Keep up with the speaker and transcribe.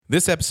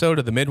This episode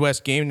of the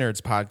Midwest Game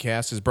Nerds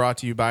podcast is brought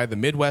to you by the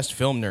Midwest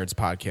Film Nerds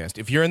podcast.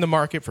 If you're in the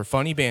market for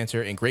funny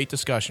banter and great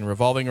discussion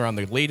revolving around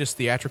the latest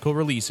theatrical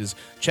releases,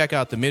 check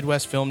out the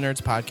Midwest Film Nerds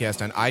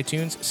podcast on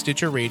iTunes,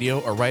 Stitcher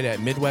Radio, or right at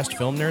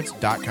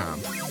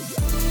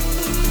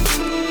MidwestFilmNerds.com.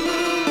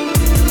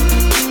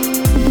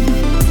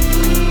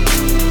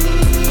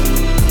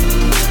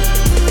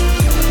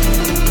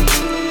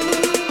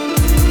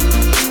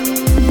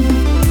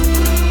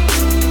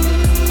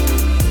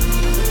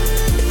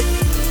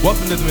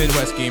 Welcome to the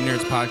Midwest Game Nerds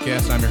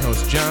podcast. I'm your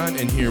host, John,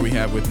 and here we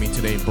have with me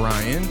today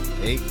Brian.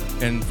 Hey.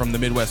 And from the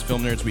Midwest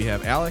Film Nerds, we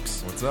have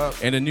Alex. What's up?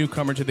 And a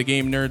newcomer to the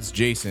Game Nerds,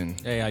 Jason.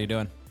 Hey, how you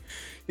doing?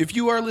 If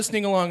you are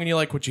listening along and you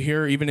like what you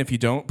hear, even if you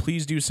don't,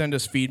 please do send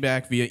us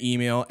feedback via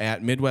email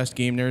at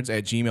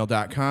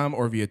midwestgamenerds@gmail.com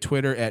or via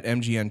Twitter at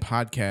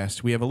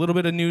MGNPodcast. We have a little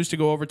bit of news to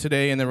go over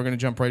today, and then we're going to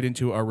jump right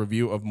into our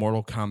review of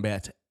Mortal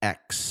Kombat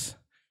X.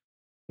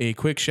 A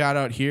quick shout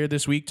out here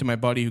this week to my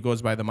buddy who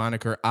goes by the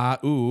moniker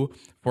AU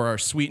for our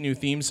sweet new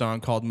theme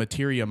song called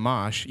Materia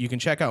Mosh. You can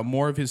check out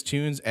more of his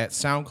tunes at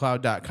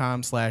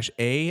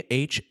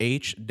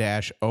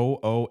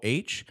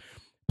soundcloud.com/AHH-OOH.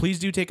 Please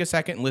do take a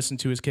second and listen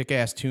to his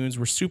kick-ass tunes.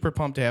 We're super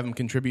pumped to have him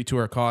contribute to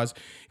our cause.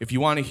 If you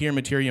want to hear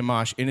Materia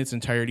Mosh in its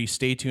entirety,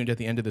 stay tuned at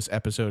the end of this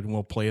episode and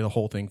we'll play the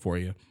whole thing for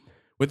you.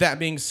 With that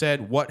being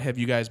said, what have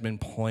you guys been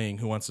playing?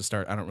 Who wants to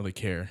start? I don't really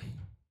care.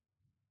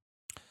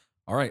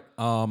 All right.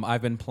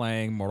 I've been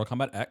playing Mortal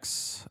Kombat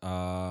X,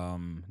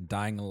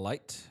 Dying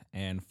Light,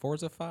 and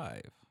Forza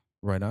 5.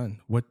 Right on.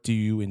 What do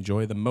you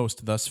enjoy the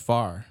most thus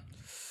far?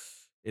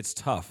 It's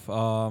tough.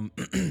 I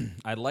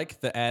like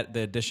the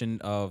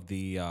addition of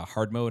the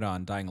hard mode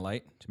on Dying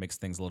Light, which makes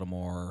things a little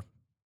more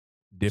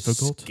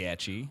Difficult?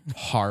 sketchy.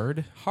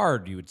 Hard?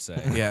 Hard, you would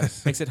say.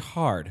 Yes. Makes it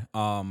hard.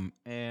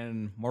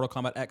 And Mortal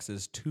Kombat X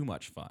is too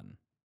much fun.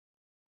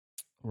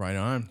 Right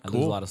on. I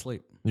lose a lot of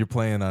sleep. You're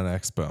playing on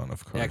Xbone,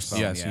 of course. Xbone.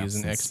 Yes, yeah, he is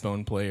an since-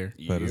 Xbone player.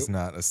 That is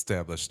not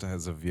established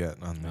as of yet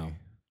on No.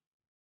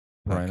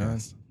 the Right on.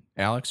 podcast.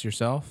 Alex,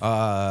 yourself?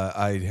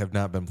 I have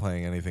not been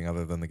playing anything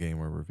other than the game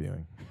we're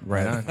reviewing.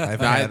 Right on.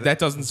 I've No, had- that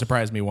doesn't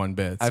surprise me one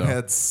bit. I've so.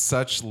 had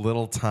such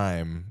little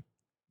time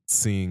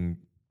seeing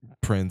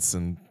Prince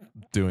and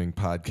doing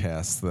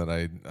podcasts that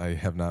I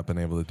have not been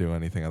able to do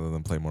anything other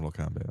than play Mortal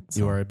Kombat. So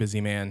You are a busy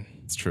man.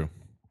 It's true.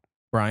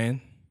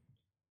 Brian,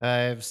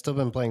 I've still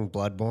been playing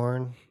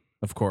Bloodborne.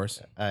 of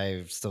course.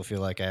 I still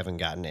feel like I haven't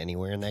gotten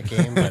anywhere in that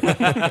game,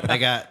 but I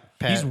got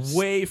past. He's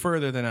way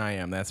further than I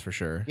am, that's for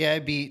sure. Yeah, I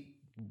beat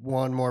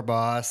one more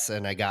boss,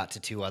 and I got to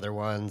two other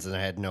ones, and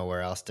I had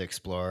nowhere else to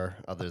explore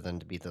other than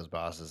to beat those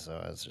bosses.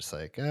 So I was just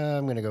like,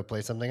 I'm going to go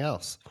play something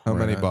else. How Right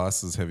many on.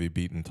 bosses have you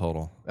beaten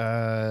total?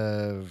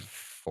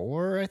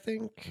 4, I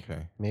think.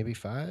 Okay. Maybe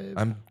 5.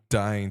 I'm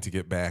dying to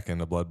get back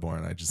into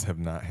Bloodborne. I just have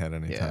not had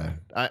any yeah.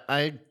 time.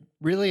 I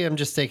really am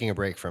just taking a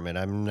break from it.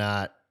 I'm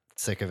not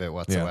sick of it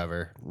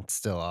whatsoever. It's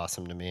still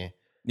awesome to me.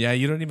 Yeah,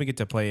 you don't even get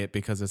to play it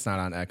because it's not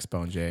on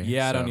Xbone, Jay.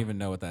 Yeah, I so. don't even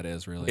know what that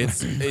is, really.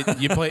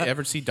 You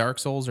ever see Dark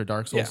Souls or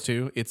Dark Souls Yeah.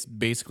 2? It's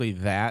basically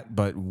that,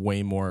 but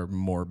way more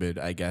morbid,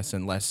 I guess,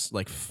 and less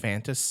like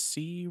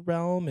fantasy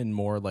realm and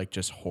more like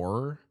just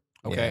horror.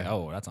 okay. Yeah.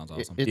 Oh, that sounds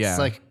awesome. It's Yeah.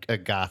 like a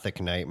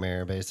gothic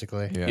nightmare,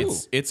 basically. Yeah.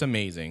 It's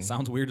amazing.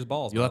 Sounds weird as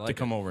balls. You'll but have I to like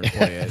come it. over and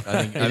play it.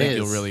 I think It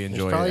you'll is. really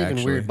enjoy There's probably it. even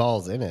Actually, weird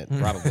balls in it.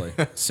 Probably.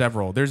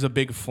 several. There's a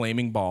big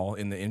flaming ball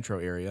in the intro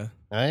area.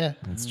 Oh, yeah.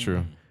 That's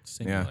true.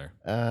 Singular.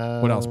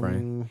 What else,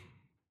 Brian?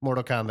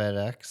 Mortal Kombat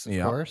X, of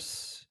Yeah.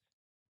 course.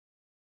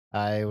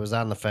 I was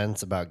on the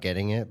fence about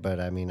getting it, but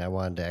I mean, I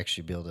wanted to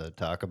actually be able to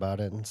talk about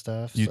it and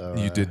stuff. You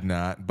so, did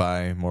not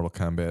buy Mortal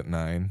Kombat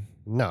 9.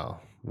 No,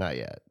 not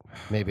yet.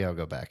 Maybe I'll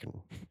go back and.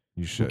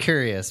 You I'm should.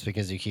 curious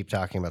because you keep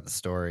talking about the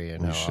story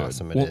and You how should.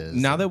 awesome Well, it is.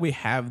 now that we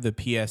have the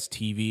PS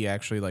TV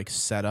actually like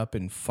set up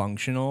and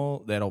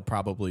functional, that'll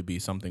probably be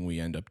something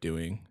we end up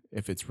doing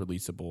if it's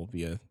releasable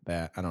via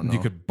that. I don't know. You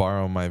could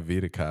borrow my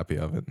Vita copy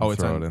of it. And Oh,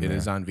 it's throw on. it in It there.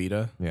 is on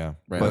Vita. Yeah,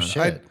 Right but on.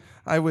 Shit.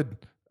 I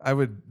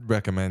would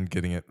recommend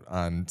getting it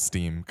on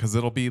Steam because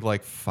it'll be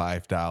like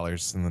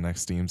 $5 in the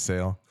next Steam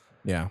sale.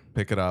 Yeah.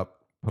 Pick it up,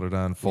 put it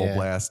on full Yeah.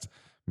 blast,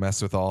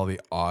 mess with all the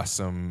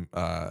awesome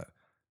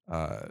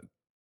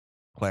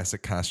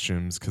classic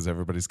costumes because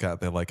everybody's got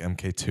their like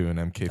MK2 and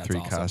MK3 That's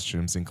awesome.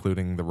 costumes,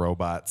 including the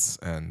robots,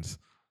 and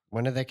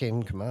When did that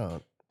game come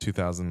out?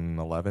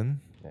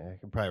 2011. Yeah, I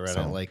could probably run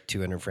So- it at like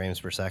 200 frames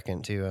per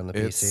second too on the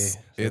PC.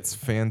 It's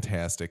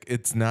fantastic.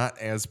 It's not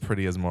as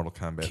pretty as Mortal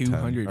Kombat 10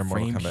 or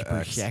Mortal Kombat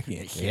X.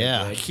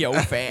 Yeah. So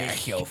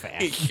fast. So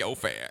fast. It's so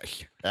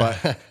fast.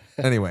 But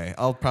anyway,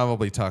 I'll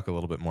probably talk a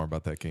little bit more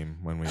about that game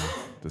when we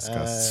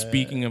discuss.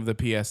 Speaking of the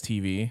PS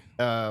TV,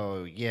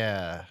 Oh,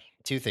 yeah.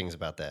 2 things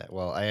about that.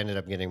 Well, I ended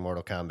up getting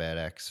Mortal Kombat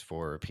X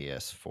for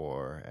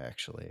PS4,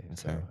 actually.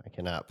 So Okay. I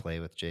cannot play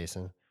with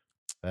Jason.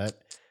 But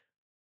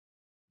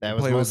that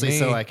was Play with mostly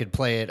so me. I could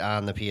play it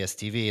on the PS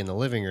TV in the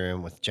living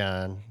room with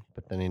John,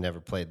 but then he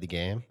never played the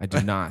game. I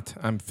do not.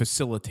 I'm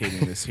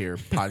facilitating this here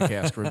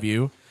podcast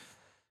review.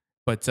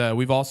 But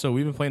we've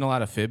been playing a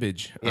lot of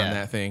Fibbage on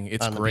that thing.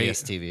 It's on great. the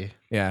PSTV.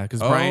 Yeah,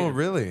 because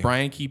really?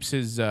 Brian keeps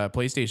his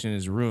PlayStation in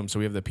his room, so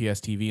we have the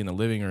PSTV in the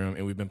living room,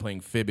 and we've been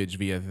playing Fibbage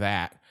via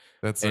that.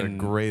 That's a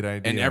great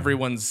idea. And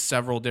everyone's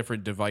several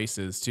different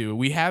devices too.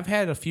 We have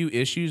had a few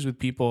issues with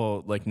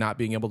people like not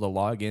being able to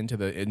log into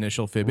the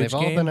initial Fibbage They've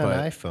all game. been on but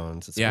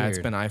iPhones. It's yeah, weird.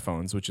 it's been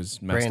iPhones, which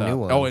is messed Brand up.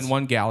 new Oh, ones. and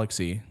one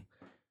Galaxy.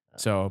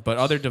 So, but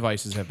other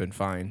devices have been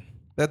fine.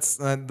 That's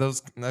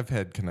those. I've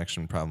had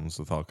connection problems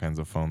with all kinds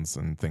of phones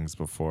and things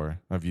before.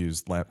 I've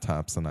used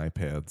laptops and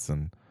iPads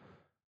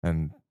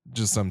and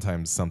just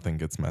sometimes something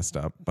gets messed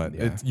up, but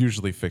it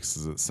usually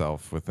fixes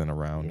itself within a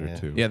round or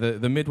two. Yeah,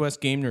 the Midwest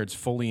Game Nerds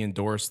fully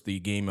endorse the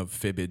game of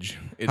Fibbage.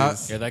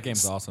 Yeah, that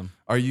game's awesome.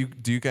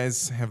 Do you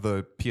guys have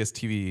the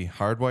PSTV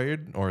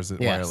hardwired or is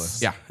it Yes.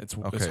 wireless? Yeah, it's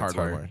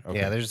hardwired. Okay.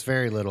 Yeah, there's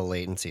very little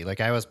latency.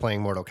 Like I was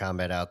playing Mortal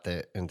Kombat out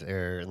in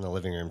the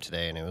living room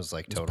today, and it was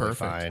like totally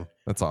perfect. fine.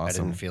 That's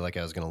awesome. I didn't feel like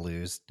I was going to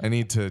lose. I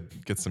need to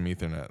get some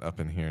Ethernet up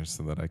in here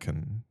so that I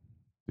can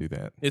do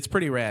that. It's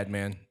pretty rad,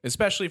 man.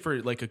 Especially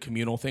for like a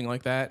communal thing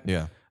like that.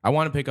 Yeah. I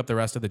want to pick up the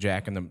rest of the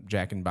Jack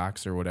and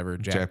Box or whatever.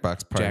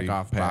 Jackbox Party Jack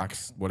off Pack.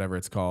 Box, whatever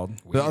it's called.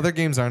 The other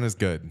games aren't as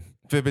good.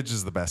 Fibbage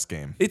is the best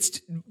game.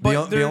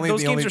 But the only- those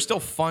the games only- are still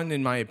fun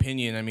in my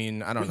opinion. I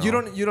mean, I don't know.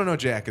 You don't know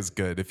Jack is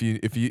good. If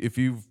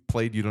you've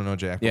played You Don't Know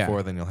Jack Yeah.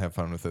 before, then you'll have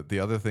fun with it. The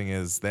other thing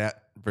is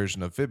that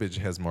version of Fibbage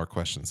has more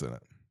questions in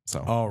it.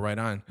 So Oh, right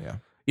on. yeah.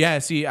 Yeah,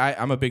 see,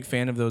 I'm a big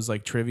fan of those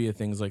like trivia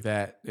things like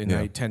that, and Yeah.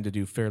 I tend to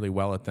do fairly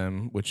well at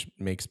them, which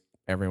makes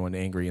everyone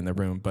angry in the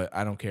room. But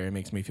I don't care; it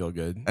makes me feel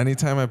good.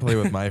 Anytime I play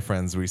with my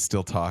friends, we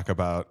still talk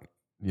about,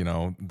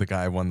 the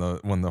guy won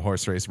the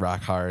horse race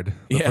rock hard.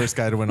 The Yeah. first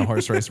guy to win a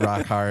horse race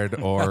rock hard,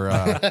 or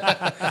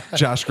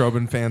Josh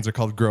Groban fans are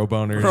called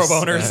Groboners.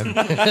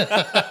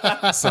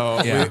 And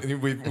so Yeah.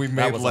 we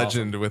made was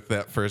legend with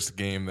that first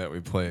game that we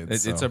played.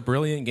 It's so. a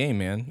brilliant game,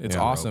 man. It's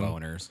Yeah. awesome.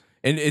 Boners.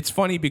 And it's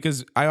funny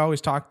because I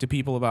always talk to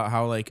people about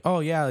how like,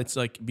 oh yeah, it's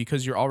like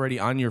because you're already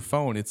on your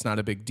phone, it's not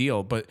a big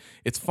deal. But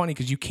it's funny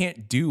because you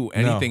can't do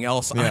anything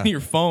else Yeah. on your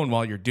phone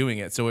while you're doing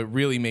it. So it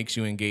really makes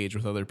you engage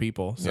with other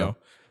people. So Yeah.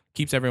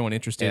 keeps everyone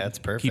interested. Yeah, it's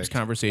perfect. Keeps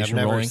conversation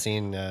I've never rolling.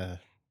 seen.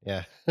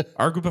 Yeah,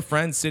 Our group of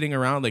friends sitting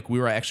around, like we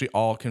were actually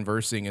all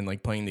conversing and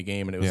like playing the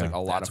game, and it was Yeah. like a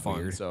lot of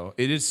fun. So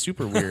it is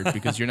super weird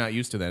because you're not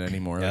used to that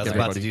anymore. I Like was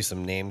about to do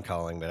some name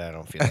calling, but I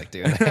don't feel like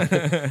doing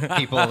it.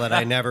 People that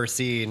I never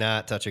see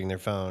not touching their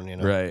phone.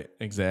 right,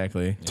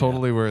 exactly.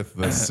 totally worth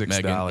the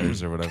Megan.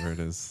 $6 or whatever it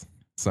is.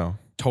 So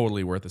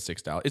Totally worth the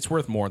 $6. It's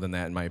worth more than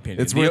that, in my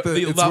opinion. It's the worth it-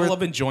 the it's level worth-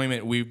 of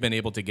enjoyment we've been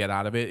able to get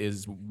out of it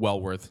is well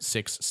worth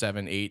 $6,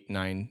 $7, $8,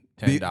 $9,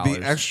 the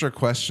 $10. extra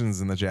questions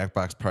in the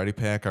Jackbox Party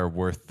Pack are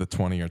worth the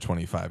 $20 or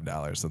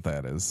 $25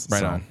 that is. Right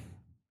So, on.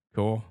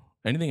 Cool.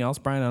 Anything else,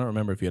 Brian? I don't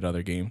remember if you had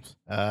other games.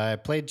 I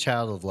played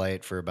Child of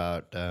Light for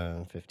about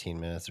 15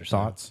 minutes or so.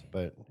 Thoughts?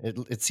 But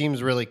it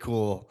seems really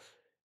cool,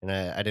 and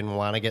I didn't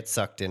want to get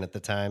sucked in at the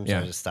time, so Yeah.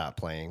 I just stopped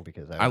playing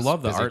because I I was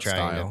love the busy art trying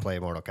style. to play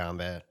Mortal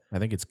Kombat. I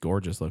think it's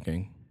gorgeous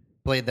looking.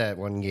 Played that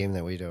one game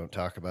that we don't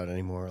talk about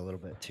anymore a little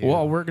bit too.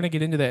 Well, we're gonna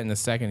get into that in a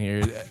second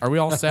here. Are we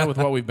all set with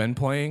what we've been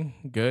playing?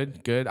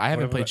 Good, good. I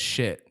haven't played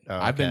shit. Oh,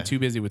 I've been okay. too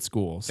busy with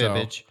school. So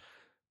Fibbage.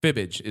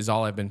 Fibbage is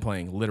all I've been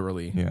playing,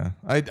 literally. Yeah,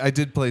 I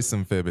did play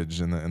some Fibbage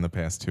in the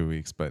past 2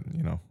 weeks, but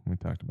we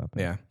talked about that.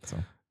 Yeah. So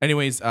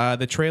Anyways,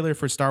 the trailer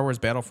for Star Wars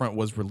Battlefront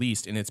was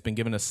released, and it's been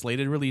given a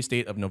slated release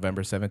date of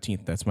November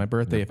 17th. That's my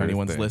birthday. Your If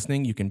anyone's birthday.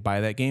 listening, you can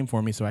buy that game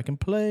for me so I can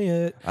play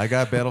it. I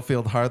got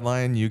Battlefield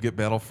Hardline. You get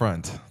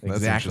Battlefront. That's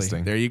Exactly.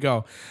 interesting. There you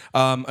go.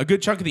 A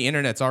good chunk of the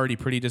internet's already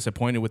pretty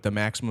disappointed with the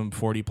maximum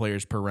 40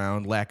 players per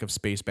round, lack of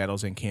space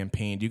battles, and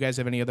campaign. Do you guys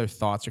have any other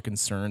thoughts or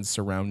concerns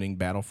surrounding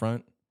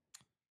Battlefront?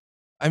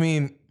 I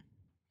mean,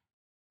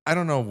 I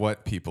don't know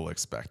what people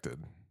expected.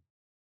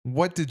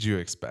 What did you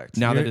expect?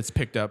 Now that You're- it's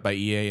picked up by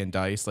EA and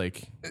DICE,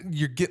 like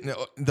you're getting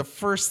the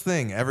first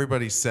thing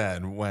everybody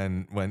said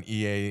when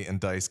EA and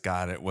DICE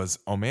got it was,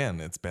 "Oh man,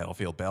 it's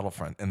Battlefield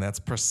Battlefront," and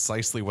that's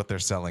precisely what they're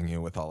selling you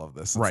with all of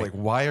this. It's Right. like,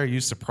 why are you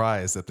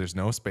surprised that there's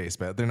no space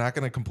battle? They're not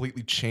going to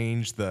completely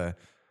change the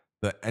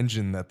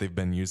engine that they've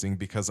been using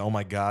because, oh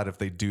my god, if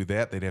they do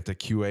that, they'd have to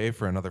QA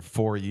for another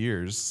 4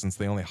 years since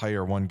they only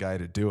hire one guy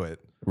to do it.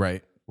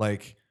 right.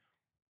 Like,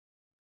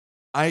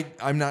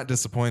 I'm not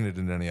disappointed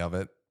in any of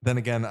it. Then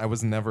again, I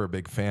was never a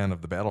big fan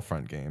of the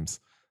Battlefront games.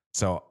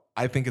 So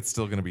I think it's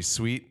still going to be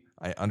sweet.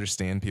 I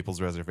understand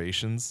people's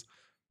reservations,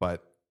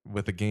 but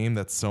with a game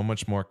that's so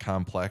much more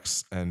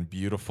complex and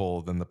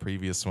beautiful than the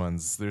previous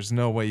ones, there's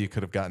no way you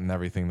could have gotten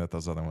everything that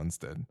those other ones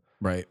did.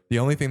 Right. The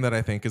only thing that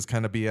I think is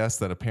kind of BS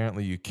that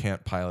apparently you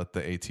can't pilot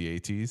the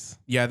AT-ATs.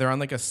 Yeah, they're on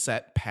like a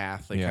set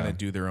path. They Yeah. kind of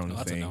do their own Oh,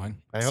 that's thing.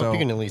 annoying. I hope So- you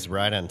can at least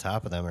ride on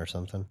top of them or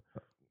something.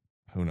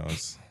 Who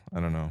knows? I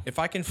don't know. If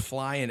I can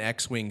fly an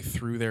X-wing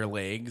through their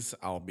legs,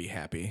 I'll be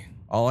happy.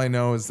 All I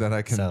know is that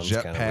I can Sounds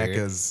kinda jetpack weird.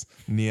 as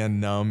Nia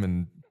Numb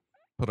and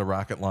put a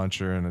rocket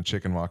launcher in a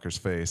chicken walker's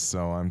face,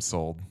 so I'm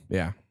sold.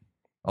 Yeah.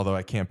 Although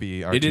I can't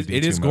be R2D2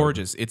 It is mode.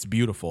 gorgeous. It's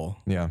beautiful.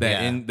 Yeah.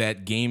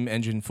 That game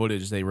engine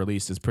footage they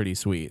released is pretty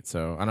sweet.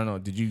 So I don't know.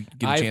 Did you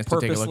get a I chance to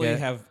take a look purposely at it?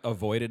 have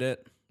avoided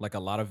it, like a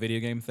lot of video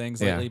game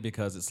things Yeah. lately,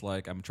 because it's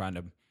like I'm trying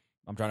to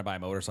buy a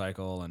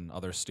motorcycle and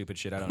other stupid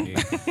shit I don't need.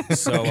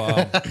 So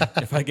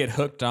if I get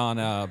hooked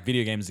on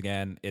video games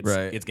again,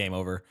 it's game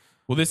over.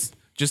 Well,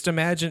 just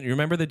imagine. You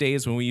remember the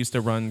days when we used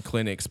to run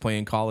clinics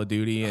playing Call of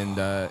Duty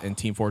and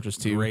Team Fortress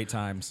 2? Great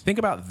times. Think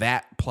about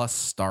that plus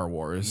Star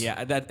Wars.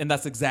 Yeah,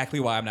 that's exactly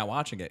why I'm not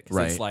watching it. 'Cause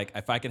Right. it's like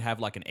if I could have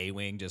like an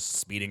A-wing just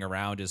speeding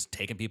around, just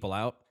taking people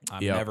out,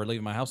 I'm Yep. never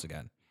leaving my house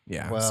again.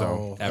 Yeah. Well,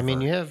 so I mean,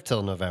 ever. you have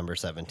till November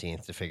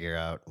 17th to figure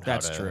out how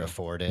That's to true.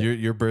 afford it.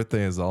 Your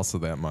birthday is also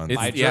that month.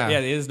 It's- Yeah, yeah.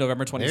 it is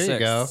November 26th. there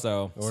you go.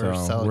 So Or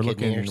so sell a we're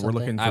kidney or looking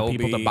something. for I will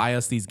people to be- buy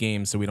us these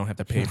games so we don't have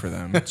to pay for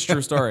them. it's a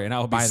true story, and I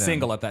will be Buy them.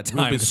 single at that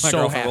We'll time be because my so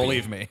girlfriend happy. will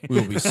leave me. We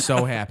will be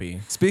so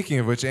happy. Speaking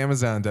of which,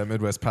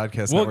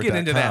 Amazon.MidwestPodcast. We'll get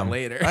into that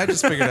later. I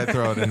just figured I'd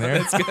throw it in there.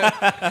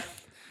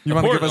 You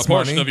want to give us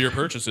portion money? of your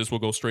purchases will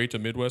go straight to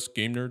Midwest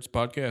Game Nerds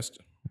podcast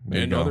There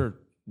you and go. other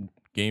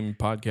game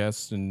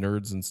podcasts and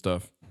nerds and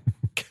stuff.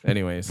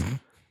 Anyways,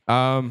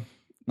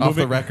 Off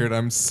the record,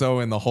 I'm so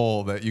in the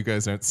hole that you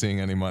guys aren't seeing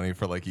any money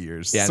for like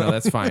years. yeah, So- no,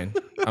 that's fine.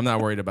 I'm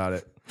not worried about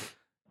it.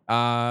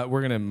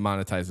 We're gonna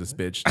monetize this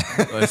bitch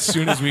as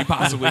soon as we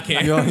possibly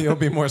can. you'll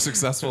be more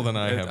successful than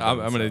I have.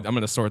 I'm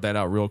gonna sort that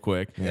out real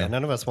quick. Yeah,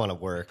 none of us want to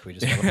work. We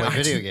just want to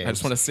play video games. I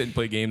just want to sit and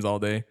play games all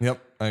day. Yep,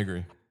 I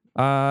agree.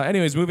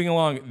 Anyways, moving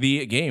along,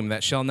 the game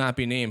that shall not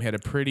be named had a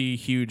pretty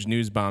huge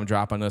news bomb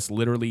drop on us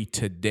literally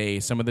today.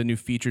 Some of the new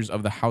features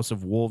of the House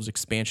of Wolves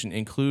expansion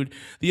include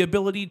the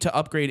ability to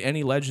upgrade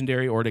any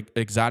legendary or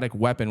exotic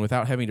weapon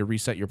without having to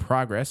reset your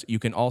progress. You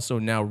can also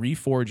now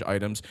reforge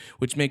items,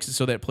 which makes it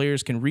so that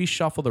players can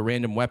reshuffle the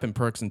random weapon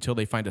perks until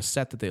they find a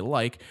set that they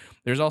like.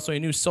 There's also a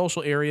new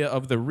social area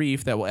of the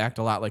Reef that will act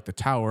a lot like the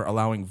tower,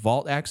 allowing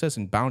vault access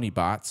and bounty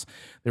bots.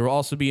 There will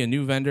also be a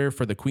new vendor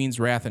for the Queen's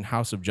Wrath and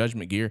House of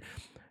Judgment gear.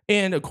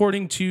 And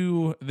according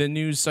to the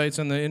news sites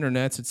on the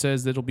internets, it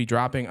says that it'll be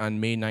dropping on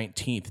May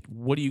 19th.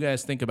 What do you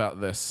guys think about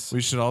this? We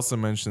should also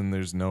mention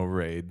there's no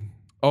raid.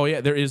 Oh,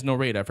 yeah, there is no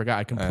raid. I forgot.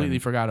 I completely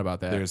And forgot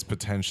about that. There's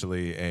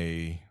potentially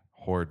a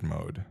horde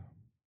mode.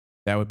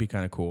 That would be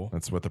kind of cool.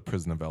 That's what the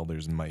Prison of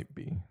Elders might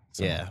be.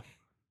 So, Yeah.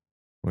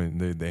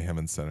 they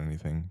haven't said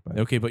anything. But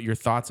Okay, but your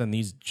thoughts on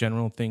these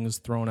general things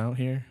thrown out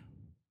here?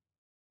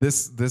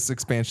 this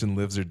expansion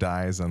lives or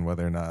dies on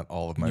whether or not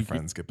all of my You-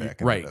 friends get back.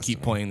 into Right, Destiny.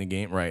 keep playing the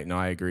game. Right, no,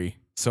 I agree.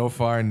 So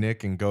far,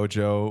 Nick and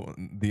Gojo,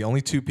 the only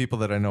two people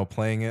that I know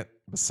playing it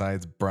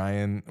besides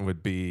Brian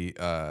would be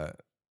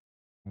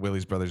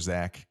Willie's brother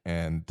Zach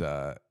and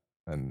our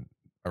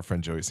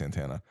friend Joey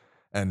Santana,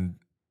 and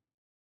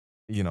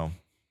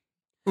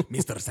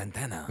Mr.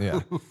 Santana. yeah,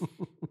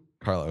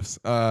 Carlos.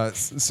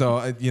 So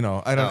I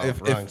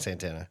don't wrong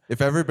Santana.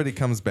 if everybody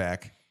comes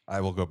back,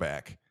 I will go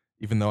back,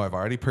 even though I've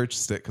already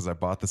purchased it because I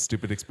bought the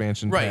stupid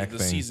expansion pack the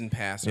thing. season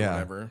pass or Yeah.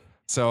 whatever.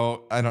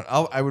 So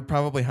I would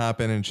probably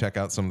hop in and check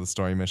out some of the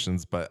story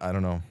missions, but I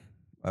don't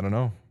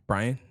know.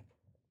 Brian?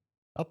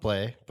 I'll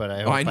play, but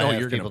I hope I know have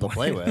you're going people to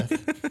play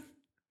with.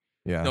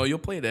 Yeah. No, you'll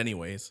play it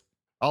anyways.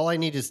 All I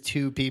need is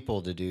 2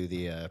 people to do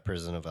the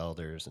Prison of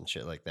Elders and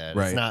shit like that.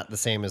 Right. It's not the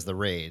same as the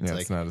raids. Yeah,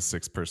 Like, it's not a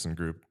 6-person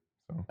group.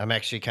 I'm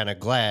actually kind of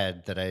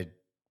glad that I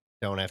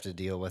don't have to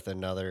deal with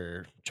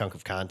another chunk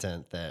of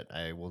content that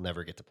I will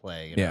never get to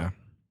play. You know? Yeah.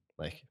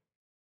 Like,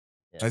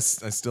 I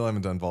still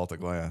haven't done Vault of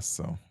Glass,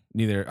 so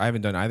I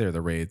haven't done either of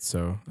the raids,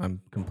 so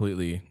I'm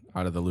completely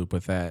out of the loop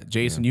with that.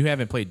 Jason, you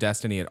haven't played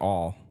Destiny at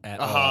all. At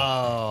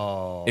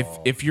all.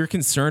 oh. If you're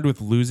concerned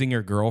with losing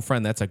your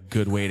girlfriend, that's a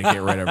good way to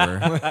get rid of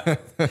her.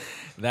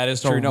 That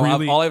is So true. No,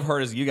 really- all I've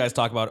heard is you guys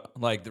talk about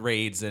like the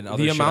raids and other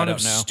The shit amount I of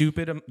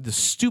don't know. the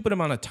stupid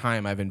amount of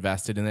time I've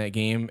invested in that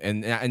game,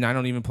 and I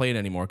don't even play it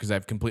anymore because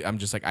I'm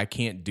just like I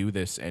can't do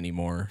this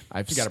anymore.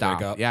 I've You gotta stopped.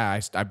 break up. Yeah,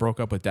 I broke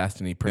up with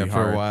Destiny pretty for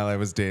hard. a while I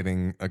was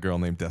dating a girl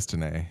named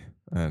Destiny.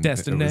 And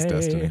Destiny. It was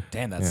Destiny.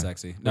 Damn, that's Yeah.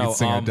 sexy. We No, could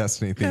sing our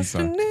Destiny theme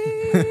song.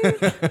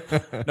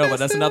 no, but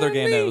that's another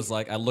game that was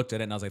like I looked at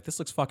it and I was like, this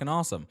looks fucking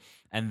awesome,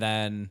 and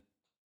then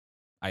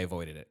I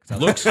avoided it. 'Cause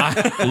I was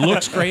like,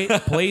 Looks great,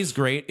 plays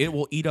great. It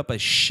will eat up a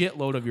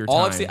shitload of your all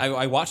time. I've seen,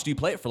 I watched you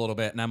play it for a little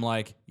bit, and I'm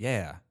like,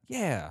 yeah,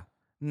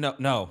 no,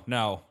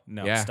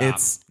 Yeah. stop.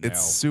 It's No.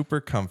 super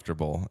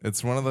comfortable.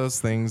 It's one of those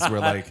things where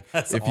like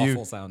That's if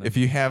awful sounding. if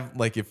you have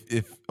like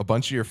if a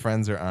bunch of your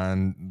friends are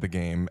on the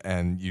game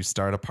and you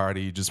start a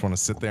party, you just want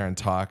to sit there and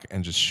talk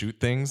and just shoot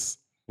things.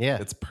 yeah.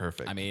 It's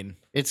perfect. I mean,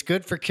 It's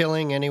good for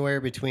killing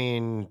anywhere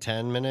between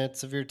 10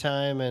 minutes of your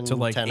time and to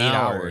like 10 8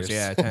 hours.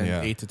 Yeah, 10,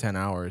 Yeah. 8 to 10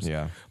 hours.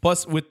 yeah.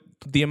 Plus, with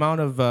the amount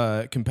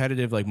of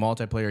competitive like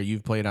multiplayer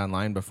you've played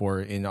online before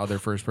in other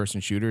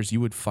first-person shooters, you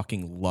would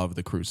fucking love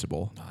the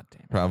Crucible. God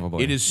damn.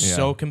 Probably. It is Yeah.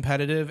 so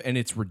competitive, and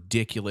it's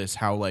ridiculous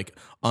how like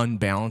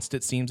unbalanced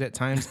it seems at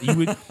times.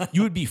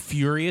 You would be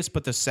furious,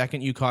 but the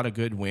second you caught a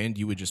good wind,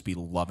 you would just be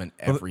loving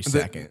Well, every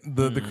second.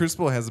 The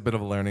Crucible has a bit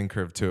of a learning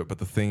curve to it, but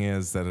the thing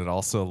is that it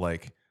also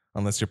like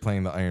unless you're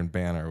playing the Iron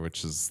Banner,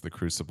 which is the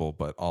Crucible,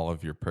 but all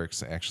of your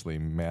perks actually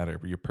matter.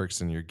 Your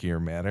perks and your gear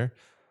matter.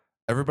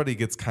 Everybody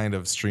gets kind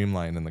of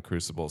streamlined in the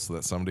Crucible so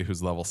that somebody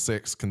who's level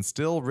 6 can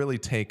still really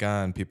take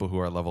on people who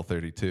are level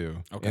 32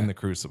 in the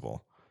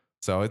Crucible.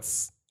 So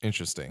it's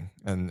interesting.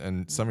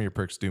 And some of your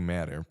perks do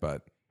matter,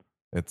 but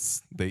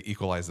they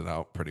equalize it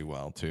out pretty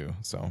well too.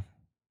 So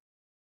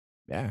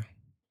yeah.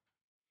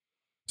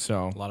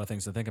 So a lot of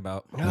things to think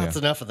about. No, that's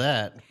enough of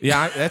that.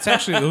 Yeah, that's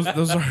actually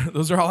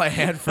those are all I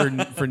had for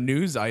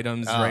news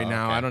items right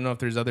now. Okay. I don't know if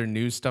there's other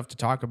news stuff to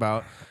talk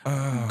about.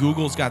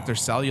 Google's got their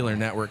cellular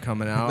network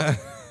coming out.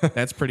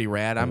 That's pretty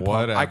rad. I'm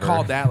pumped. I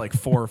called that like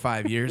 4 or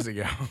 5 years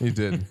ago. you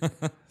did.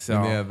 So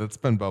And yeah, that's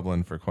been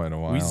bubbling for quite a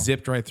while. we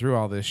zipped right through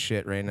all this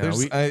shit right now.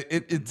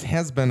 It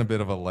has been a bit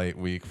of a light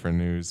week for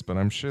news, but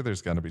I'm sure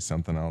there's got to be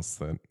something else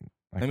that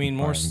I mean,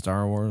 more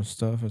Star Wars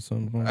stuff at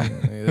some point.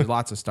 There's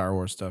lots of Star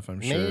Wars stuff,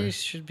 I'm sure. May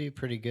should be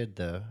pretty good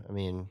though. I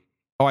mean,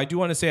 I do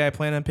want to say I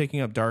plan on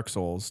picking up Dark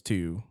Souls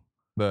too.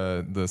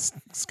 Sins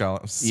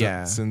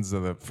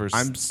of the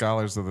first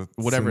scholars of the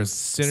whatever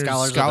sins,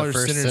 scholars of the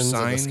first sinners, sins of the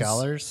signs.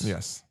 scholars.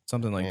 yes,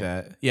 Something like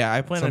that. Yeah,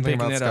 I plan something on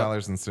picking about it up.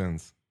 scholars and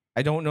sins.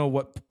 I don't know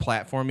what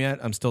platform yet.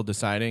 I'm still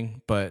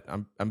deciding, but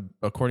I'm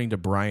according to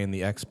Brian,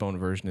 the Xbone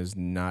version is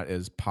not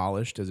as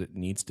polished as it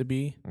needs to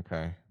be.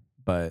 Okay,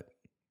 But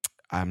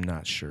I'm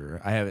not sure.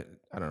 I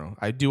don't know.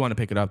 I do want to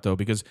pick it up though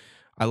because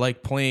I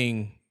like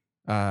playing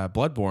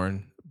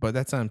Bloodborne, but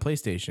that's on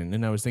PlayStation,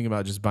 and I was thinking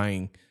about just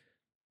buying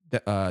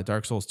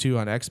Dark Souls 2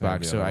 on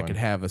Xbox so I could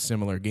have a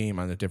similar game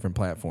on a different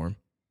platform.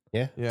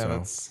 Yeah. yeah,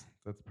 So-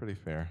 that's pretty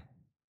fair.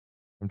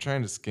 I'm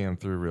trying to scan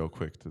through real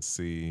quick to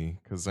see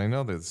because I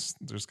know there's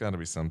got to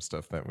be some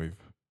stuff that we're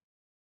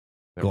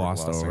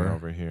Glossed glossing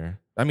over here.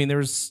 I mean, there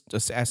was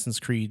Assassin's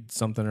Creed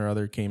something or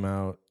other came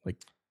out like.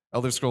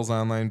 Elder Scrolls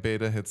Online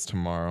beta hits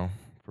tomorrow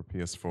for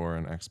PS4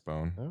 and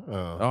Xbone.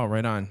 Oh,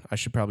 right on. I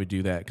should probably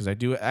do that because I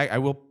do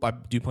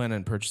plan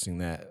on purchasing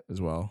that as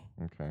well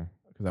Okay.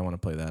 because I want to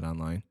play that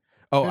online.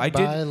 Oh,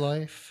 Goodbye,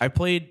 life. I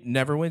played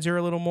Neverwinter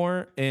a little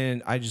more,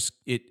 and I just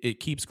it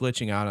keeps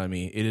glitching out on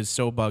me. It is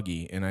so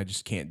buggy, and I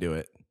just can't do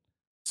it.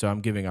 So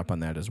I'm giving up on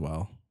that as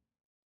well.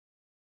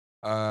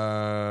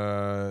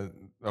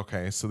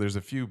 Okay, so there's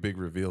a few big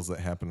reveals that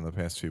happened in the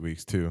past few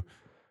weeks too.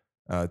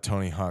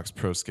 Tony Hawk's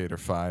Pro Skater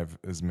 5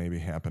 is maybe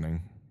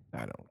happening.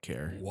 I don't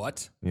care.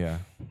 What? Yeah.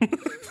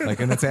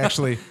 And it's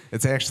actually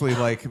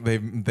like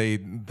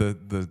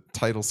the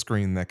title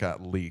screen that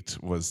got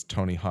leaked was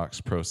Tony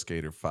Hawk's Pro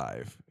Skater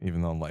 5,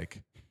 even though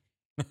like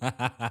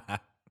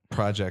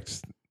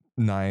Project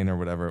 9 or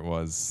whatever it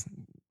was,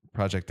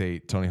 Project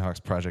 8, Tony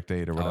Hawk's Project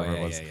 8 or whatever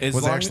it was, As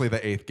was long actually the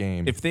 8th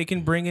game. If they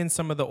can bring in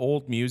some of the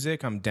old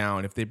music, I'm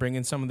down. If they bring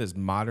in some of this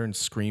modern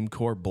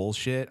screamcore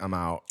bullshit, I'm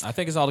out. I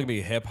think it's all gonna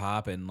be hip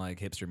hop and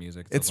like hipster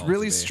music. That's It's all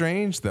really gonna be.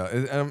 strange though.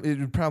 It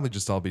would probably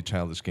just all be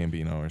Childish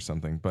Gambino or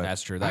something, but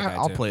That's true. That guy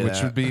I'll too. play which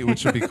that.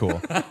 would be cool.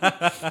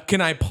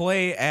 Can I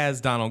play as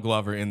Donald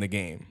Glover in the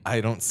game?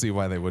 I don't see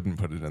why they wouldn't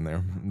put it in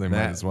there. They might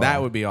as well.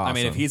 That would be awesome. I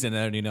mean, if he's in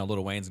there, you know,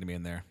 Lil Wayne's gonna be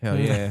in there. hell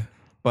yeah.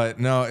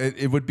 But no,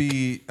 it would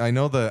be. I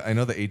know the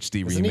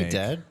HD Isn't remake. he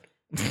dead?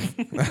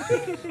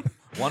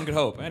 One could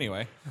hope.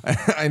 Anyway,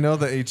 I know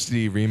the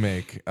HD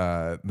remake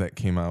that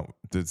came out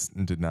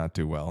did not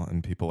do well,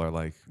 and people are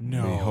like,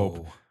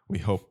 No. we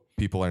hope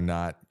people are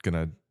not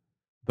gonna.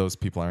 Those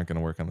people aren't going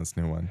to work on this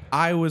new one.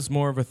 I was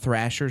more of a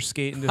Thrasher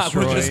Skate and I was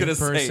Destroy just gonna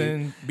say.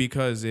 person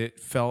because it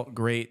felt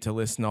great to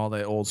listen to all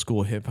that old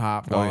school hip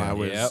hop while yeah. I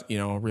was,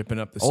 Yep. ripping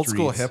up the Old streets.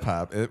 school hip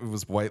hop. It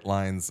was White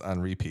Lines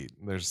on repeat.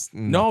 There's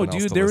No, nothing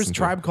else dude, to there was listen to.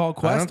 Tribe Called I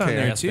Quest don't on care.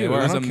 there Yes, too. they It were.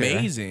 was I don't care.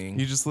 amazing.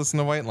 You just listen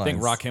to White I Lines.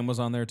 think Rakim was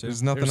on there too.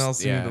 There's nothing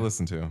else you need yeah. to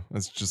listen to.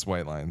 It's just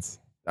White Lines.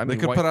 I They mean,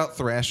 could White- put out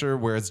Thrasher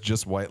where it's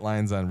just White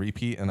Lines on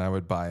repeat, and I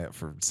would buy it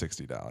for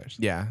 $60.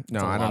 Yeah, no,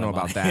 a I lot don't know of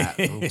about money.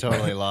 that. I'm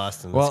totally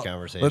lost in Well, this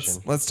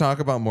conversation. let's talk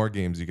about more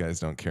games you guys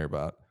don't care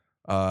about.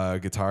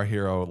 Guitar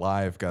Hero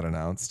Live got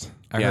announced.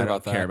 I yeah, heard I don't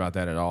about that. care about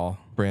that at all.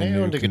 Brand I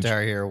new owned a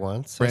Guitar Hero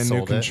once. I Brand new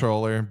sold it.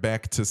 controller,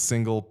 back to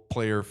single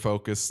player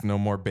focus, no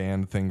more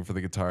band thing for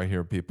the Guitar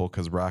Hero people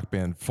because Rock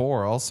Band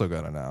 4 also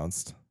got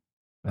announced.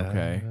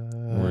 Okay.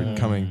 We're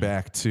coming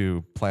back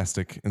to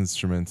Plastic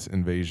Instrument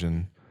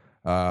Invasion.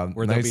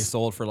 Where they'll be nice-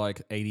 sold for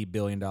like $80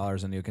 billion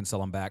and you can sell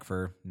them back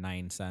for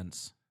 9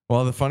 cents.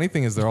 Well, the funny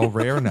thing is they're all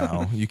rare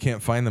now. You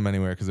can't find them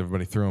anywhere because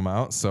everybody threw them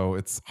out, so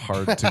it's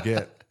hard to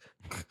get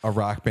a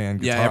Rock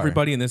Band guitar. Yeah,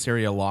 everybody in this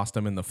area lost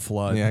them in the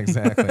flood. Yeah,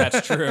 exactly.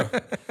 That's true.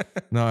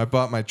 No, I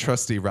bought my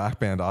trusty Rock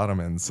Band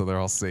ottomans, so they're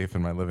all safe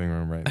in my living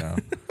room right now.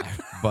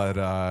 But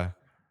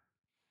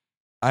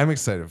I'm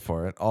excited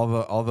for it. All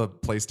the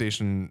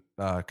PlayStation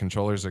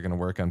controllers are going to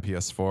work on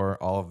PS4.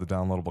 All of the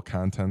downloadable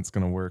content's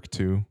going to work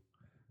too.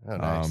 Oh,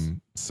 nice.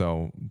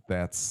 So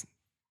that's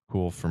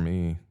cool for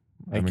me.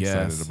 I'm guess.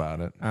 excited about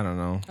it. I don't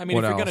know. I mean,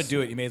 What if you're else? going to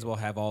do it, you may as well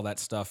have all that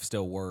stuff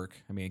still work.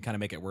 I mean, kind of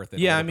make it worth it. a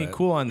Yeah, I little mean, bit.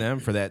 cool on them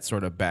for that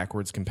sort of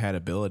backwards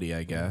compatibility,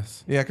 I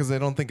guess. Yeah, because I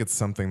don't think it's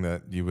something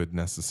that you would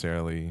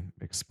necessarily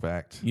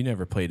expect. You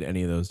never played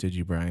any of those, did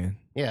you, Brian?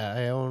 Yeah,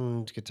 I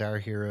owned Guitar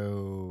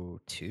Hero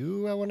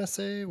 2, I want to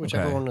say.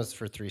 Whichever Okay. one was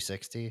for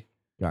 360.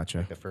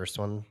 Gotcha. The first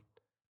one.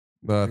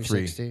 3.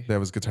 360? That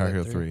was Guitar Was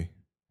Hero that 3.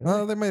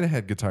 Oh, they might have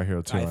had Guitar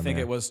Hero 2 I on think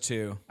there. it was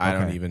 2. I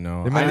don't Okay. even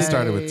know. They might have I,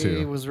 started with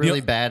 2. I was really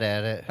Yep. bad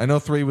at it. I know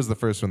 3 was the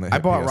first one that hit I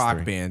bought PS3.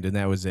 Rock Band, and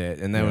that was it.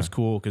 And that Yeah. was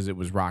cool because it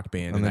was Rock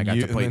Band, and then I got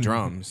you- to play and then-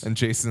 drums. And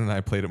Jason and I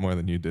played it more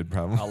than you did,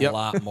 probably. A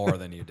lot more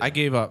than you did. I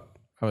gave up.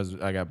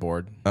 I got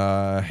bored.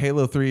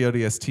 Halo 3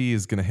 ODST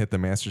is going to hit the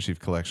Master Chief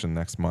Collection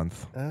next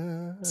month.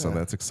 So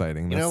that's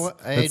exciting. You know what?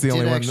 I That's the did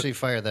only one. actually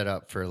fire that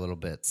up for a little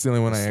bit. It's the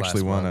only one I this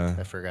actually last want month.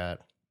 I to. forgot.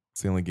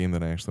 It's the only game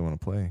that I actually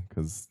want to play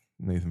because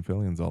Nathan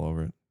Fillion's all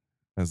over it,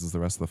 as is the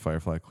rest of the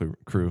Firefly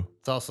crew.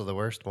 It's also the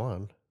worst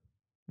one.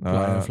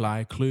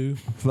 Fly Clue.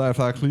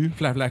 Firefly crew.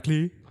 Fly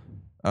Clue.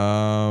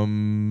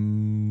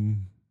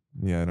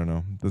 Yeah, I don't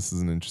know. This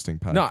is an interesting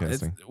No,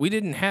 podcasting. we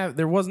didn't have.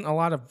 There wasn't a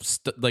lot of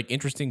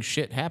interesting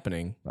shit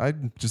happening. I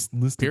just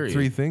listed Period.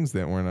 3 things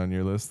that weren't on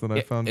your list that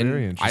I found And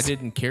very I interesting.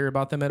 didn't care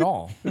about them at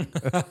all. They're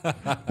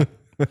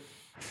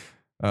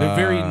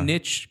very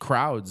niche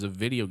crowds of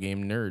video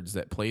game nerds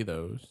that play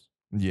those.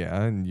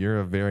 Yeah, and you're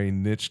a very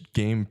niche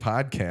game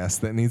podcast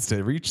that needs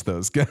to reach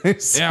those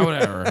guys. Yeah,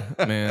 whatever,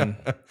 man.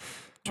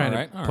 Trying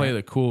All to right. play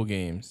the cool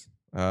games.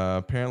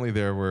 Apparently,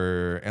 there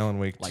were Alan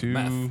Wake Like 2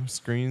 meth.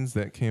 screens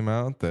that came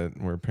out that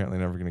we're apparently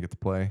never going to get to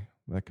play.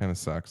 That kind of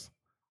sucks.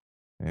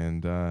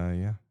 And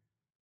yeah,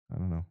 I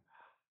don't know.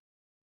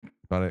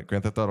 About it.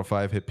 Grand Theft Auto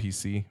 5 hit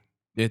PC.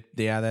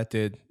 Yeah, that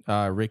did.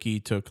 Ricky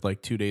took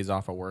like 2 days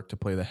off of work to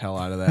play the hell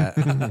out of that.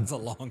 That's a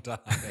long time.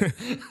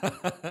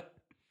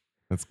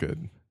 That's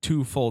good.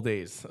 2 full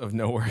days of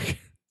no work.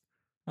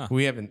 Huh.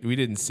 We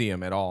didn't see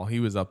him at all. He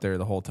was up there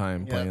the whole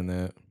time Yeah. playing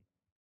that.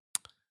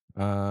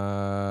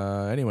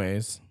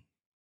 Anyways,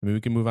 maybe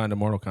we can move on to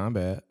Mortal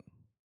Kombat.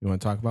 You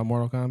want to talk about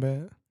Mortal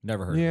Kombat?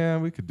 Never heard. Yeah,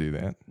 we could do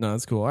that. No,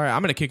 that's cool. All right,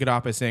 I'm going to kick it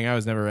off by saying I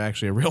was never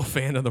actually a real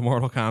fan of the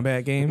Mortal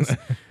Kombat games.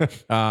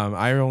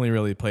 I only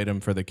really played them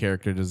for the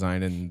character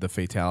design and the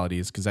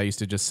fatalities because I used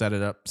to just set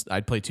it up.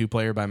 I'd play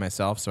 2-player by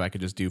myself so I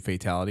could just do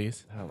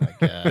fatalities. Oh my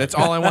god. That's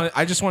all I wanted.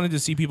 I just wanted to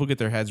see people get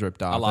their heads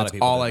ripped off. A lot of That's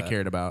people all did I that.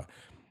 cared about.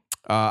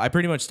 I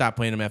pretty much stopped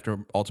playing them after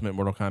Ultimate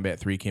Mortal Kombat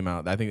 3 came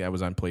out. I think that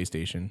was on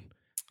PlayStation,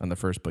 on the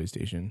first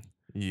PlayStation,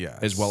 Yeah.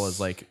 as well as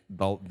like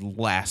the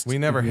last. we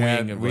never wing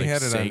had. of, We like,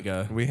 had it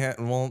Sega. on. We had.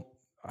 Well,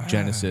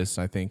 Genesis,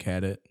 I think,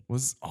 had it.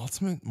 Was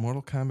Ultimate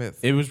Mortal Kombat.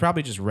 It was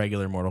probably just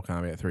regular Mortal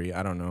Kombat 3.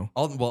 I don't know.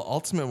 Ultimate Mortal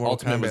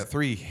Ultimate Kombat was-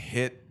 3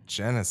 hit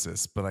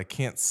Genesis, but I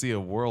can't see a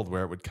world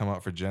where it would come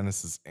out for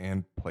Genesis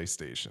and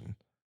PlayStation.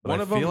 But One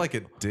I of feel them- like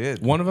it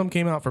did. One of them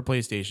came out for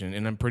PlayStation,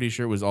 and I'm pretty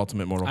sure it was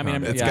Ultimate Mortal I mean,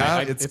 Kombat. It's Yeah,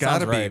 got. it It's got to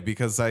sounds be right.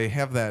 because I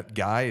have that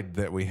guide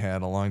that we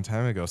had a long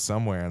time ago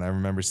somewhere, and I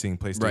remember seeing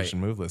PlayStation Right.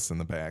 move lists in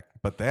the back.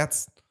 But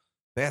that's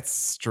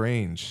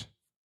strange.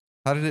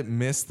 How did it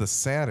miss the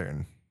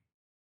Saturn?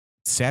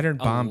 Saturn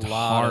A bombed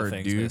lot of hard,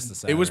 things dude.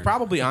 missed the It was Saturn.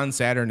 probably on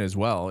Saturn as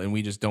well, and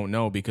we just don't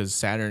know because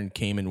Saturn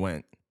came and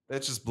went.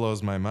 That just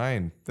blows my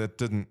mind. That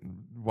didn't.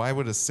 Why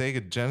would a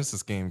Sega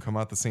Genesis game come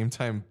out the same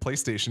time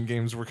PlayStation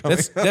games were coming?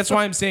 That's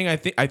why I'm saying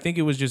I think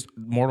it was just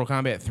Mortal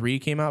Kombat 3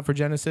 came out for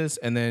Genesis,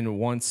 and then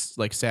once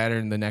like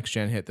Saturn, the next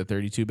gen hit the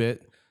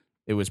 32-bit,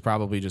 it was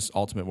probably just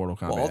Ultimate Mortal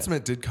Kombat. Well,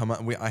 Ultimate did come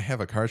out. I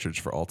have a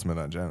cartridge for Ultimate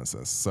on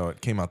Genesis, so it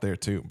came out there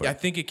too. But I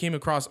think it came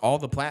across all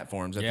the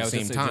platforms at Yeah, the it same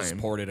was just- it just time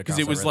ported because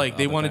across it was other- like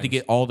they other wanted to things.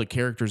 get all the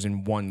characters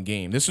in one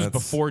game. This was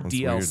That's- before that's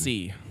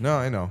DLC. no,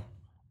 I know.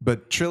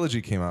 But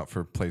Trilogy came out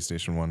for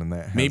PlayStation 1, and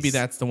that has Maybe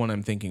that's the one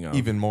I'm thinking of.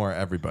 even more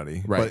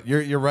everybody. Right. But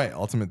you're right.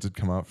 Ultimate did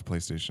come out for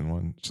PlayStation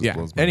 1. It just Yeah.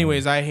 blows my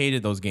Anyways, I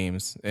hated those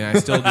games, and I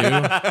still do.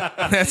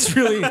 That's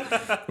really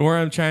where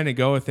I'm trying to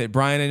go with it.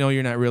 Brian, I know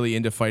you're not really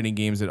into fighting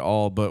games at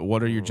all, but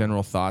what are your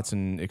general thoughts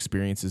and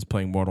experiences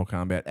playing Mortal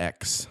Kombat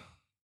X?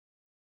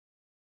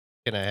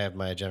 Can I have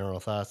my general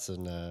thoughts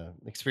and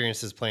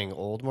experiences playing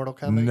old Mortal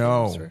Kombat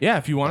No. games? Or- Yeah,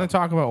 if you want to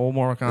talk about old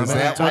Mortal Kombat, Is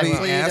that I what he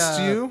played,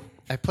 asked you?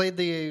 I played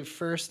the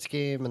first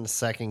game and the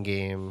second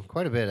game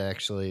quite a bit,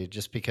 actually,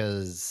 just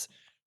because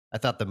I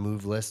thought the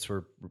move lists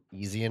were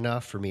easy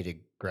enough for me to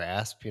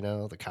grasp,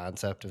 the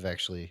concept of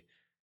actually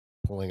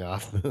pulling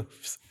off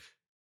moves.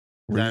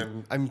 Were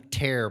you- I'm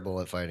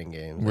terrible at fighting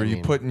games. Were I you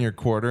mean, putting your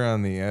quarter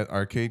on the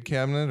arcade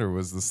cabinet, or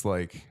was this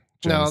like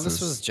No, Genesis?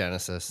 this was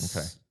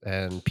Genesis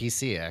and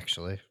PC,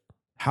 actually.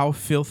 how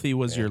filthy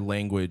was your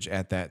language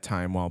at that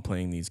time while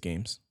playing these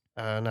games?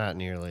 Not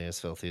nearly as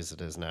filthy as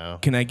it is now.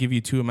 Can I give you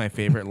 2 of my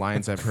favorite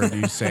lines I've heard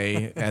you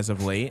say as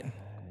of late?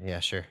 Yeah,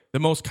 sure. The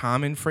most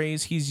common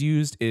phrase he's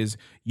used is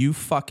 "you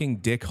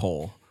fucking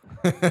dickhole."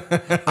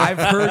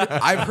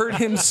 I've heard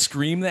him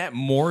scream that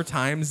more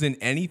times than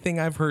anything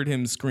I've heard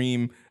him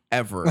scream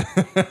ever.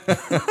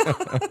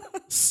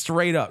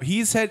 Straight up. He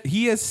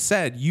has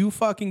said "you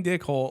fucking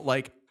dickhole"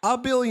 like a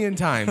billion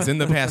times in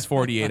the past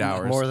 48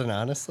 hours. More than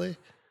honestly?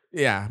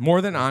 Yeah,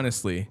 more than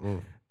honestly.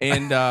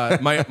 And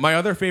my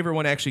other favorite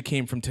one actually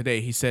came from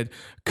today. He said,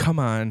 "Come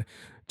on,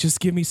 just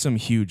give me some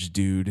huge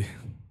dude."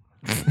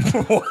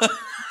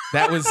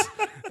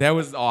 That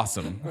was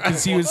awesome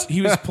because he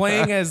was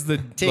playing as the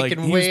Taken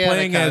he was way out of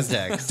playing as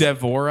context.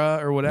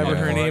 Devora or whatever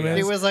her name It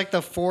is. was like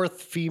the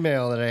fourth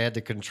female that I had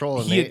to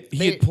control. And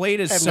He had played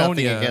as have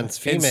nothing Sonya,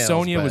 against and females,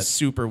 Sonya but was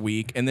super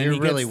weak, and then they're he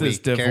gets really this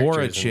weak Devora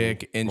characters in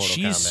chick, and Mortal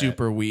she's Kombat.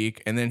 super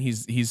weak, and then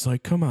he's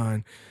like, "Come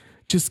on,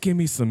 just give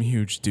me some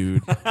huge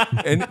dude."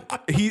 And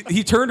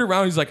he turned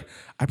around, he's like,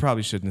 "I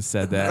probably shouldn't have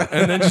said that,"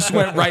 and then just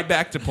went right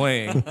back to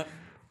playing.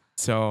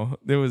 So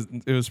it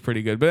was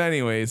pretty good. But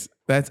anyways,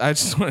 I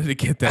just wanted to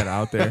get that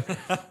out there.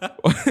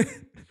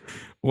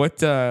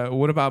 What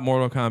about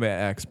Mortal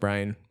Kombat X,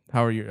 Brian?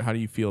 How do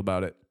you feel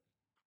about it?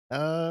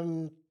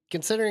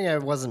 Considering I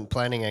wasn't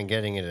planning on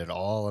getting it at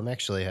all, I'm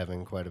actually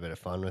having quite a bit of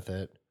fun with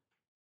it.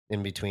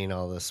 In between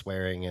all the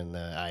swearing and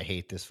the "I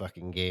hate this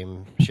fucking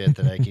game" shit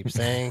that I keep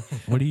saying.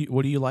 What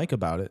do you like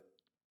about it?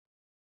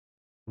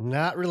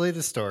 Not really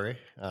the story,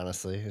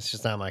 honestly. It's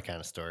just not my kind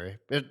of story.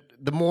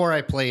 The more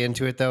I play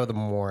into it, though, the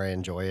more I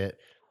enjoy it.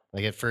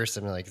 Like at first,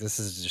 I'm like, this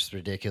is just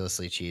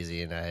ridiculously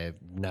cheesy, and I'm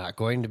not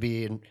going to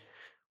be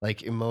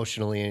like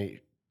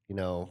emotionally,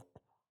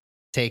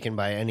 taken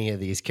by any of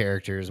these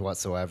characters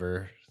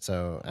whatsoever.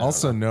 So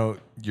Also note,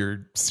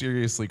 you're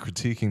seriously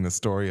critiquing the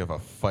story of a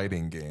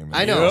fighting game. In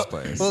I the know. first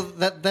place. Well,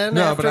 then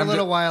No, after but a I'm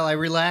little ju- while, I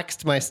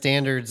relaxed my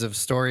standards of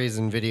stories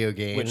in video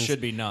games, Which should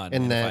be none.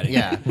 in And then fighting.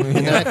 yeah, and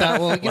then I thought,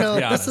 well, Let's be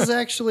this honest. is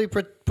actually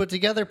put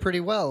together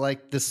pretty well.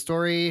 Like the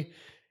story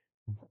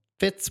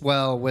fits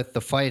well with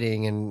the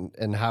fighting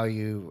and how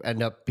you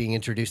end up being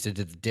introduced to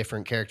the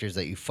different characters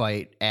that you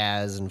fight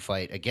as and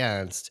fight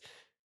against.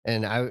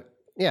 And I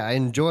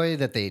enjoy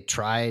that they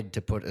tried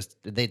to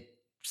they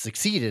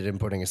succeeded in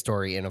putting a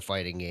story in a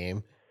fighting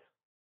game.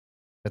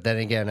 But then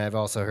again, I've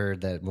also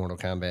heard that Mortal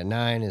Kombat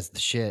 9 is the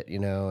shit,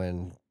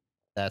 and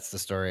that's the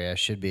story I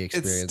should be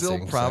experiencing. it's still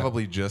so-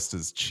 probably just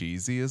as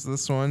cheesy as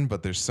this one,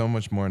 but there's so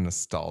much more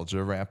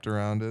nostalgia wrapped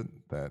around it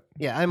that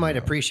Yeah, I might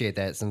appreciate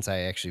that since I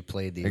actually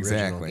played the original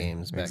Exactly,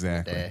 games back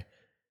exactly. in the day.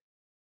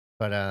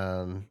 But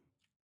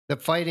the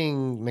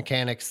fighting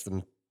mechanics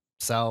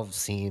themselves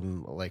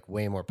seem like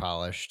way more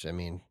polished. I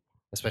mean,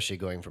 especially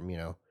going from,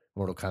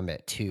 Mortal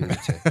Kombat 2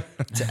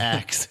 to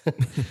X.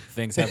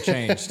 Things have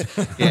changed.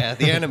 Yeah,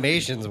 the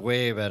animation's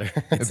way better.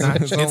 It's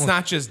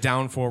not just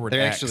down forward. There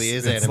X. actually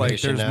is It's like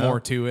animation there's now. more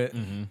to it.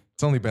 Mm-hmm.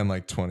 it's only been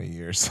like 20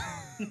 years.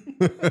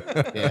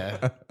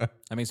 Yeah.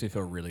 That makes me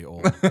feel really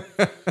old.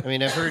 I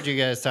mean, I've heard you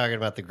guys talking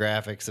about the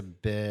graphics a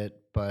bit,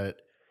 but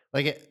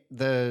like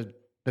the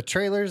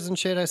trailers and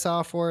shit I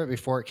saw for it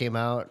before it came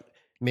out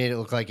made it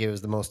look like it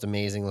was the most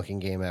amazing looking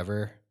game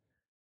ever.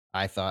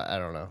 I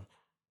don't know.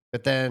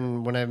 But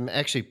then when I'm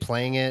actually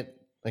playing it,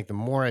 like the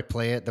more I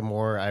play it, the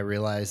more I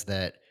realize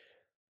that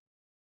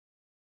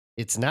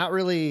it's not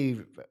really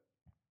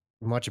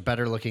much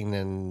better looking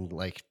than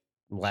like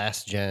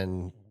last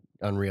gen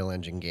Unreal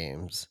Engine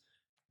games.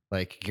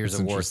 Like Gears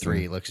That's of War interesting.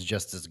 3 looks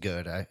just as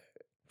good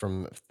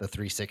from the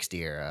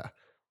 360 era.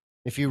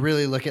 If you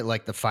really look at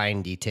like the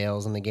fine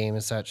details in the game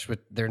and such, but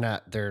there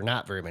are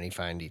not very many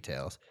fine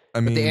details. I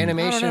mean, But the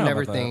animation and know about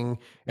everything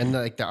and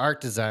like the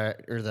art design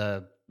or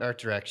the art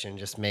direction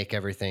just make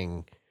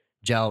everything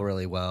gel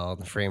really well.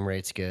 The frame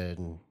rate's good,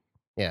 and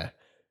yeah.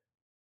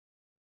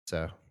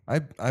 So I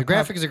the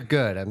graphics are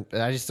good.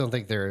 I just don't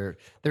think they're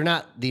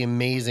not the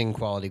amazing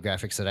quality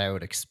graphics that I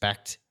would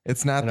expect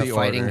It's not in a the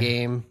fighting order.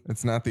 game.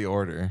 It's not the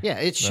order. Yeah,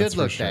 it should That's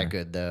for look sure. that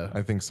good though.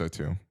 I think so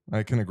too.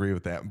 I can agree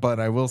with that. But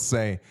I will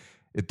say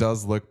it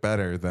does look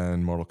better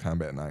than Mortal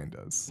Kombat 9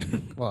 does.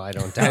 Well, I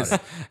don't doubt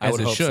it. I As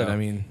would it hope should. so. I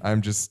mean, I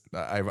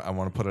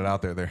want to put it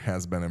out there. There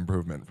has been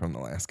improvement from the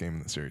last game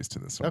in the series to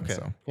this one. Okay,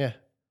 So yeah.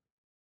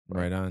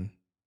 right on.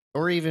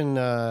 Or even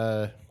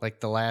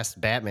like the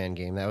last Batman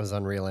game that was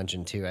Unreal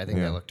Engine 2. I think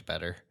Yeah. that looked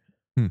better.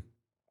 Hmm.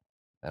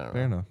 I don't know.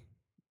 fair enough.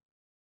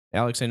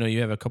 Alex, I know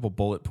you have a couple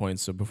bullet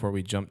points, so before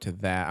we jump to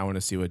that, I want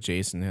to see what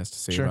Jason has to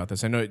say Sure. about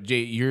this. I know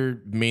Jay, you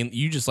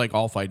just like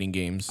all fighting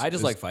games. I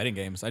just like fighting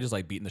games. I just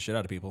like beating the shit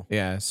out of people.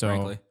 yeah. So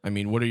frankly. I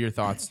mean, what are your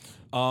thoughts?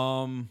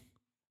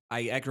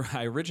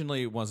 I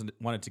originally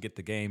wanted to get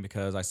the game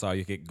because I saw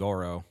you get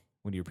Goro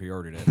when you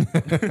pre-ordered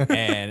it,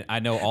 and I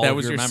know all That of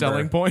was you your remember,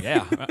 selling point?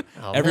 Yeah,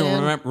 Oh,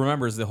 everyone man.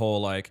 remembers the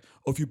whole like,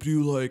 oh, if you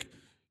do like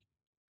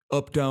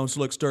up, down,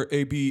 select, start,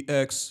 A, B,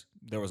 X.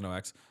 There was no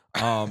X.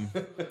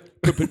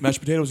 Put mashed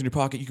potatoes in your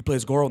pocket. You could play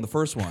as Goro in the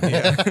first one,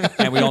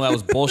 and we all know that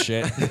was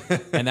bullshit,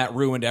 and that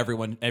ruined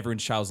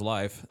everyone's child's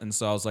life. And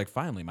so I was like,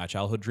 finally, my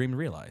childhood dream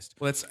realized.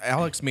 Well,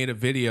 Alex made a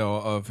video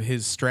of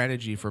his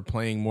strategy for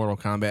playing Mortal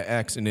Kombat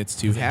X, and it's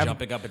to have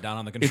Jumping up and down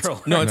on the it's,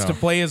 controller. no, it's No. to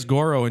play as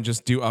Goro and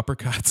just do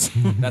uppercuts.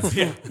 That's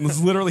yeah. It's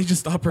literally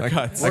just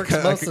uppercuts. Works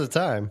most of the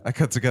time. I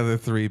cut together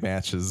 3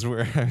 matches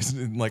where I was,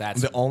 like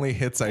That's the only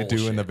hits I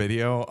do in the bullshit.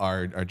 video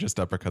are just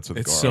uppercuts with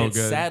It's Goro. so It's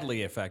good.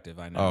 sadly effective.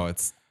 I know. Oh,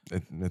 it's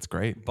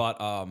great. But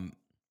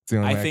It's the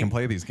only I way I can think-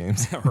 play these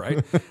games.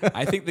 right?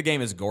 I think the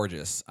game is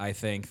gorgeous. I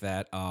think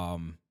that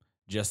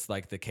Just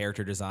like the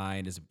character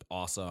design is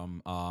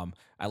awesome.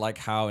 I like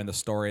how in the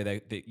story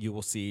that you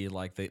will see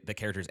like the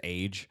character's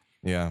age.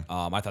 Yeah.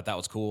 I thought that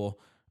was cool.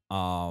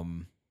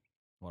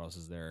 What else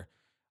is there?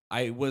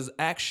 I was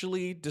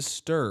actually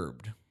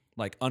disturbed,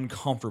 like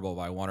uncomfortable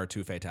by 1 or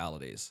 2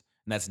 fatalities,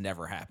 and that's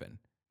never happened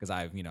because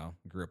I,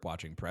 grew up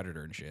watching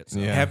Predator and shit. So.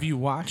 Yeah. Have you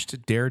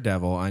watched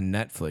Daredevil on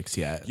Netflix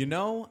yet?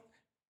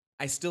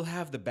 I still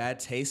have the bad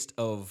taste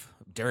of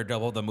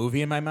Daredevil the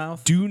movie in my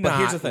mouth. Do But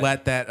here's the not thing.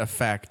 let that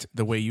affect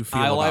the way you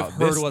feel All about I've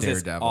heard this was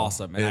it's Daredevil.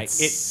 awesome, and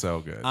It's so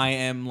good. I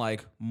am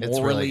like It's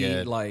morally really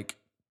good. like.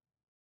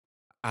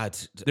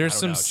 There's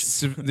I don't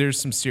some know. there's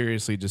some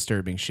seriously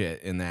disturbing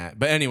shit in that.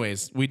 But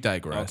anyways, we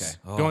digress.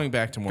 Okay. Oh. Going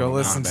back to more Go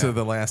listen Kombat. to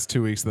the last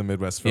 2 weeks of the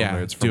Midwest Film Yeah,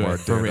 Nerds for do more it,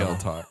 for Daredevil real.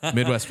 talk.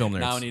 Midwest Film Nerds.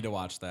 Now I need to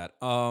watch that.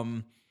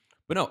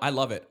 But no, I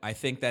love it. I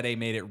think that they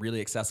made it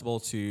really accessible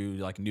to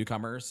like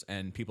newcomers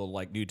and people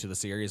like new to the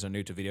series or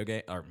new to video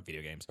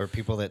games. Or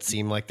people that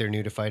seem like they're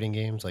new to fighting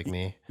games, like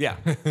me. Yeah.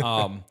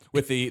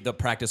 With the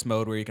practice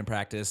mode where you can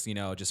practice,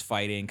 just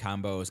fighting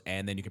combos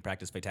and then you can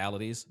practice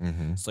fatalities.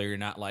 So you're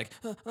not like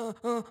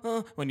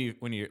when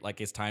you're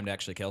like it's time to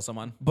actually kill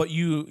someone. But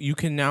you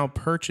can now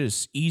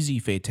purchase easy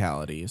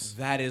fatalities.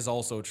 That is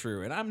also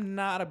true, and I'm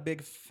not a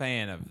big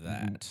fan of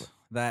that.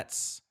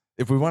 That's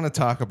If we want to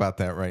talk about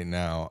that right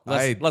now,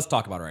 let's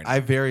talk about it right now. I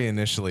very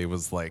initially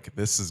was like,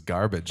 "This is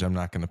garbage. I'm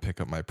not going to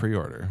pick up my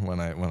pre-order." When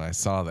I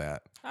saw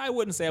that, I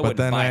wouldn't say I but wouldn't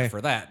then buy I- it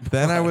for that.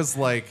 then I was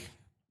like,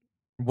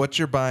 "What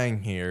you're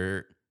buying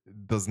here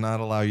does not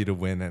allow you to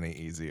win any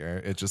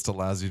easier. It just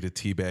allows you to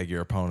teabag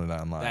your opponent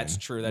online." That's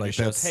true. That Like, just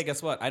shows, that's- hey,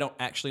 guess what? I don't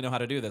actually know how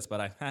to do this,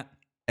 but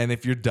And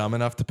if you're dumb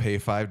enough to pay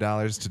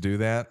 $5 to do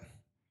that,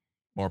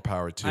 more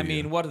power to I you.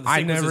 mean, what are the I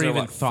sequences never are,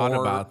 even what, thought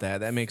 4 about that.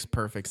 That makes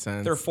perfect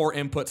sense. They're 4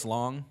 inputs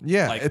long.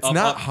 Yeah, it's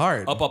not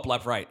hard. Up,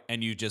 left, right,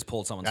 and you just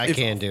pulled someone's. I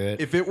can't do it.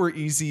 if it were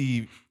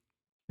easy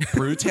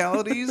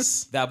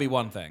brutalities, That'd be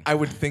one thing. I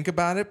would think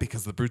about it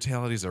because the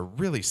brutalities are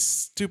really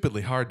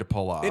stupidly hard to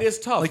pull off. It is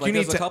tough. Like, Like, you need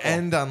there's a to couple.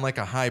 end on like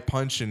a high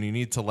punch, and you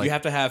need to like. You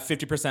have to have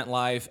 50%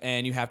 life,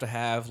 and you have to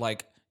have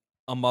like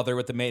a mother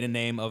with the maiden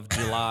name of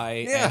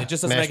July. Yeah. And it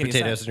just doesn't Mashed make any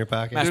potatoes sense. in your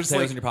pocket. Mashed there's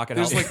potatoes like, in your pocket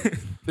There's help. like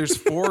there's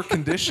 4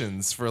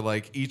 conditions for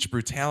like each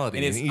brutality,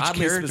 And and, it's each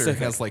oddly character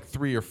specific. has like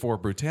 3 or 4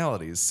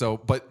 brutalities. So,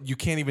 but you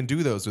can't even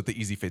do those with the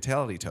easy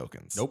fatality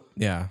tokens. Nope.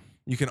 yeah.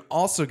 You can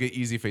also get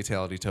easy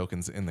fatality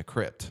tokens in the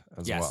crypt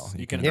as Yes, well.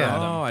 you can. Yeah,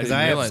 Oh, I because didn't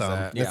I have realize some.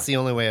 that. That's the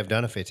only way I've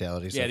done a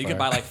fatality. Yeah, so you far. can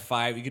buy like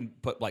 5. You can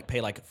pay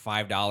like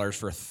 $5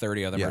 for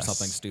 30 of them or Yes.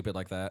 something stupid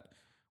like that,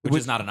 which Which-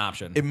 is not an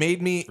option. It made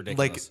me like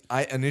ridiculous.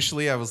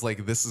 I was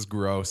like, this is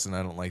gross and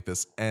I don't like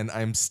this, and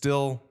I'm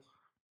still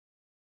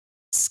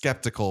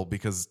skeptical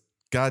because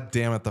god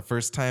damn it, the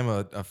first time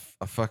a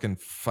fucking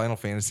Final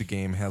Fantasy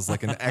game has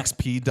like an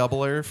XP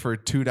doubler for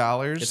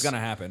 $2, It's gonna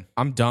happen.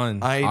 I'm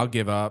done. I- I'll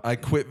give up. I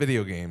quit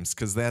video games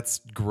because that's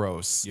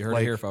gross. You heard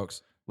like, it here,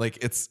 folks.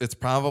 Like it's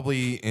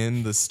probably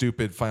in the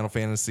stupid Final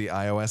Fantasy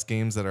iOS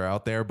games that are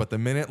out there, but the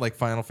minute like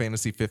Final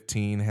Fantasy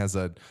 15 has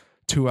a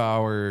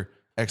 2-hour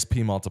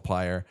XP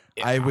multiplier,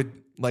 I would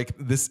like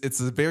this. It's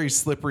a very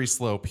slippery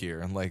slope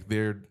here. Like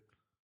they're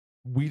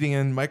weeding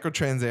in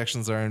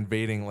microtransactions are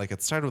invading. Like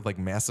it started with like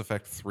Mass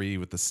Effect 3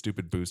 with the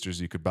stupid boosters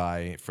you could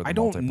buy for the I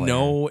don't multiplayer.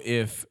 know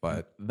if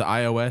but- the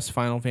iOS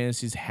Final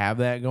Fantasies have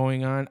that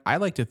going on. I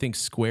like to think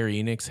Square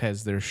Enix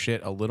has their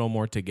shit a little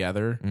more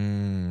together,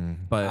 I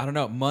but don't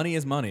know. Money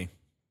is money.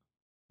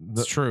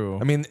 it's true.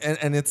 I mean,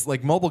 and it's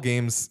like mobile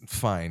games,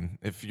 fine.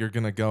 If you're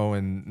gonna go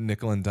and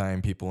nickel and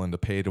dime people into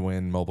pay to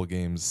win mobile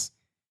games,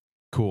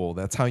 cool.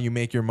 That's how you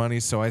make your money.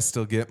 So I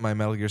still get my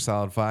Metal Gear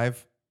Solid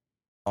 5.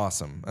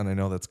 Awesome. And I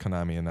know that's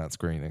Konami and not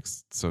Square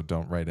Enix, so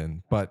don't write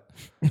in. But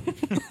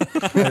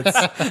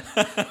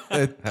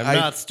I'm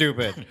not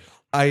stupid.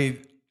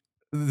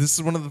 this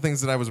is one of the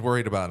things that I was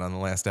worried about on the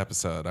last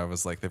episode. I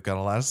was like, they've got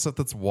a lot of stuff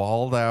that's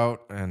walled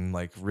out and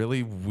like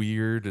really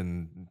weird,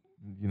 and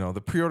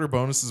the pre-order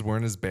bonuses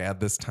weren't as bad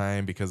this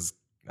time because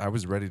I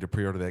was ready to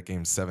pre-order that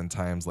game 7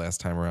 times last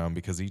time around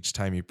because each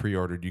time you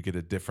pre-ordered, you get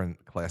a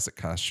different classic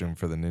costume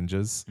for the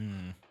ninjas.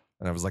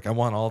 And I was like, I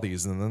want all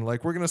these. And then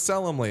like, we're going to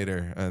sell them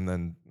later. And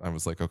then I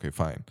was like, okay,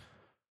 fine.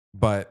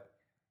 But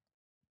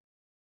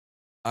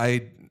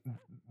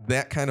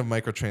that kind of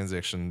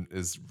microtransaction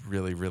is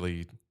really,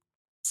 really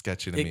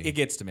sketchy to me. It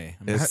gets to me.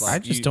 I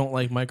just don't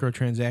like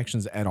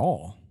microtransactions at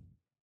all.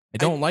 I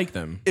don't like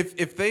them.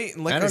 If they,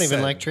 like I don't even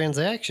said, like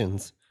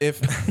transactions.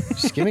 if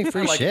Just give me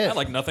free shit. I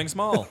like nothing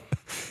small.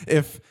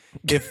 if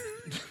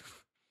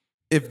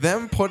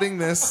them putting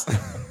this,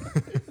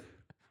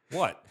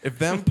 What? if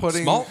them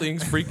putting Small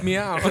things freak me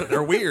out.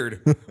 They're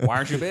weird. Why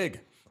aren't you big?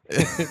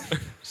 Yeah,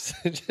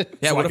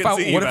 So what I if can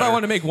see you what if I better.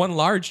 want to make one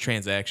large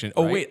transaction?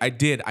 Oh Right. wait, I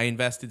did. I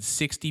invested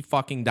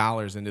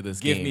 $60 into this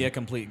Give game. me a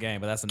complete game,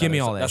 but that's another, Give me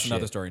all that that's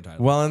another shit. story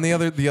entirely. Well, and the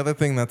other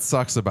thing that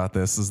sucks about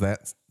this is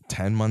that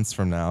 10 months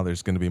from now,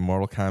 there's going to be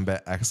Mortal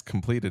Kombat X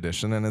Complete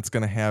Edition, and it's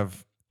going to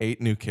have 8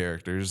 new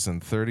characters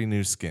and 30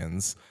 new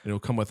skins. It'll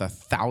come with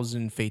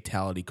 1,000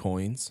 fatality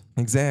coins.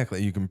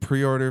 Exactly. You can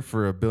pre-order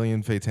for 1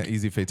 billion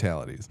easy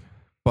fatalities.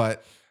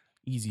 But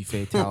Easy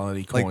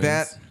fatality coins.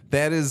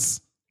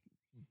 Like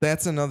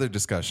that's another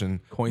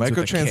discussion. Coins with a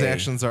K.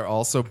 Microtransactions are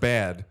also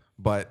bad,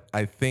 but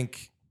I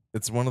think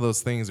it's one of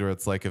those things where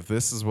it's like, if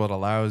this is what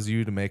allows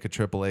you to make a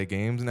AAA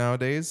game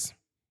nowadays,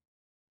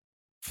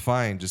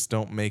 fine, just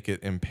don't make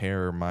it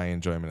impair my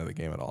enjoyment of the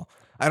game at all.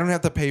 I don't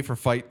have to pay for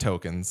fight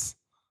tokens.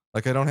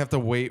 Like, I don't have to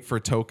wait for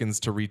tokens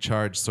to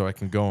recharge so I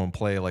can go and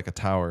play like a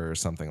tower or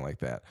something like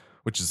that,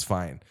 which is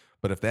fine.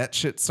 But if that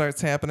shit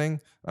starts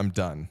happening, I'm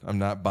done. I'm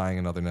not buying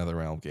another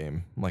NetherRealm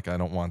game. Like, I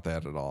don't want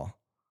that at all.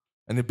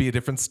 And it'd be a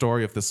different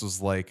story if this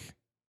was like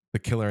the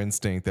Killer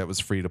Instinct that was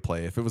free to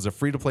play. If it was a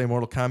free to play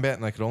Mortal Kombat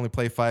and I could only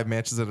play 5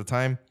 matches at a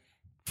time,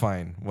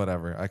 fine,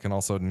 whatever. I can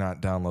also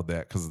not download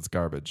that because it's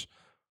garbage.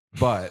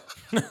 But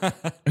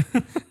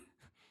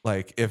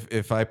like,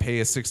 if I pay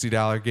a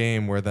 $60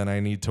 game where then I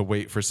need to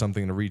wait for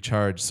something to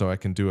recharge so I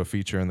can do a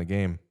feature in the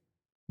game,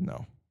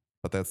 no.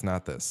 But that's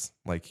not this.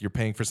 Like, you're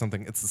paying for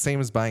something. It's the same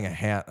as buying a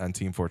hat on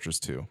Team Fortress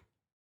 2.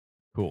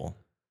 Cool.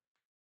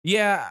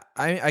 Yeah,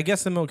 I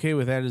guess I'm okay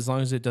with that as long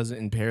as it doesn't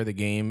impair the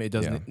game. It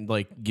doesn't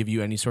like give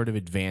you any sort of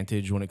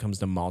advantage when it comes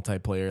to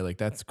multiplayer. Like,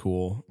 that's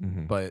cool.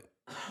 Mm-hmm. But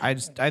I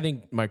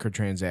think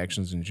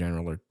microtransactions in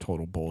general are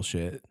total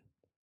bullshit.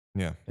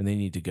 Yeah. And they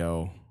need to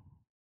go.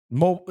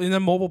 In the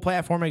mobile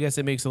platform, I guess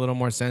it makes a little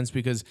more sense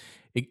because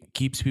it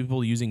keeps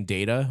people using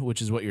data,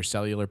 which is what your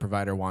cellular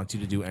provider wants you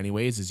to do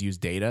anyways, is use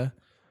data.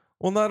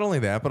 Well, not only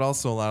that, but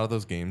also a lot of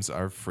those games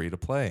are free to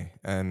play.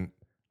 And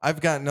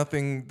I've got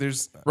nothing.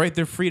 Right,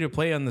 they're free to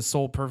play on the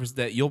sole purpose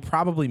that you'll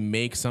probably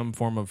make some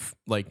form of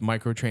like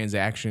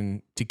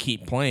microtransaction to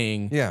keep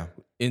playing. Yeah.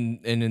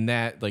 In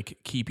that, like,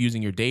 keep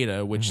using your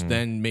data, which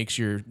then makes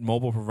your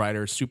mobile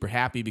provider super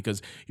happy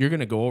because you're going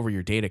to go over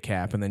your data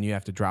cap and then you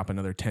have to drop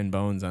another 10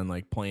 bones on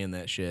like playing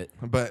that shit.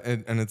 But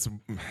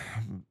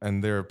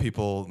and there are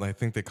people, I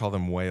think they call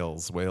them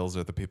whales. Whales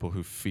are the people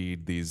who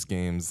feed these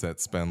games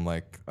that spend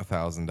like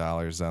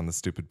 $1,000 on the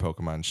stupid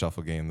Pokemon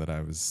Shuffle game that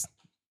I was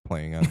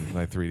playing on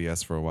my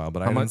 3DS for a while.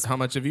 But how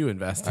much have you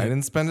invested? I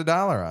didn't spend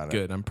 $1 on it.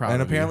 Good, I'm proud.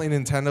 And of apparently you.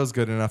 Nintendo's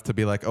good enough to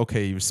be like,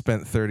 okay, you've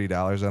spent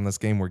 $30 on this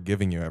game. We're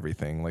giving you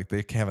everything. Like,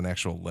 they have an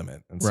actual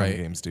limit, and some Right.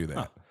 games do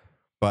that.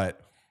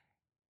 But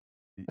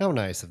How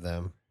nice of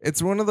them.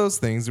 it's one of those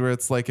things where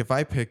it's like, if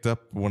I picked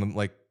up one,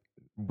 like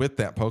with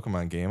that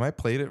Pokemon game, I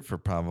played it for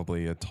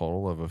probably a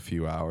total of a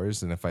few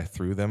hours, and if I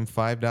threw them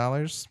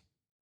 $5,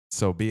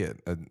 so be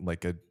it.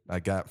 I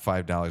got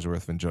 $5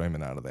 worth of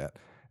enjoyment out of that,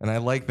 and I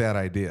like that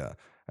idea.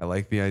 I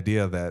like the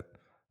idea that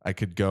I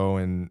could go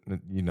and,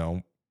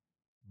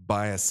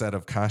 buy a set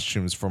of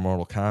costumes for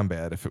Mortal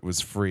Kombat if it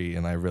was free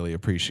and I really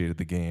appreciated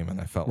the game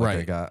and I felt like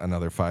I got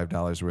another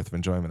 $5 worth of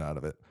enjoyment out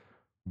of it.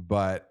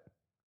 But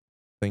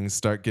things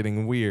start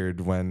getting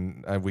weird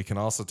when we can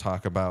also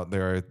talk about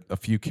there are a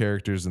few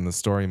characters in the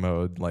story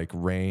mode like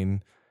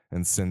Rain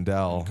and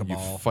Sindel. And You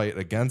Cabal. fight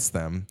against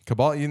them.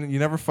 Cabal, you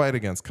never fight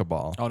against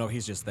Cabal. Oh no,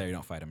 he's just there. You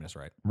don't fight him. That's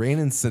right. Rain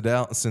and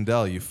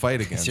Sindel, you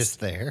fight against. It's just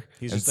there.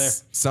 He's And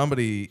just there.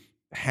 Somebody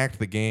hacked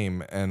the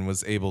game and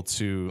was able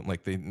to,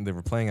 like, they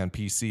were playing on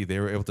PC. They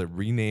were able to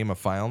rename a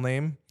file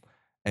name,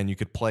 and you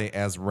could play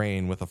as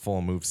Rain with a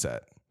full moveset.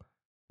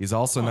 He's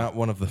also not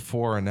one of the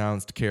 4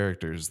 announced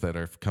characters that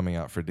are coming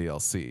out for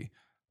DLC.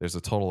 There's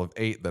a total of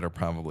 8 that are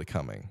probably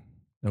coming.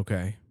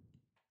 Okay.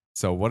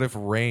 So what if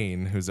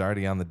Rain, who's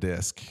already on the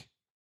disc,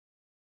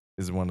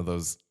 is one of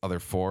those other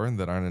 4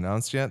 that aren't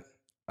announced yet?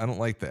 I don't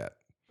like that.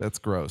 That's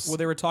gross. Well,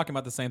 they were talking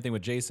about the same thing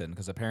with Jason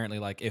because apparently,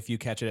 like, if you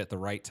catch it at the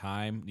right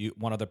time,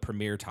 one of the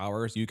premier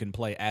towers, you can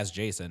play as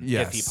Jason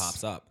if he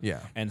pops up. Yeah.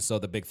 And so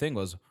the big thing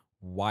was,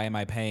 why am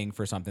I paying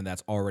for something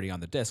that's already on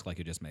the disc like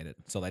you just made it?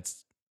 So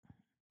that's.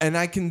 And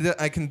I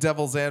can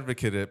devil's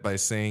advocate it by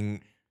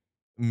saying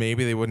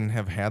maybe they wouldn't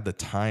have had the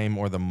time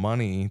or the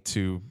money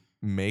to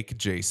make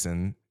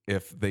Jason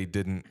if they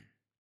didn't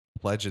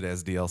pledge it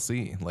as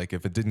DLC. Like,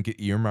 if it didn't get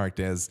earmarked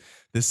as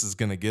this is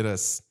going to get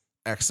us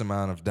X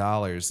amount of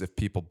dollars if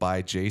people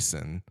buy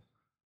Jason,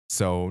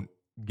 so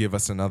give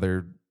us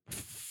another,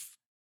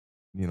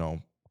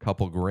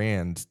 couple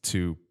grand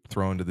to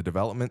throw into the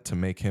development to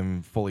make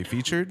him fully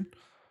featured.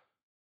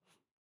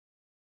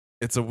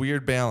 It's a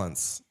weird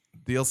balance.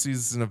 DLC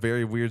is in a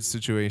very weird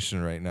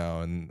situation right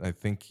now, and I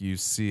think you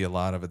see a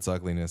lot of its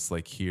ugliness,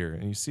 like here,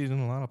 and you see it in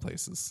a lot of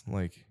places.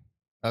 Like,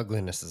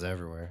 Ugliness is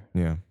everywhere.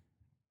 yeah.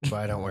 That's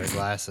why I don't wear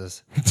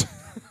glasses.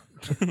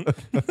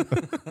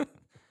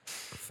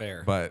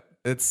 Fair. But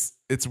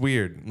it's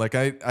weird. Like,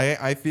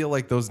 I feel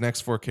like those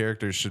next 4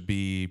 characters should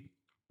be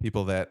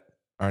people that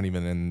aren't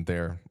even in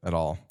there at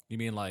all. You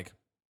mean like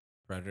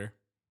Predator?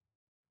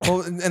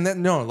 Well, and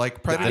then no,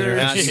 like Predator. They're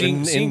not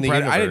Seeing in the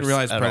Predator, I didn't universe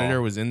realize at Predator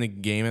all. was in the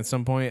game at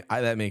some point.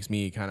 That makes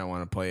me kind of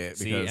want to play it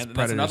See, because and that's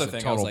Predator's another a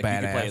thing. I was total like, you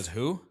can play badass. as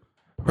who?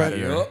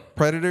 Predator.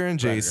 Predator and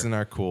Jason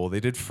are cool.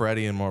 They did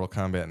Freddy in Mortal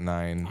Kombat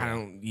 9. I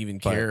don't even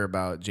But- care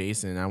about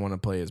Jason. I want to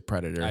play as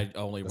Predator. I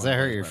only. Does wanna that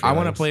hurt play as your Predator. I want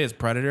to feelings? play as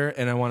Predator,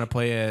 and I want to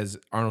play as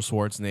Arnold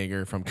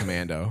Schwarzenegger from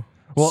Commando.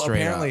 Well,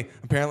 Straight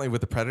apparently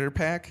with the Predator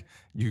pack,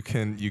 you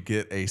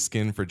get a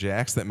skin for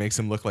Jax that makes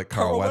him look like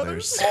Carl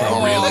Weathers.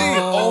 Oh, really?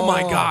 Oh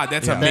my God,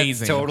 that's Yeah.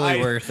 amazing. That's totally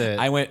worth it.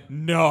 I went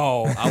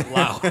no out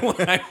loud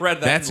when I read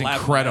that. That's and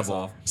laughed my ass incredible.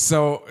 off.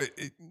 So,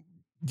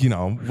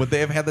 would they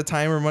have had the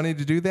time or money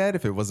to do that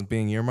if it wasn't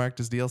being earmarked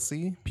as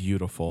DLC?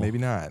 Beautiful. Maybe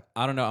not.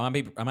 I don't know.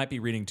 I might be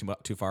reading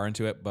too far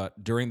into it,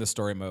 but during the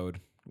story mode,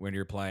 when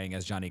you're playing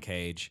as Johnny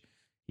Cage,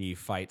 he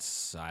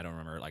fights. I don't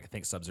remember. Like I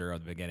think Sub-Zero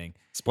at the beginning.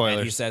 Spoilers.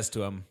 And he says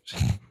to him,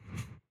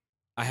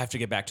 "I have to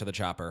get back to the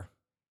chopper."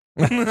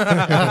 And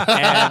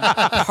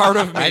part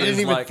of me I didn't is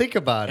even like, think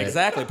about it.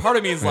 exactly. Part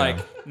of me is like,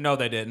 no,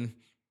 they didn't.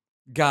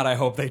 God, I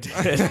hope they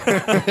did.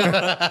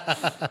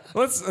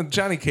 Well,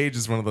 Johnny Cage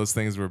is one of those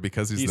things where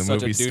because he's the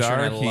such a movie douche star,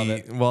 and I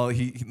love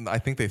it. I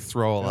think they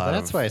throw a lot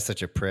That's of why he's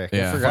such a prick.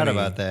 Yeah. I forgot Funny.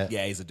 about that.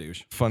 Yeah, he's a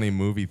douche. funny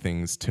movie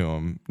things to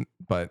him.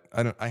 But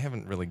I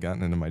haven't really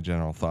gotten into my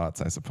general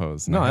thoughts, I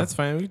suppose. And No, I have- that's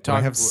fine. We and talk.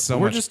 I have so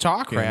we're much just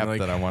talking. crap like,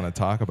 that I want to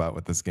talk about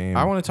with this game.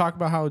 I want to talk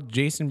about how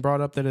Jason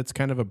brought up that it's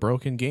kind of a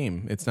broken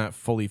game. It's not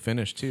fully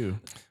finished, too.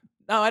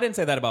 No, I didn't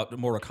say that about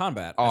Mortal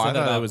Kombat. Oh, I said that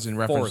thought about it was in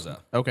reference. Forza.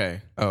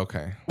 Okay.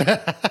 Okay.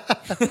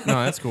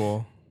 No, that's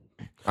cool.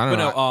 I don't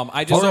But know. no,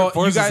 I just Although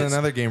Forza you is guys-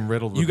 another game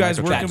riddled with You guys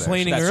were microtransactions.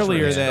 complaining That's true.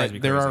 earlier It drives me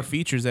that there are crazy.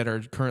 features that are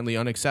currently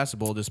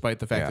inaccessible, despite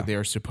the fact Yeah. that they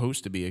are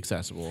supposed to be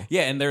accessible.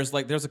 Yeah, and there's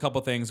a couple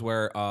things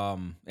where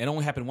it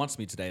only happened once to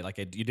me today. Like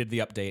you did the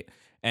update,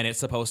 and it's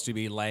supposed to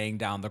be laying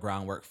down the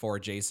groundwork for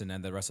Jason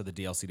and the rest of the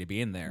DLC to be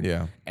in there.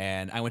 Yeah.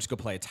 And I went to go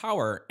play a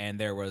tower, and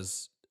there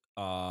was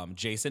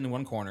Jason in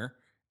one corner,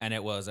 and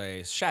it was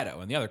a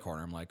shadow in the other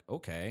corner. I'm like,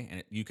 okay,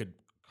 and you could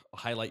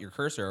highlight your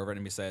cursor over it,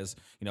 and it says,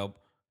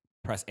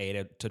 press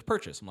A to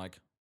purchase. I'm like,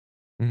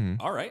 Mhm.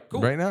 all right,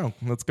 cool. Right now,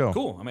 let's go.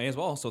 Cool. I may as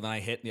well. So then I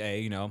hit the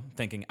A,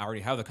 thinking I already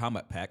have the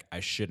combat pack.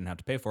 I shouldn't have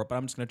to pay for it, but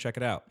I'm just going to check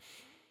it out.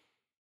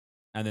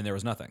 And then there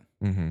was nothing.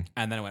 Mm-hmm.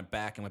 And then I went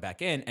back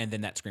in, and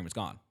then that screen was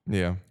gone.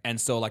 Yeah. And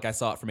so, like, I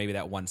saw it for maybe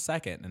that 1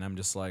 second, and I'm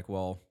just like,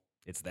 well,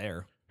 it's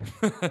there.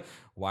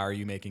 Why are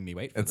you making me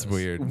wait for It's this?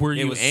 weird. Were It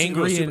you was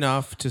angry super-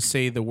 enough to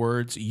say the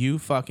words, you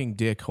fucking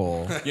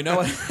dickhole? You know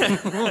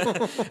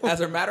what? As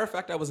a matter of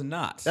fact, I was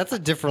not. That's a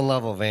different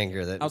level of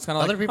anger that I was kinda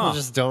other like, people huh.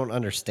 just don't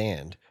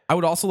understand. I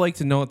would also like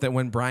to note that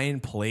when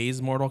Brian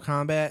plays Mortal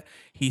Kombat,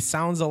 he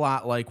sounds a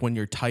lot like when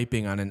you're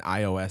typing on an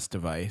iOS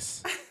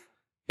device.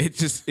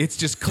 It's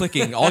just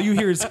clicking. All you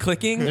hear is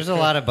clicking. There's a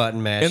lot of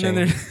button mashing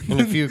then and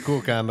a few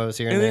cool combos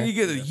here and, And there. then you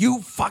get the,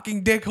 you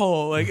fucking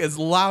dickhole, like as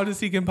loud as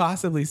he can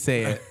possibly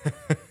say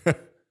it.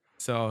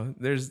 So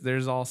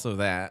there's also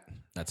that.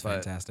 That's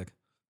but- fantastic.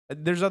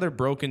 There's other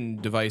broken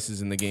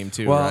devices in the game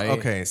too, Well, right?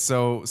 okay,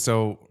 so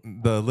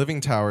the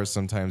living towers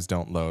sometimes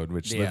don't load,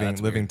 which Yeah,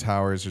 that's living weird.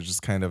 towers are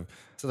just kind of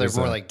So they're there's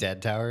more a- like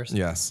dead towers.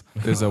 yes.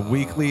 There's a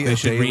weekly, They a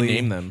should daily,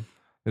 rename them.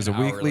 There's An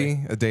a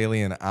weekly, a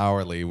daily, and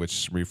hourly,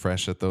 which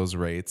refresh at those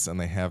rates, and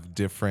they have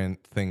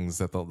different things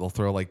that they'll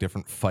throw like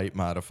different fight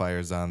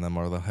modifiers on them,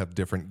 or they'll have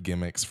different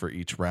gimmicks for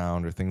each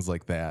round, or things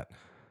like that.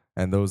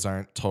 And those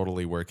aren't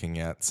totally working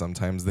yet.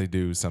 Sometimes they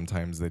do,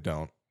 sometimes they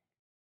don't.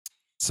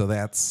 So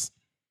that's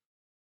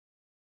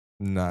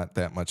not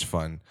that much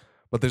fun.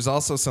 But there's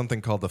also something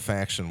called the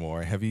faction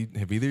war. Have either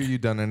of you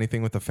done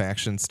anything with the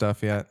faction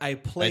stuff yet? I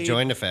played. I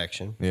joined a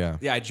faction. Yeah.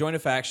 Yeah, I joined a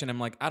faction. I'm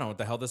like, I don't know what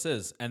the hell this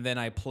is. And then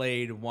I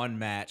played one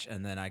match,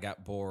 and then I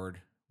got bored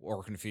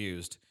or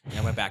confused, and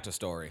I went back to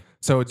story.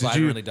 So So did I you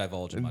didn't really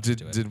divulge much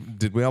into it.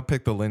 did we all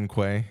pick the Lin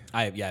Kuei?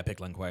 I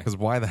picked Lin Kuei. Because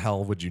why the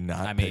hell would you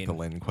not I pick the mean-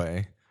 Lin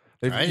Kuei?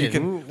 I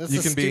didn't. That's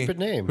a stupid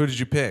name. Who did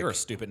you pick? You're a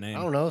stupid name.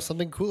 I don't know,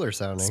 something cooler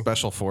sounding.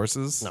 Special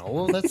Forces. No,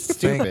 well, that's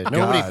stupid.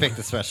 Nobody God. picked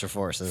the special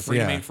forces. Free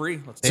Yeah. to main free.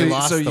 Let's They do it.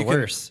 lost the you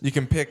worst. Can, you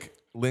can pick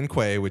Lin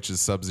Kuei, which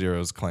is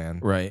Sub-Zero's clan.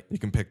 Right. You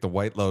can pick the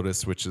White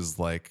Lotus, which is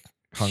like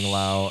Kung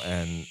Lao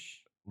and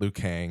Liu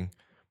Kang.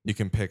 You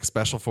can pick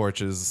Special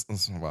Forces.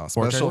 Well,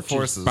 Special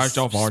Forces.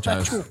 Special Forces.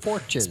 Special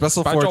fortunes.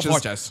 Special Special Forces,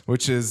 Forces.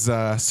 which is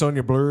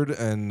Sonya Blurred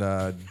and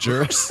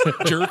Jerks.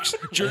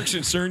 Jerks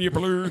and Sonya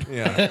Blurred.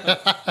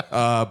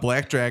 Yeah.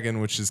 Black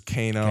Dragon, which is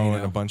Kano, and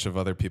Kano. a bunch of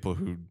other people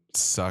who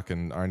suck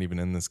and aren't even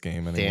in this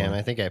game anymore. Damn,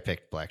 I think I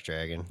picked Black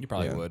Dragon. You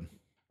probably Yeah. would.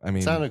 I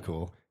mean, Sounded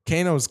cool.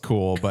 Kano's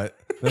cool, but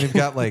then you've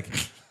got like,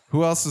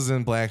 who else is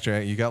in Black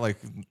Dragon? You got like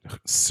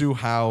Su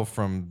Hao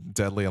from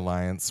Deadly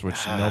Alliance, which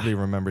nobody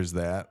remembers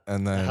that.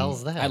 And The then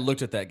hell's that? I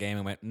looked at that game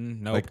and went,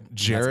 nope. like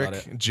that's about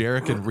it.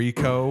 Jarek and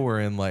Rico were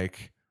in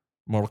like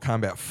Mortal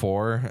Kombat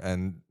 4,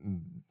 and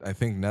I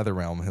think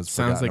NetherRealm has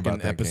Sounds forgotten like about an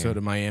that episode game.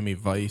 of Miami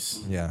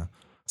Vice. Yeah.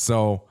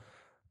 So,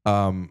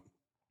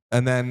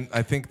 and then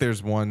I think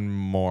there's one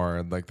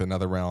more, like the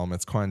NetherRealm.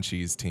 It's Quan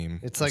Chi's team.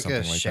 It's or like a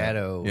something that.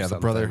 shadow Yeah, the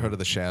something. Brotherhood of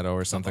the Shadow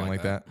or something,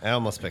 like that. I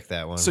almost picked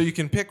that one. So you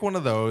can pick one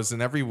of those,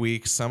 and every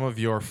week, some of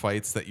your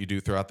fights that you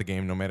do throughout the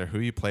game, no matter who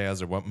you play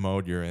as or what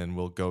mode you're in,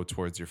 will go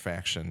towards your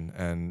faction.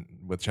 And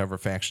whichever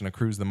faction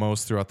accrues the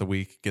most throughout the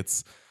week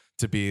gets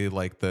to be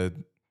like the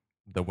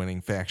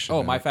winning faction.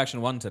 Oh, my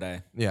faction won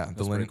today. Yeah, the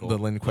That's Lin, pretty cool. the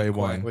Lin Kuei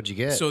one. What'd you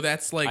get? So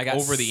that's like I got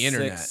over the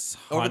internet.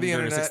 Over the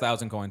internet.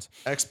 6,000 coins.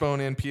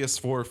 Xbone and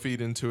PS4 feed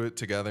into it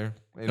together.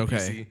 And Okay.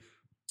 PC.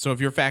 So if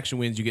your faction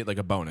wins, you get like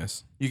a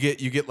bonus. You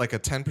get like a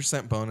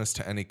 10% bonus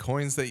to any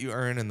coins that you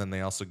earn, and then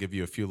they also give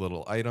you a few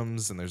little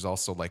items, and there's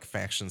also like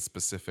faction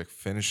specific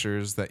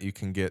finishers that you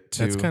can get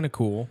too. That's kind of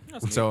cool.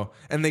 So,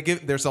 and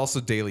there's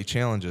also daily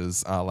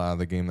challenges a la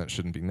the game that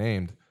shouldn't be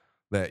named,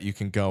 that you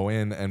can go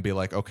in and be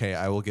like, okay,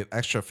 I will get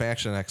extra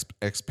faction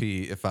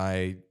XP if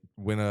I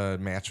win a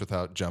match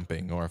without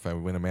jumping, or if I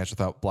win a match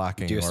without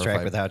blocking, Do a or strike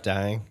if I without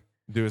dying.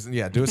 do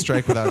a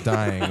strike without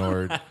dying,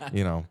 or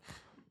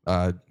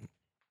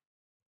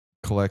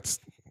collect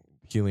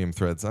helium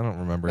threads. I don't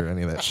remember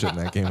any of that shit in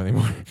that game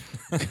anymore.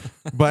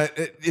 But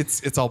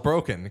it's all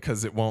broken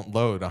because it won't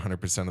load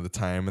 100% of the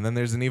time. And then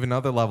there's an even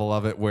other level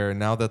of it where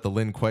now that the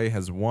Lin Kuei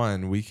has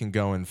won, we can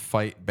go and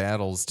fight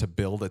battles to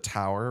build a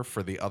tower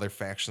for the other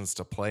factions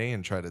to play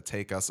and try to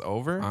take us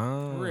over.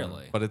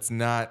 Really? But it's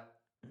not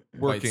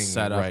working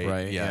set up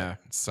right yet. yeah.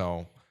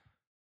 So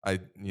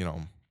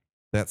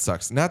that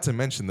sucks. Not to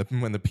mention that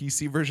when the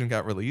PC version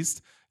got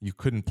released, you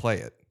couldn't play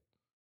it.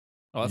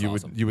 Oh, that's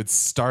awesome. You would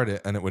start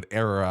it and it would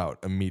error out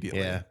immediately.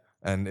 Yeah.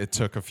 And it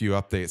took a few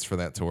updates for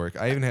that to work.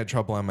 I even had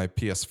trouble on my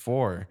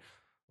PS4.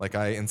 Like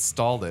I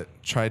installed it,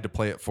 tried to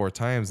play it 4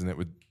 times, and it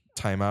would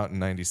time out in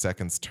 90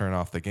 seconds, turn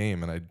off the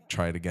game, and I'd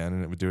try it again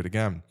and it would do it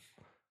again.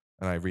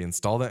 And I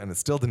reinstalled it and it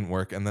still didn't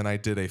work. And then I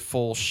did a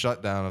full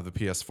shutdown of the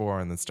PS4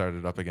 and then started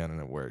it up again and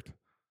it worked.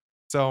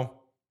 So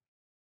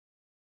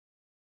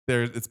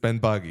it's been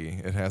buggy.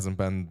 It hasn't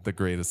been the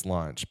greatest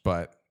launch,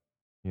 but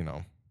I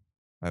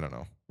don't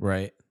know.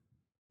 Right.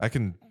 I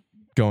can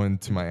go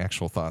into my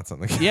actual thoughts on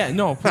the game. Yeah,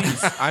 no,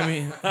 please. I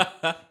mean,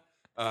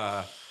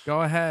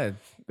 go ahead.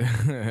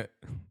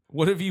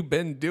 What have you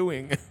been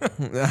doing?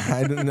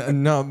 I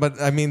don't know,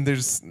 but I mean,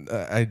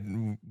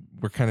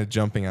 we're kind of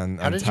jumping on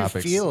How did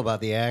topics. you feel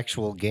about the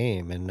actual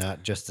game and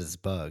not just its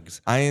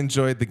bugs? I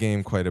enjoyed the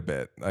game quite a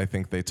bit. I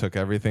think they took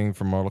everything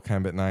from Mortal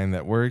Kombat 9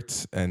 that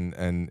worked and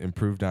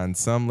improved on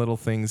some little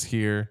things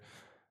here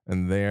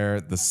and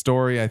there. The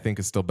story, I think,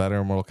 is still better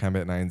in Mortal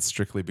Kombat 9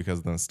 strictly because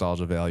of the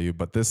nostalgia value,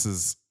 but the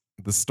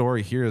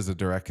story here is a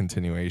direct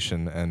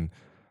continuation. And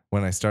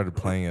when I started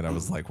playing it, I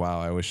was like, wow,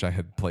 I wish I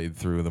had played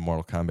through the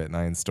Mortal Kombat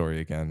 9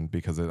 story again,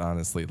 because it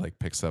honestly like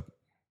picks up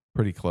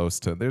pretty close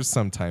to, there's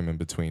some time in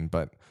between,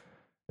 but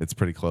it's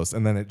pretty close.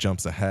 And then it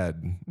jumps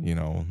ahead,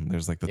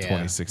 there's like the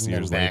 26 and then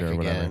years back later or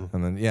whatever. again.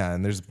 And then,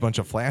 and there's a bunch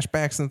of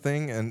flashbacks and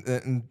thing.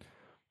 And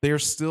they're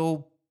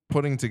still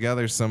putting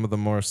together some of the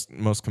most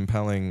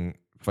compelling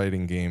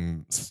fighting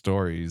game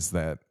stories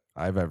that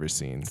I've ever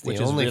seen. It's Which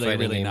the is only really, fighting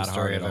really game not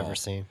story hard I've at ever all.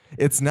 seen.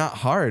 It's not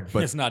hard,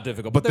 but it's not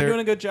difficult, but they're doing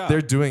a good job.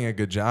 They're doing a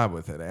good job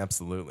with it,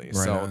 absolutely. Right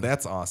So on.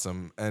 that's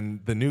awesome.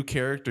 And the new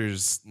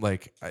characters,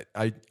 like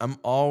I'm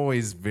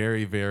always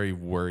very, very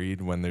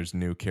worried when there's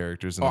new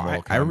characters in a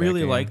Mortal Kombat I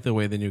really game. like the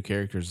way the new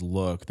characters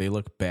look. They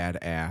look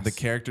badass. The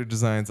character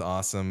design's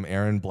awesome.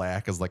 Aaron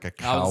Black is like a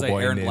I would say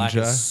cowboy Aaron ninja. Black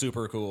is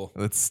super cool.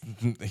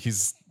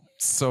 He's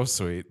so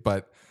sweet.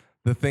 But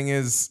the thing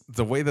is,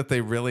 the way that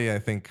they really, I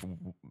think,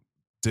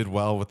 did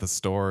well with the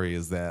story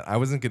is that I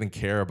wasn't going to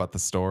care about the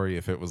story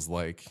if it was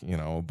like,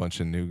 a bunch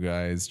of new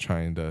guys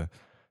trying to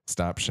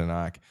stop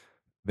Shinnok.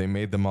 They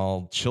made them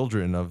all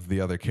children of the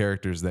other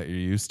characters that you're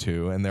used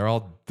to, and they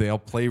all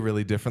play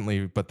really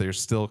differently, but they're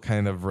still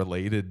kind of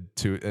related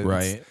to it.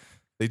 Right.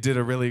 They did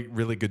a really,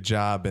 really good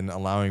job in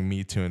allowing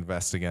me to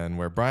invest again,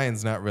 where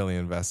Brian's not really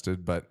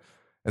invested, but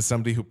as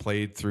somebody who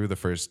played through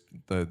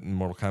the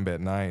Mortal Kombat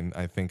 9,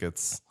 I think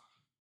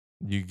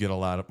you get a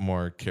lot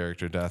more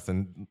character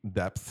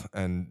depth,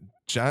 and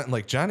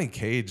Johnny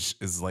Cage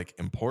is like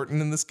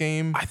important in this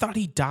game. I thought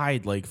he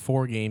died like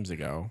 4 games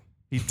ago.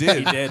 He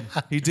did.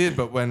 He did.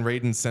 But when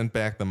Raiden sent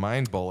back the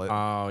mind bullet,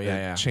 Oh,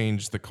 it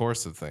changed the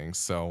course of things.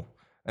 So,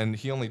 and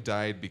he only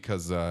died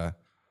because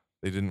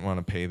they didn't want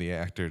to pay the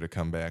actor to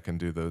come back and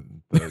do the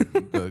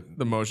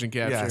The motion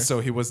capture. yeah. So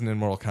he wasn't in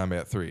Mortal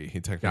Kombat 3.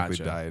 He technically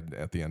Gotcha. died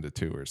at the end of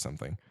 2 or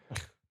something.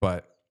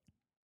 But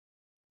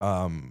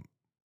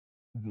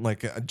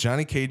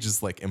Johnny Cage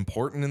is like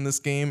important in this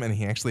game, and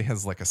he actually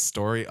has like a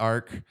story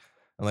arc and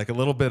like a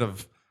little bit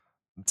of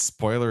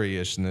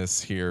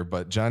spoilery-ishness here,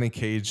 but Johnny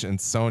Cage and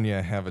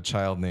Sonya have a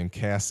child named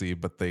Cassie,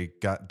 but they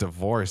got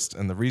divorced,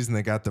 and the reason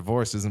they got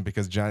divorced isn't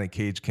because Johnny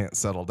Cage can't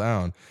settle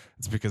down.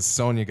 It's because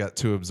Sonya got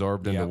too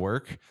absorbed into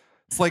work.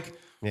 It's like,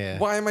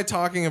 why am I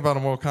talking about a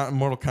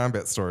Mortal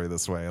Kombat story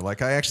this way?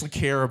 Like, I actually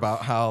care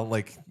about how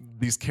like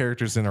these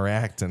characters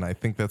interact, and I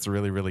think that's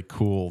really, really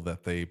cool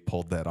that they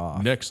pulled that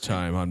off. Next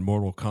time on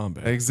Mortal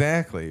Kombat.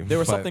 Exactly. There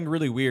was But- something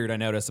really weird I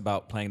noticed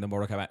about playing the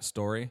Mortal Kombat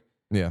story.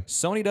 Yeah.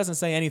 Sony doesn't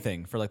say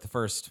anything for like the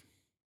first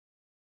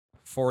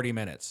 40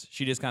 minutes.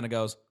 She just kind of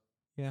goes,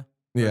 yeah. Or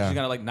Yeah. She kind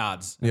of like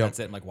nods. And Yep. that's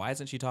it. I'm like, why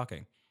isn't she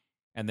talking?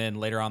 And then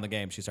later on in the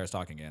game, she starts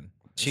talking again.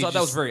 She So that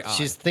was just- very odd.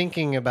 She's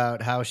thinking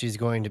about how she's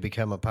going to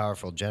become a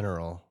powerful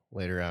general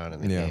later on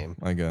in the Yeah, game.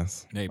 I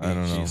guess. Maybe I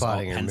don't know. she's all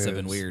Plotting her pensive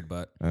and moves. weird,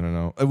 but I don't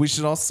know. We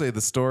should also say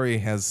the story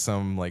has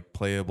some like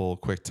playable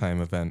quick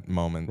time event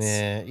moments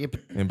Yeah,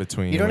 in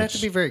between. you don't have to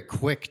which- be very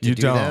quick to You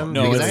do don't. them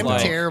No, because it's I'm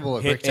like terrible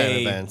at hit quick time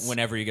A events.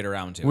 whenever you get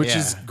around to it. which Yeah.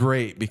 is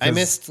great because I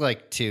missed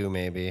like 2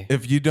 maybe.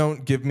 if you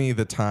don't give me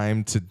the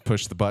time to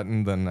push the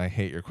button, then I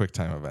hate your quick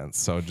time events.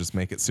 So just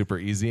make it super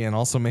easy and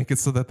also make it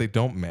so that they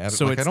don't matter.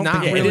 So Like, I it's don't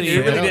not think really- it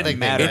really I don't didn't think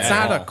they matter. It's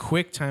at not all. a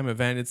quick time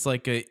event. It's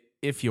like a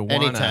if you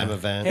wanna Anytime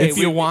event. If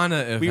Hey, you wanna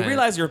event. We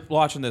realize you're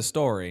watching this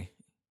story.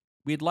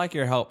 We'd like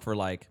your help for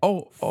like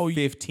Oh,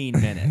 15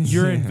 minutes.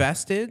 you're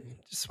invested.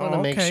 Just want to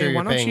make Okay, sure why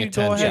you're don't paying you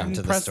go attention ahead and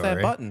to the press story.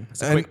 that button?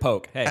 It's a quick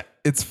poke. Hey,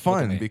 it's me.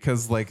 fun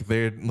because like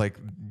they're like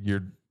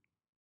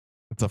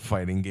it's a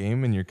fighting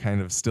game and you're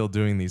kind of still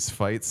doing these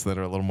fights that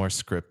are a little more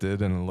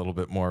scripted and a little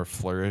bit more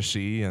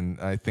flourishy, and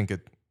I think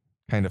it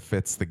kind of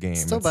fits the game.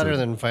 Still It's better a-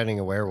 than fighting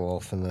a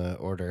werewolf in the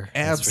order.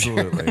 That's for sure.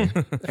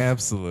 absolutely,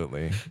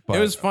 absolutely. But It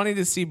was funny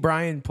to see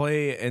Brian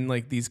play, and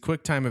like these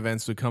quick time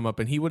events would come up,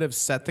 and he would have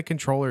set the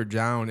controller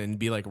down and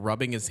be like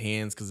rubbing his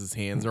hands because his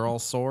hands are all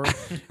sore,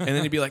 and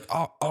then he'd be like,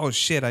 "Oh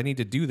shit, I need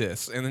to do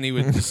this," and then he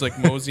would just like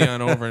mosey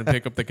on over and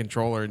pick up the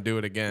controller and do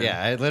it again.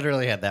 Yeah, I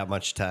literally had that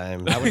much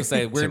time. I would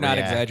say we're to not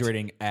react.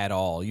 exaggerating at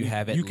all. You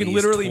have at You can least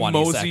literally 20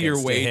 mosey your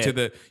seconds way hit. to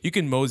the. You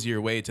can mosey your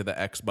way to the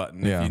X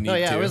button Yeah. if you need No,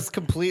 yeah, to. I was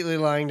completely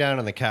lying down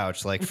on the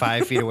couch, like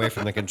 5 feet away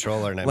from the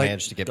controller, and I Like,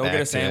 managed to get Go back get a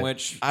to it.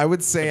 sandwich. I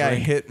would say I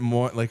hit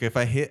more like if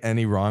I hit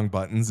any wrong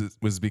buttons, it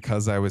was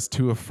because I was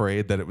too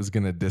afraid that it was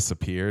going to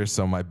disappear.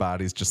 So my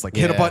body's just like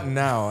hit a Yeah. button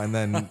now, and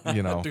then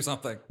Do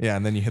something. yeah,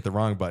 and then you hit the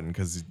wrong button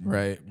because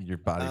Right. your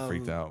body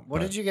freaked out. What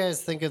did you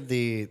guys think of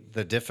the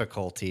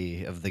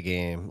difficulty of the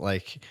game?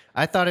 Like,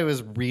 I thought it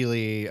was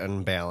really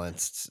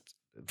unbalanced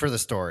for the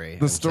story.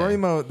 The story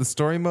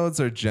modes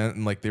are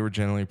like they were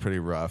generally pretty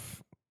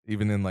rough,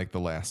 even in like the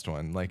last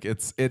one. Like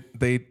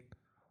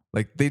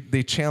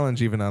they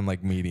challenge even on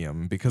like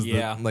medium because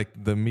Yeah.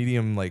 the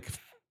medium like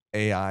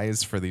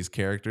AIs for these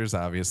characters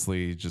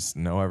obviously just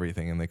know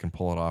everything and they can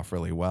pull it off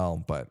really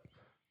well, but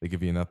they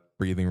give you enough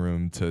breathing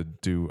room to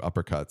do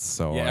uppercuts.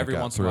 So Yeah, I every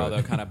got once in a while through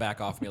they'll it. kind of back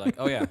off and be like,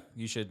 "Oh yeah,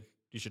 you should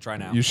try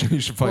now." You should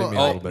fight me a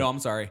oh little bit. no, I'm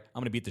sorry.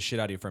 I'm gonna beat the shit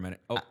out of you for a minute.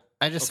 Oh,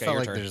 I just Okay, felt your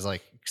like turn. there's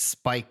like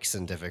spikes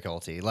in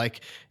difficulty.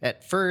 Like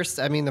at first,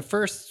 I mean, the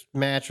first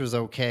match was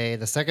okay.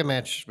 The second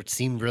match, which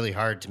seemed really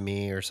hard to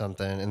me or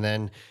something, and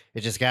then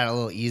it just got a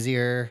little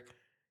easier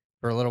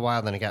for a little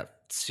while. Then it got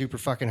super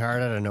fucking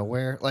hard out of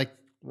nowhere. Like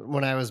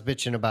when I was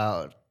bitching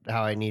about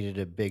how I needed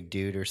a big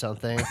dude or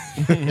something,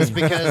 it's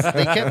because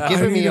they kept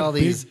giving me all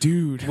these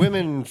dude.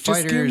 women Just give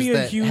fighters me a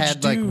that huge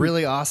had like dude.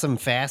 really awesome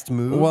fast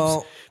moves.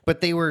 Well-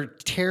 but they were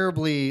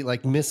terribly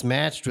like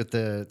mismatched with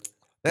the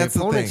That's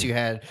the opponents thing. you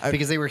had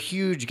because they were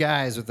huge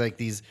guys with like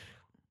these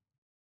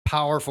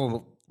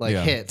powerful like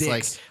Yeah. hits.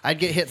 Like Dicks. I'd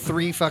get hit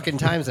 3 fucking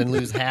times and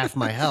lose half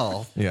my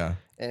health, Yeah,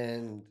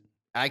 and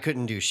I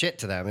couldn't do shit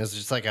to them. It was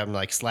just like I'm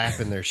like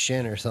slapping their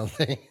shin or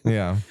something.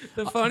 yeah.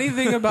 The funny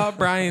thing about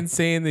Brian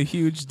saying the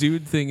huge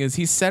dude thing is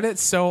he said it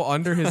so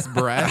under his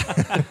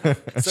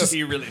breath. so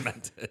he really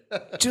meant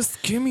it.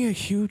 Just give me a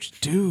huge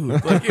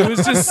dude. Like it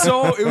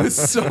was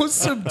so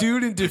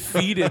subdued and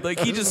defeated. Like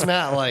he It's just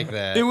not like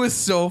that. it was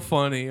so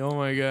funny. Oh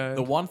my god.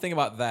 The one thing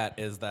about that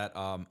is that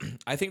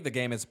I think the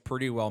game is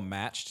pretty well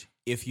matched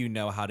if you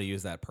know how to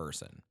use that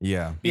person.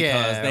 Yeah. Because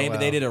Yeah, they well.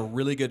 did a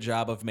really good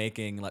job of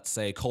making, let's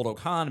say, Kodo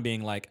Khan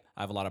being like,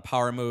 I have a lot of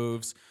power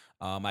moves.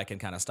 I can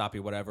kind of stop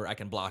you, whatever. I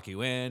can block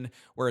you in.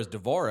 Whereas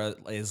Devora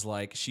is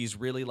like, she's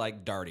really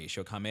like Darty.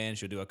 She'll come in,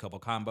 she'll do a couple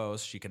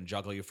combos, she can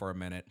juggle you for a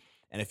minute.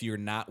 And if you're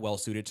not well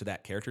suited to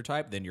that character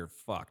type, then you're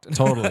fucked.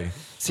 Totally.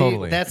 See,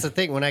 totally. that's the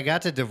thing. When I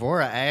got to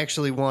Devora, I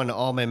actually won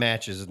all my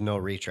matches with no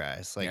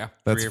retries. Like Yeah. 3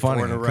 That's or funny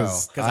 4 in a row.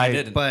 because I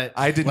didn't. But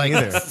I didn't like,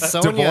 either.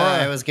 Sonya, Devora-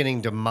 I was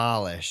getting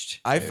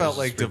demolished. I It felt was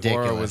like just Devora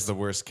ridiculous. was the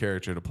worst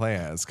character to play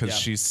as because Yeah.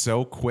 she's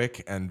so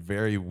quick and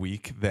very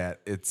weak that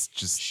it's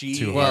just She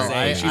too Well, is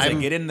hard. she's I'm-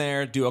 get in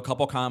there, do a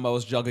couple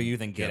combos, juggle you,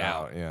 then get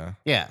out. Yeah,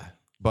 Yeah,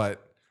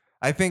 but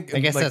I think I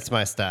guess like, that's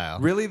my style.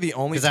 really the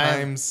only 'Cause I-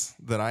 times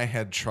that I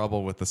had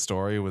trouble with the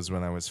story was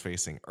when I was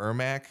facing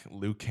Ermac,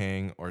 Liu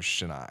Kang, or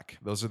Shinnok.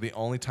 Those are the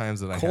only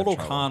times that I had Kodo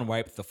trouble. Khan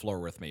wiped the floor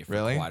with me for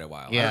Really? quite a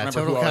while. I Yeah, remember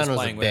Kodo who I Khan was a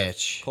playing with.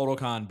 bitch. Kodo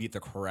Khan beat the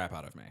crap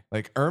out of me.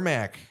 Like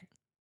Ermac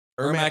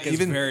Is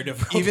very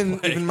difficult. Even to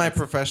play even my against.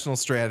 professional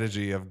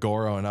strategy of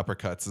Goro and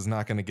uppercuts is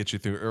not going to get you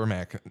through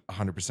Ermac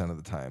 100% of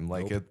the time.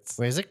 Like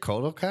Wait, is it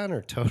Kodokan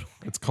or Total?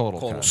 it's Kotal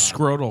Kotal Khan. Khan.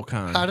 Scrotal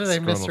con. How did I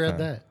Scrotal misread Khan.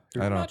 that? I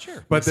don't know. not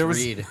sure. But there was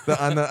Misread.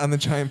 on the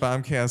Giant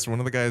Bombcast, one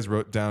of the guys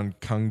wrote down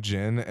Kung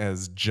Jin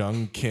as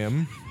Jung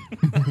Kim.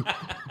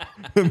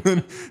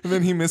 and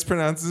then he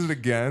mispronounces it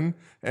again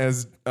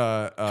as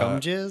Cum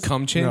jizz?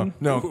 Cum chin?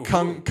 no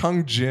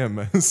Kung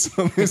Jim.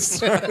 So they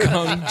start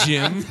Cum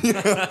Jim.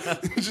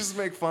 just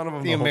make fun of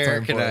him The the whole time for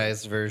it.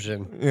 Americanized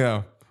version.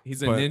 Yeah.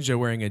 He's a But- ninja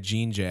wearing a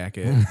jean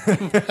jacket.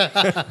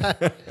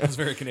 It's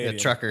very A Canadian.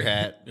 trucker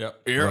hat.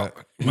 Yep.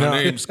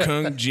 My name's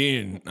Kung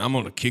Jin. I'm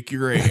gonna kick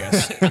your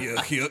ass.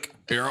 Yuck,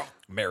 yuck.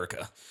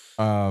 America.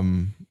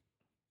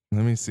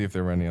 Let me see if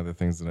there were any other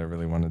things that I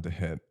really wanted to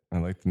hit. I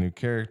like the new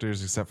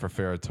characters, except for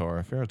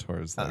Ferrotor.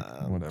 Ferrotor is like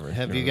whatever.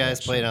 Have Go you to guys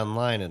that played shit.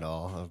 online at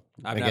all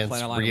I've not against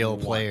played online real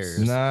once. players?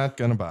 Not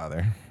gonna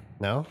bother.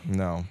 No,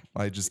 No,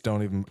 I just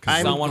don't even. 'cause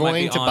I'm Someone might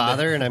going be to on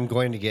bother, and I'm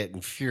going to get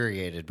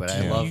infuriated. But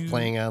I Do love you-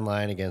 playing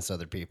online against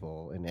other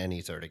people in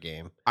any sort of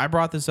game. I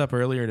brought this up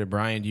earlier to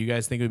Brian. Do you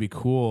guys think it would be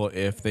cool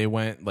if they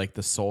went like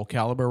the Soul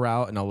Calibur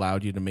route and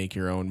allowed you to make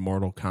your own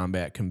Mortal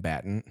Kombat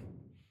combatant?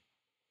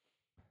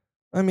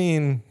 I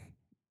mean,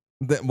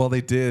 well,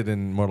 they did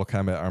in Mortal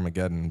Kombat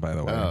Armageddon, by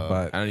the way. Oh,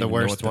 but I don't The even know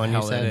worst what the one you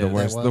hell said? that the is.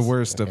 worst, that the was?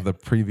 worst Okay. of the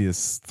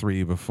previous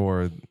 3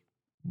 before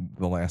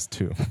the last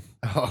 2.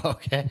 Oh,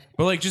 okay.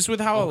 But like just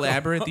with how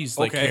elaborate these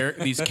like Okay.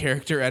 these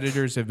character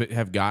editors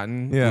have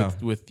gotten, Yeah.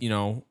 with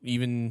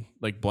even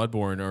like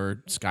Bloodborne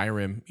or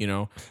Skyrim,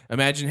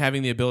 imagine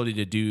having the ability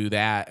to do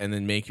that and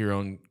then make your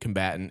own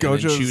combatant and then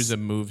Gojo's- choose a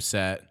move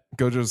set.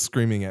 Gojo's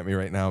screaming at me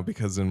right now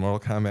because in Mortal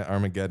Kombat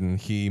Armageddon,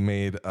 he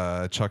made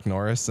Chuck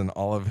Norris and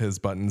all of his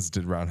buttons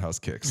did roundhouse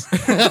kicks.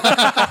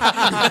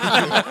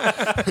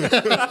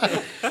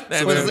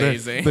 That's was it-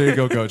 amazing. There you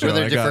go, Gojo. Were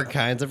there I different got-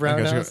 kinds of I got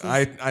you. roundhouses?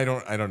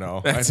 I don't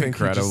know. That's I think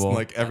he just, incredible.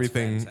 like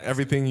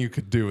everything you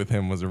could do with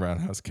him was a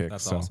roundhouse kick.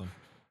 That's so. awesome.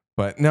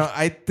 But no,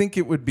 I think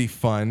it would be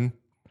fun,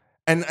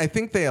 and I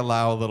think they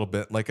allow a little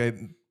bit. Like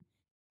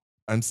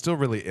I'm still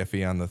really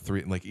iffy on the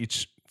 3. Like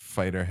each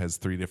fighter has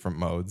 3 different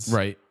modes,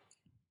 Right.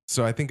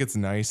 So I think it's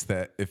nice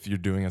that if you're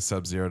doing a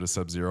Sub-Zero to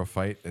Sub-Zero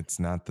fight, it's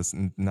not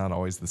not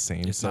always the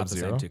same It's not the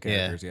Sub-Zero. same 2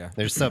 characters, yeah.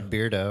 There's Sub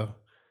Beardo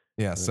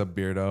Yeah,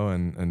 Sub-Beardo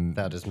and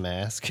without his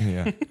mask.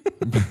 yeah.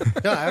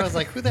 No, I was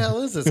like, who the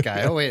hell is this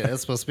guy? Oh wait,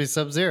 that's supposed to be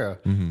Sub Zero.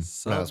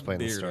 Mhm. When I was playing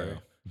the story.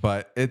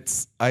 But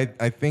it's I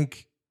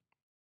think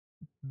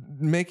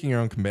making your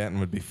own combatant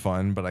would be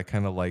fun, but I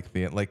kind of like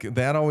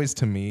that always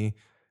to me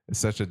is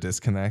such a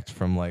disconnect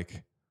from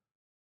like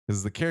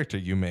because the character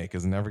you make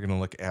is never going to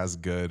look as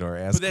good or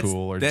as But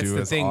cool or that's do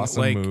the as thing.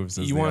 awesome Like, moves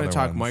as you the want to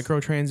other talk ones.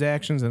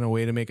 microtransactions and a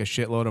way to make a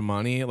shitload of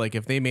money. Like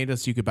if they made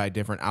us, you could buy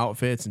different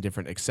outfits and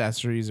different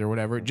accessories or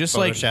whatever. Just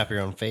like Photoshop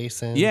your own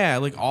face in. yeah,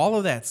 like all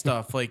of that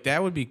stuff. Like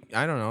that would be.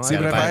 I don't know. See, I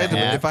but would if buy I, the had to,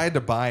 hat. if I had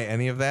to buy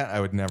any of that, I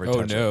would never Oh,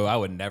 touch no. I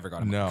would never go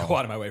No.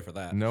 out of my way for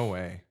that. it. No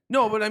way.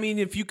 No, but I mean,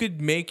 if you could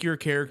make your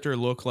character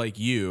look like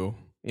you,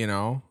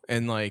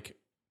 and like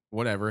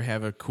whatever,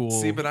 have a cool.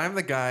 See, but I'm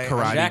the guy.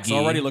 Karate Jax gi.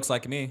 already looks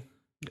like me.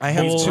 I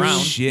have Bull two. Brown.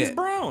 shit. He's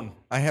brown.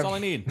 I have- That's all I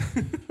need.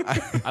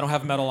 I don't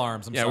have metal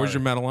arms. I'm yeah, sorry. where's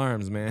your metal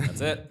arms, man? That's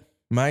it.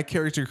 My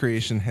character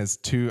creation has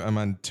 2. I'm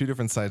on 2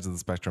 different sides of the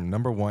spectrum.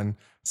 Number 1,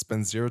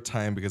 spend 0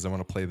 time because I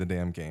want to play the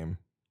damn game,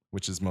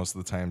 which is most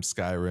of the time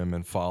Skyrim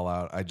and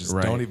Fallout. I just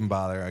Right. don't even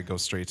bother. I go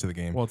straight to the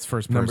game. Well, it's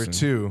first Number person.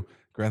 2,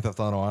 Grand Theft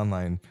Auto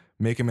Online.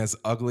 Make him as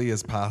ugly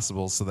as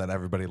possible so that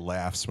everybody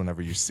laughs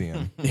whenever you see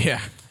him.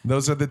 Yeah.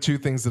 Those are the 2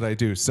 things that I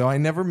do. So I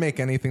never make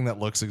anything that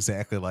looks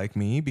exactly like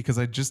me because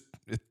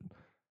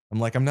I'm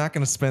like, I'm not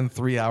going to spend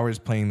 3 hours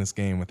playing this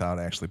game without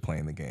actually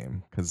playing the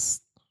game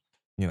because,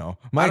 my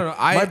I don't know.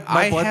 my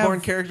I Bloodborne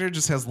have- character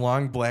just has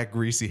long, black,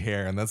 greasy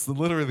hair, and that's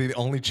literally the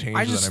only change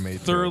I that just I made. to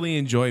it. thoroughly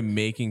enjoy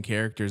making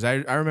characters. I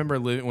remember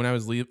when I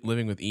was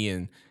living with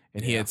Ian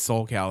and he had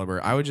Soul Calibur.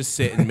 I would just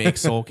sit and make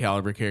Soul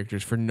Calibur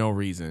characters for no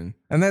reason.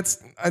 And that's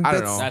don't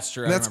know. That's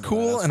true. I That's remember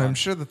cool, that. That's and I'm fun.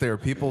 sure that there are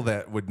people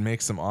that would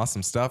make some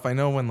awesome stuff. I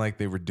know when like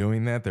they were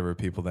doing that, there were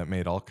people that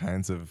made all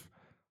kinds of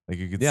like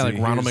you could Yeah, see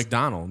like Ronald here's-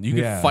 McDonald. You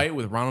could Yeah. fight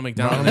with Ronald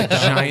McDonald with a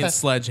giant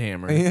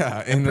sledgehammer.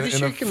 Yeah, in Pretty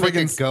sure you can make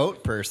a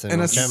goat person. in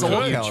a which I'm Soul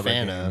a huge Calibur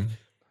fan game. of.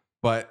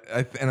 But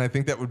I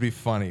think that would be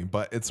funny.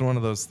 But it's one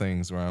of those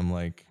things where I'm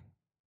like,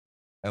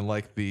 I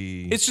like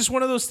the. It's just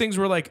one of those things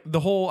where like the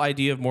whole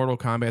idea of Mortal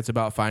Kombat's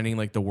about finding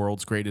like the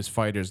world's greatest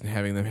fighters and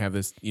having them have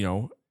this,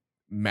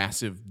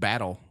 massive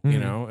battle,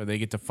 and they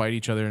get to fight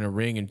each other in a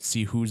ring and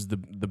see who's the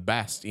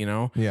best,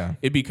 yeah.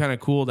 It'd be kind of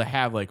cool to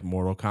have like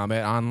Mortal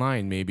Kombat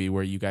Online maybe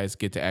where you guys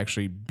get to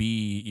actually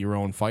be your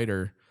own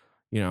fighter,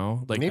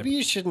 like Maybe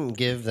you shouldn't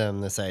give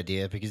them this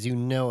idea because it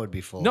would be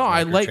full. no, of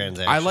I like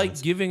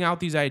microtransactions. giving out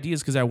these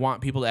ideas because I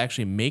want people to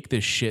actually make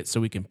this shit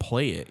so we can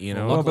play it,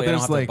 Well, Luckily, but I don't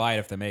there's have like- to buy it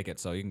if they make it,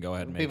 so you can go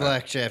ahead and make People it.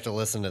 actually have to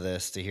listen to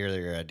this to hear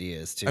their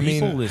ideas too. I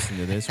mean- People listen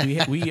to this.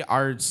 We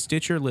our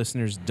Stitcher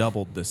listeners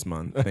doubled this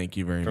month. Thank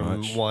you very from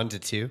much. 1 to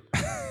 2.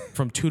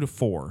 From 2 to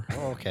 4.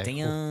 Oh, okay.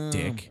 Damn.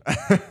 Dick.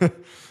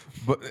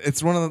 But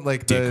it's one of the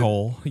like the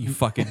Dickhole. You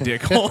fucking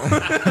dickhole.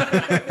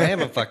 I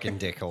am a fucking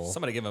dickhole.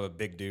 Somebody give him a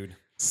big dude.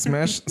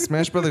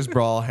 Smash Brothers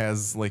Brawl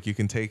has like you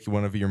can take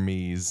one of your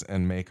Miis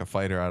and make a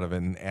fighter out of it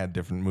and add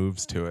different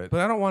moves to it.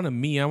 But I don't want a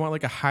me. I want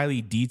like a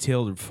highly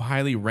detailed,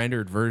 highly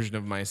rendered version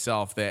of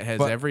myself that has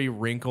But- every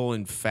wrinkle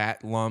and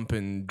fat lump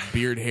and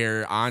beard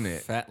hair on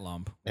it. Fat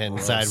lump. And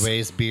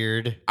sideways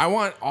beard. I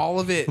want all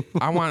of it.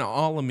 I want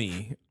all of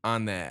me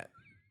on that.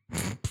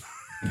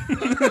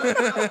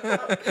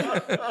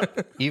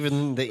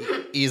 Even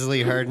the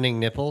easily hardening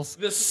nipples.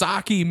 The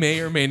sake may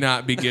or may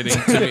not be getting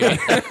to me.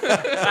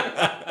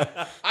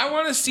 I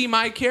want to see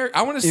my character.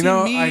 I want to see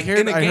me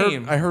in a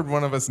game. I heard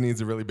one of us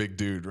needs a really big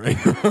dude, right?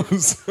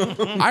 So-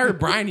 I heard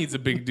Brian needs a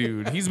big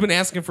dude. He's been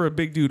asking for a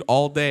big dude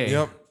all day.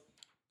 Yep.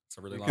 It's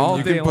a really long All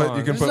you day can put long.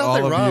 you can There's put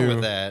nothing all wrong of you.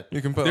 with that. You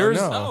can put There's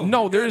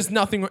no. there is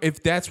nothing.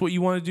 If that's what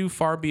you want to do,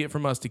 far be it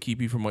from us to keep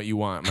you from what you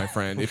want, my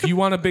friend. If you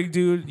want a big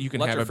dude, you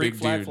can Let have your a freak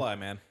big flag dude. fly,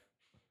 man.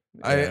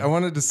 I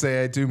wanted to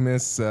say I do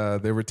miss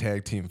there were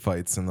tag team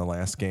fights in the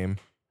last game,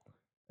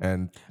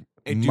 and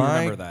I do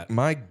remember that.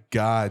 My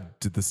God,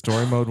 did the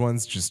story mode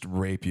ones just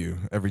rape you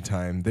every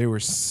time? They were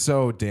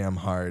so damn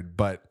hard,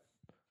 but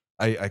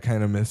I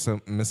kind of miss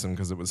them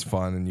because it was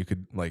fun, and you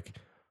could like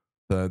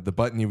the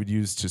button you would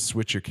use to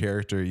switch your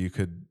character, you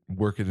could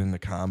work it into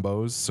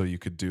combos, so you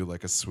could do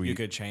like a You sweet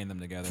could chain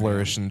them together.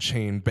 flourish and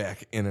chain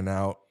back in and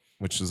out,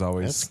 which is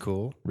always That's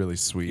cool. really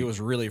sweet. It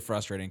was really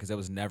frustrating because it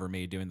was never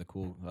me doing the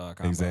cool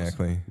combos.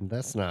 Exactly.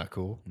 That's not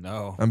cool.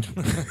 No. I'm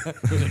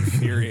It was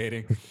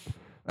infuriating.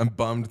 I'm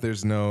bummed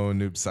there's no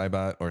Noob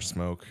Saibot or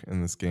Smoke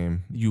in this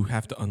game. You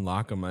have to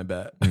unlock them. I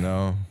bet.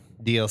 No.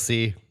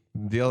 DLC.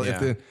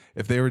 Yeah.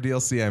 If they were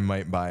DLC, I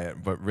might buy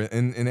it. But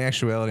in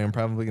actuality, I'm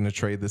probably going to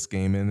trade this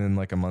game in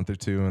like a month or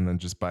two, and then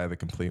just buy the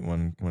complete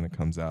one when it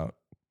comes out.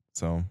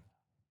 So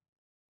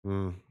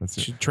that's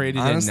it. Should trade it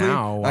Honestly, in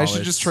now. I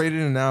should just trade it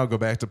in now, go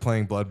back to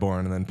playing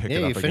Bloodborne, and then pick Yeah,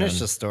 it up you again. finished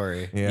the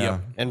story. Yeah,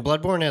 Yep. And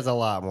Bloodborne has a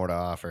lot more to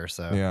offer.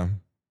 So, yeah.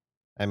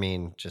 I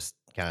mean, just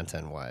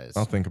content wise.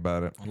 I'll think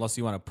about it. Unless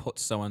you want to put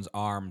someone's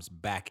arms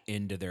back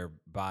into their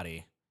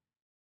body.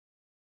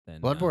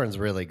 Then, Bloodborne's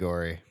really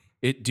gory.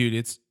 Dude.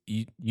 It's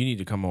you need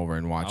to come over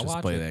and watch I'll us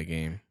watch play it. that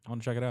game. I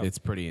want to check it out. It's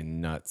pretty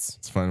nuts.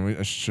 It's fun. I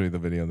should show you the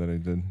video that I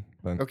did.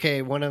 But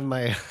Okay, one of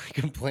my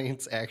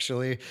complaints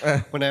actually,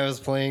 when I was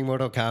playing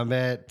Mortal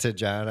Kombat to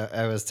John,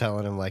 I was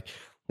telling him like,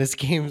 this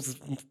game's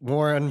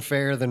more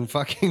unfair than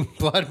fucking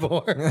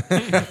Bloodborne.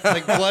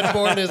 Like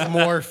Bloodborne is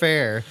more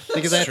fair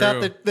because I thought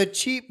true. that the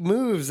cheap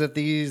moves that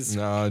these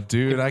no,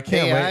 dude, I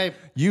can't AI wait.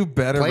 You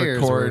better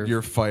players record were-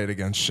 your fight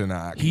against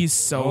Shinnok. He's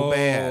so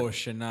bad.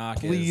 Shinnok.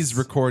 Please is,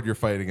 record your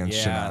fight against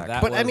Yeah, Shinnok.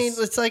 that But I mean, was-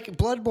 it's like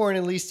Bloodborne.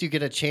 At least you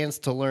get a chance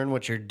to learn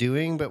what you're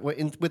doing. But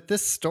with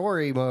this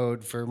story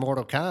mode for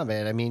Mortal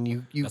Kombat, I mean,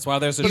 you That's why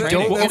there's a you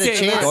training. don't get a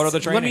chance. Go to the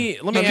training.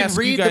 Let me you ask can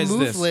read you guys the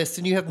move this. list,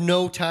 and you have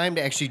no time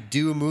to actually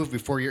do a move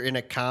before you're in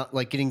a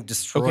like getting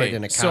destroyed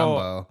in a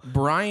combo. So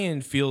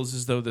Brian feels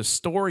as though the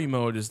story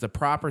mode is the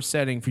proper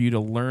setting for you to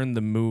learn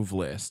the move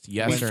list.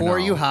 Yes or Before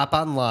no? you hop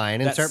online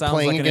and That start sounds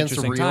playing like an against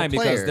interesting real time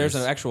players. because there's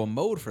an actual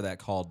mode for that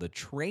called the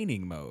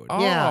training mode.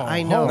 Yeah,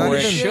 I know. Not Where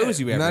it even- shows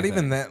you Not everything.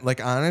 even that.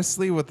 Like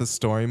honestly, what the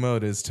story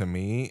mode is to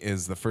me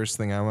is the first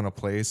thing I want to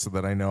play, so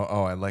that I know.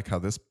 Oh, I like how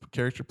this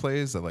character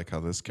plays. I like how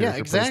this Yeah,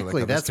 character plays. I like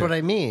exactly. how this That's what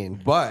I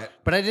mean. But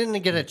But I didn't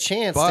get a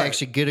chance to But-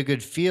 actually get a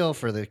good feel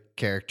for the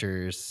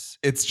characters.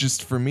 it's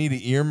just for me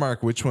to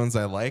earmark which ones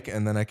I like,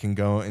 and then I can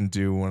go and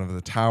do one of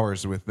the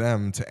towers with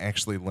them to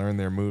actually learn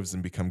their moves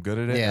and become good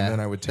at it. Yeah, And then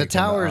I would take the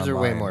towers them to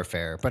are way online. more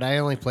fair. But I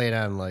only played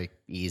on like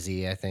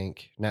easy. I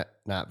think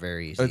not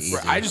very easy. It's-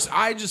 easy.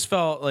 I just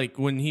felt like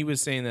when he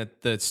was saying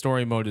that the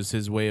story mode is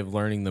his way of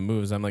learning the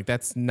moves, I'm like,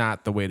 that's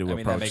not the way to I mean,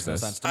 approach that makes no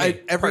this. sense to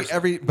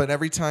me.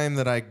 Every time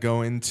that I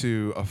go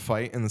into a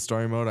fight in the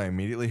story mode, I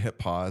immediately hit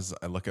pause.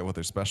 I look at what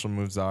their special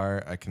moves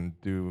are. I can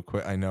do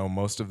quick. I know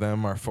most of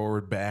them are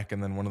forward, back,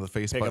 and then one of the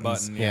face Pick a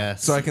buttons. button.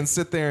 Yes. So I can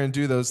sit there and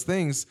do those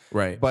things.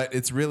 Right. But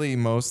it's really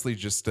mostly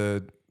just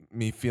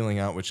me feeling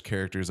out which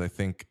characters I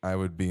think I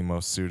would be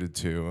most suited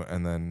to,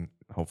 and then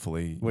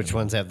hopefully Which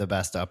ones have the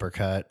best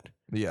uppercut?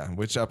 Yeah,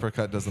 which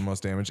uppercut does the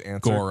most damage? Answer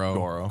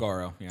Goro.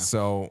 Goro. Yeah.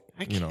 So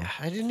I you know,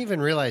 I didn't even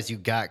realize you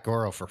got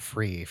Goro for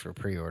free for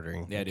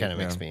pre-ordering. Yeah, it dude. kind of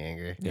makes Yeah. me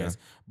angry. Yes.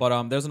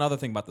 But there's another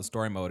thing about the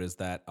story mode is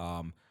that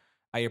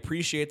I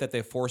appreciate that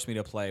they forced me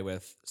to play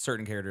with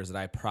certain characters that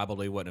I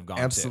probably wouldn't have gone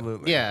to.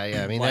 absolutely. Yeah,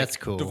 yeah. I mean, Like, that's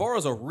cool.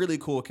 Devora's a really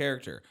cool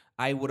character.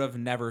 I would have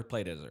never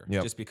played as her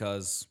Yep. just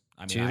because.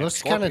 I mean, She I have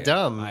looks kinda Scorpion,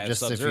 dumb, I have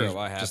just if Sub-Zero, you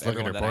I have just look at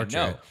everyone her that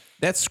I know. portrait.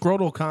 That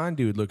Scrotal Khan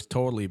dude looks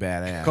totally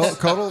badass.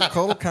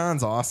 Kotal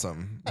Khan's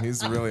awesome.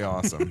 He's really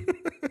awesome.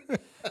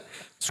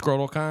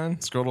 Scrotal Khan?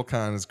 Scrotal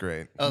Khan is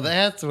great. Oh,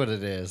 that's what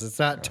it is. It's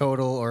not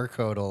total or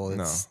Codal.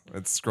 It's No,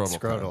 it's Scrotal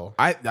Khan. Scrotal.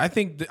 I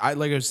think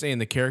like I was saying,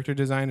 the character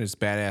design is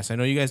badass. I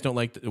know you guys don't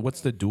like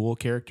what's the dual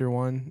character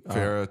one?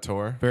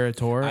 Ferrator.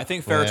 Ferrator. I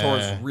think Ferrator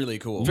Yeah. is really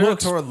cool.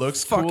 Ferrator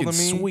looks cool fucking to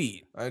me.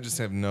 sweet. I just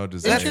have no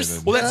desire Interest-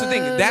 to. Well, that's the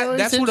thing.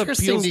 That's it's what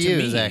interesting appeals to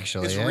use, me.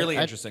 actually. It's really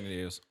I- interesting to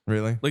use.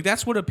 Really? Like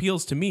that's what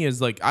appeals to me is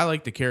like I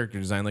like the character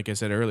design. Like I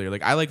said earlier,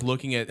 like I like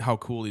looking at how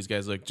cool these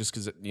guys look just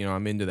because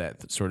I'm into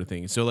that sort of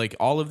thing. So like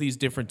all of these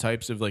different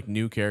types of like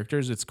new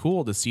characters, it's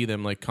cool to see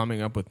them like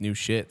coming up with new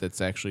shit that's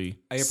actually.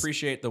 I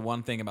appreciate the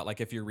one thing about like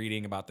if you're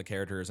reading about the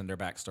characters and their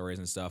backstories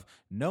and stuff,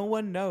 no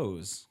one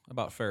knows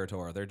about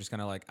Ferrator. They're just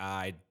kind of like,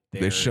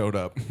 They showed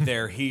up.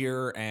 They're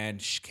here,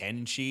 and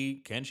can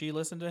she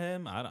listen to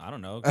him? I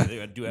don't know. Do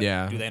they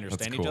Yeah,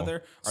 understand each cool.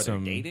 other? Are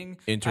Some they dating?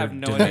 I have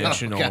no idea.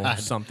 interdimensional Oh, God.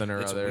 something or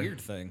It's a other. weird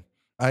thing.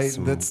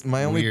 That's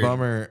my only weird-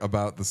 bummer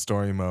about the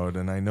story mode,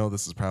 and I know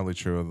this is probably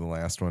true of the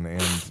last one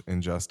and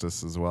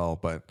Injustice as well,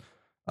 but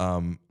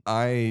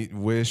I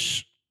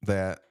wish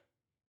that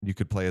you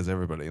could play as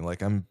everybody.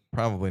 Like I'm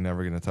probably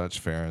never going to touch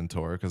Farron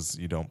Tor because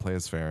you don't play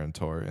as Farron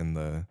Tor in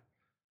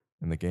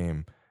the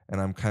game. And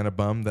I'm kind of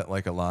bummed that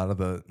like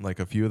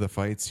a few of the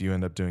fights you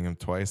end up doing them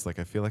twice. Like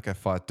I feel like I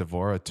fought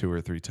Devora 2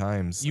 or 3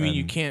 times. You mean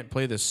you and- can't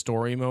play the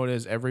story mode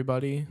as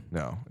everybody?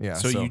 No, yeah.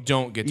 So you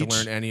don't get to each-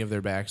 learn any of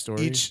their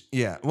backstory?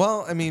 Yeah.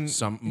 Well, I mean,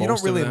 Some- you most don't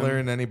of really them.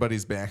 learn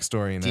anybody's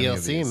backstory in any of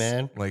DLC, these.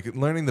 man. Like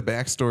learning the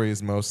backstory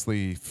is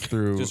mostly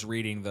through Just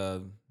reading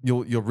the.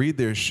 you'll read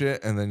their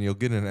shit and then you'll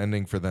get an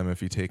ending for them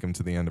if you take them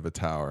to the end of a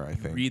tower. I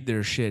think. Read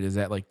their shit. Is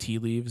that like tea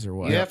leaves or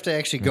what? You have to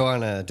actually go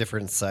on a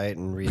different site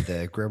and read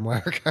the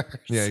Grimoire cards.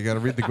 Yeah, you got to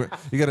read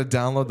you got to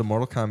download the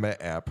Mortal Kombat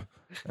app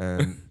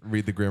and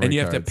read the Grimoire and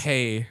you have cards. to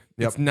pay.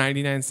 Yep. It's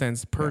 99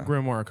 cents per Yeah.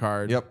 Grimoire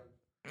card. Yep.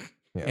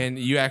 Yeah. And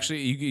you actually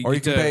you Or you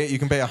get can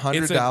to- pay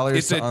 $100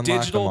 It's to a unlock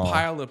digital them all.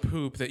 pile of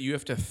poop that you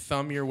have to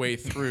thumb your way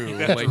through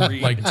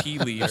like tea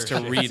leaves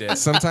to read it.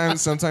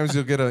 Sometimes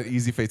you'll get an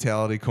easy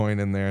fatality coin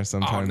in there. Oh,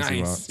 Sometimes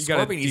you nice! won't. You gotta,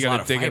 Scorpion you needs a lot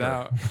gotta of dig it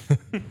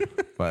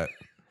fiber. out. But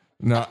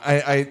no,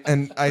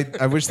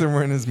 I wish there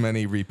weren't as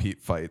many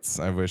repeat fights.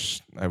 I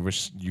wish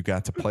you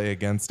got to play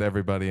against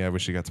everybody. I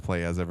wish you got to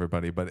play as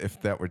everybody. But if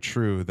that were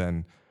true,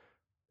 then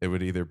it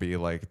would either be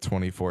like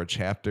 24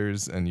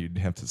 chapters and you'd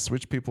have to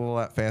switch people a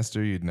lot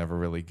faster. You'd never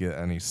really get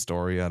any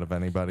story out of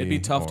anybody. It'd be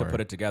tough to or-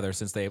 put it together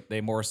since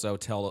they more so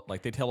tell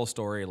a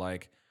story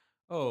like,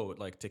 oh,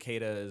 like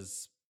Takeda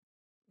is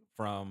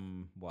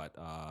from what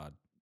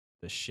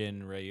the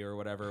Shin Ryu or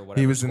whatever.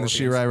 He was in the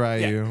Scorpions. Shirai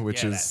Ryu, Yeah,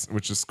 which yeah, is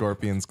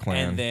Scorpion's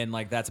clan. And then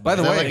like that's By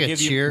the Is that way, like they a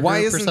give you- cheer why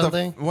group or isn't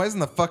something? why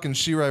isn't the fucking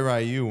Shirai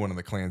Ryu one of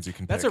the clans you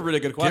can That's pick? a really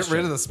good Get question.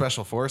 rid of the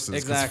special forces.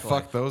 'Cause Exactly.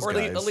 Fuck those or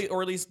guys.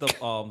 Or at least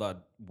the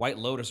White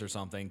Lotus or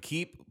something.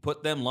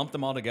 Lump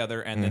them all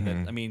together, and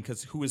then I mean,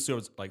 because who is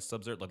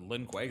Sub-Zero, like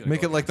Lin Kuei?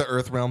 Make it like the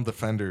Earthrealm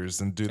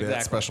Defenders and do that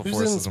Exactly. special Who's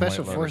forces. in and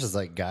special White Lotus. forces,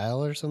 like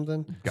Guile or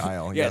something?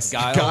 Guile. Yes,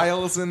 Yes, Guile.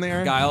 Guile's in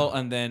there. Guile,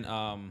 and then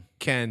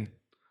Ken,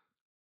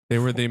 they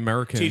were the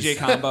Americans. TJ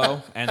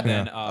Combo, and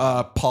then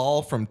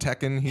Paul from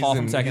Tekken. He's Paul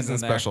from in, Tekken's he's in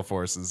in there. special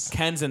forces.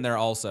 Ken's in there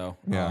also.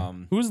 Yeah.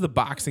 Who's the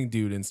boxing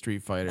dude in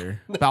Street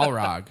Fighter?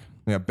 Balrog.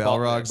 Yeah,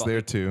 Balrog's Bal-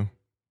 there too.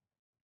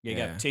 You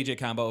Yeah. got TJ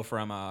Combo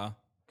from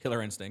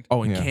Killer Instinct.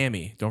 Oh, and Yeah.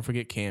 Cammy. Don't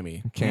forget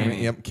Cammy.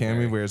 Cammy, yep,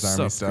 Cammy wears army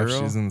Sup, stuff.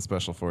 girl? She's in the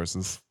special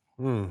forces.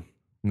 Hmm.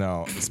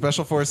 No,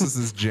 special forces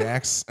is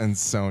Jax and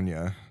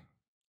Sonya.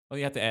 Well,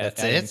 you have to add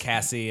That's in it?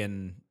 Cassie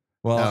and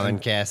Well, Oh, and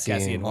and Cassie.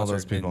 Cassie and and- all what's her-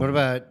 those people. what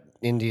about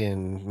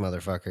Indian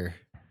motherfucker?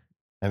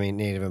 I mean,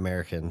 Native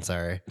American.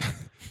 Sorry.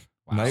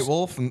 wow.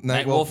 Nightwolf.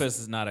 Nightwolf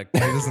is not a. he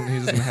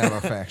doesn't have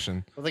a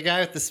faction. Well, the guy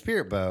with the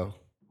spirit bow.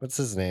 What's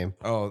his name?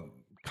 Oh,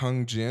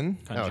 Kung Jin.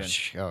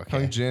 Okay.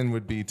 Kung Jin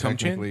would be Kung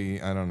Jin?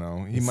 technically, I don't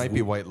know. He might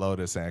be White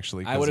Lotus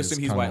actually. I would 'cause assume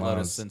he's Kung White Lao's.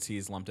 Lotus since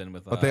he's lumped in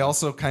with. But they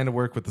also kind of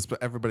work with the.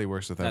 Everybody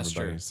works with That's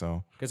everybody. true.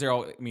 So because they're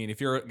all. I mean, if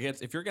you're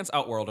against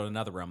Outworld or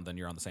Netherrealm, then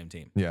you're on the same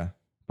team, yeah,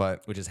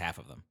 but which is half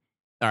of them.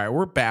 All right,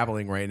 we're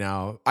babbling right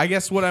now. I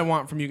guess what I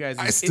want from you guys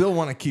is I still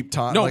want to keep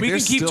talking. No, like, we can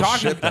there's keep still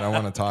talking shit that I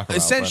want to talk about. but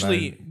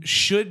essentially,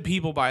 should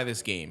people buy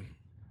this game?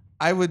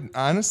 I would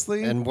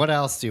honestly, And what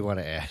else do you want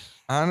to add?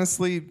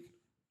 honestly,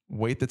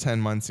 wait the 10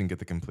 months and get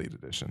the complete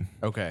edition.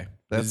 Okay.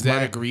 That's Is that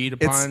my- agreed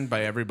it's- upon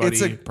by everybody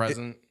it's a-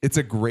 present? It's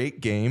a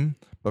great game,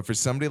 but for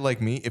somebody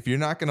like me, if you're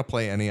not going to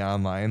play any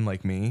online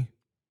like me,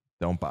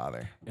 don't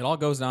bother. It all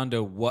goes down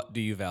to what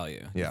do you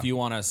value. Yeah. If you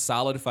want a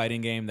solid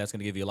fighting game that's going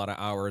to give you a lot of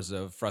hours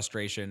of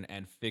frustration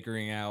and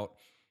figuring out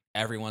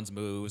everyone's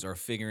moves or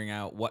figuring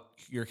out what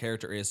your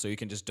character is so you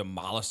can just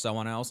demolish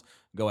someone else,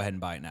 go ahead and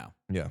buy it now.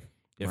 Yeah.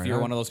 If Right you're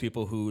on. one of those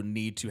people who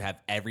need to have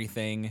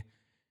everything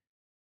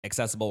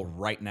accessible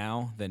right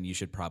now, then you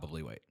should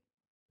probably wait.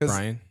 'Cause-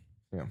 Brian?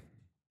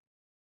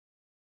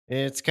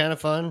 It's kind of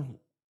fun.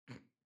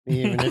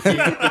 Even if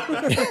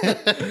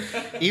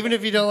you, even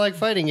if you don't like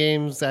fighting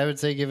games, I would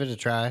say give it a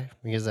try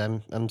because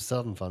I'm still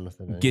having fun with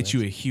it. Get you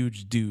anyways. a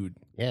huge dude.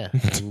 Yeah,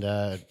 and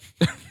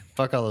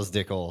fuck all those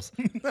dickholes.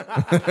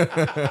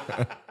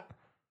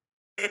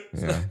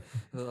 Yeah.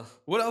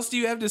 What else do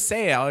you have to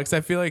say, Alex?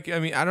 I feel like I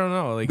don't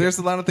know. Like There's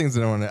a lot of things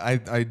that I want to.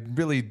 I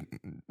really.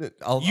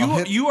 I'll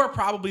hit, you are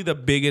probably the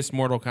biggest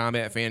Mortal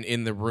Kombat fan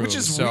in the room, which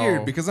is so-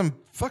 weird because I'm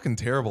fucking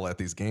terrible at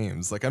these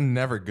games. Like I'm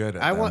never good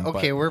at. I want. them, but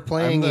Okay, we're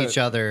playing I'm the- each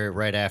other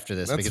right after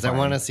this That's because I fine.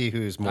 want to see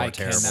who's more I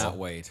terrible. cannot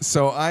wait.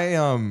 So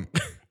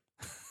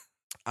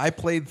I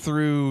played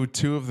through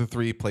 2 of the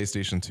 3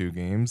 PlayStation 2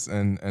 games,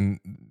 and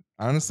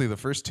honestly, the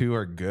first 2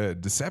 are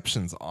good.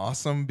 Deception's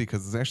awesome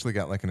because it's actually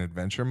got like an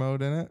adventure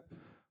mode in it.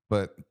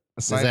 But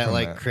Is aside that from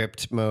like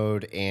crypt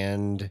mode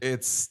and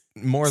it's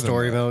more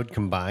story than that. mode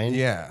combined?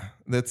 Yeah,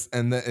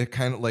 it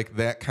kind of like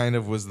that kind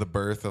of was the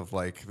birth of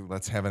like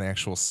let's have an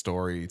actual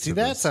story. See, to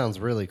that this. sounds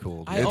really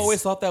cool. I dude.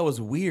 always thought that was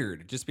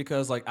weird just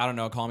because, like, I don't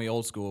know, call me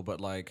old school,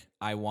 but like,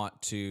 I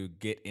want to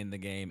get in the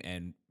game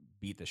and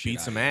beat the shit beat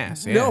out some of it.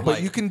 ass. Yeah. No, but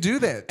Like- you can do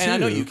that too. And I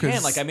know you 'cause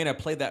can. Like, I mean, I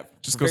played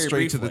that just go very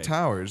straight to the briefly.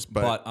 towers.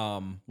 But,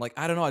 Like,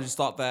 I don't know. I just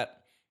thought that,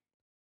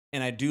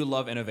 and I do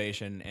love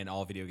innovation in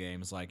all video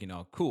games. Like,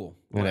 cool.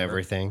 and whatever.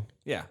 everything.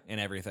 Yeah, in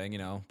everything.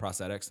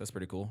 Prosthetics. That's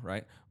pretty cool,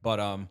 right?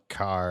 But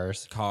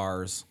Cars.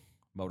 cars,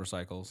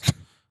 motorcycles.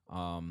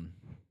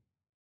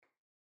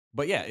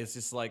 But yeah, it's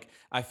just like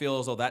I feel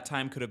as though that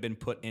time could have been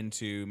put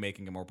into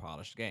making a more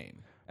polished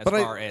game as But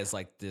far as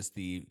like this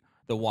the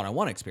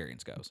one-on-one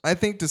experience goes. I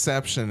think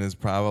Deception is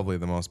probably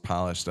the most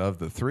polished of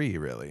the three,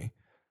 really.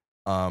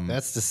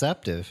 That's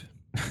deceptive.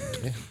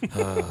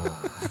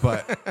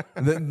 But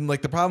then,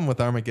 like, the problem with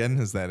Armageddon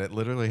is that it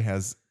literally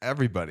has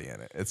everybody in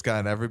it. It's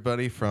got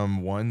everybody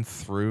from 1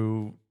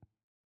 through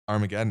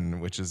Armageddon,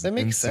 which is That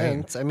makes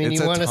insane. sense. I mean, It's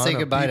you a want to ton say of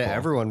goodbye to people.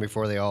 everyone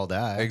before they all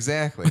die.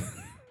 Exactly.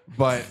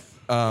 But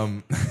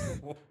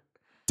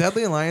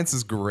Deadly Alliance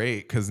is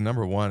great because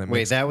number one, it Wait,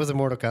 makes, that was a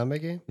Mortal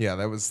Kombat game? yeah,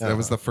 that was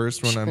the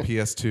first one on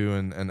PS2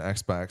 and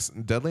Xbox.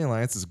 Deadly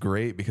Alliance is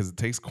great because it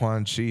takes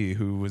Quan Chi,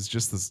 who was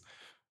just this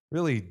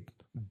really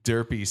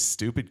derpy,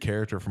 stupid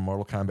character from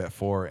Mortal Kombat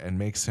 4, and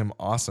makes him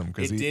awesome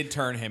because It did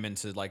turn him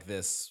into like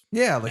this.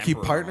 yeah, like he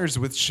Emperor partners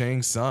with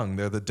Shang Tsung.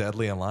 They're the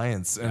Deadly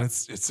Alliance, and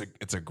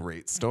it's a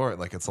great story.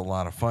 Like, it's a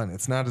lot of fun.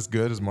 It's not as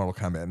good as Mortal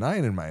Kombat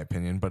 9 in my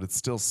opinion, but it's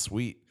still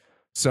sweet.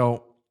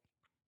 So,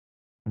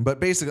 but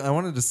basically, I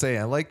wanted to say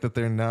I like that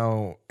they're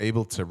now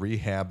able to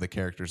rehab the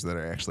characters that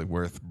are actually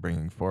worth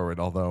bringing forward.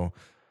 Although,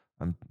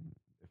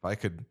 if I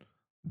could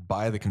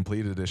buy the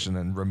complete edition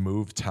and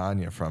remove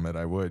Tanya from it,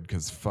 I would,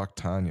 because fuck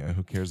Tanya.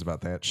 Who cares about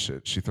that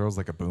shit? She throws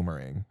like a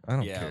boomerang. I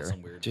don't Yeah, care.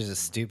 some weird. Just a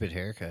stupid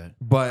haircut.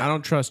 But I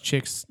don't trust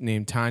chicks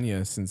named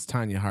Tanya since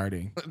Tanya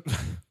Harding.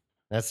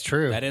 That's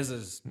true. That is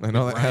as I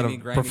know that had a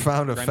grimy,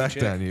 profound grimy effect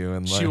chick. on you.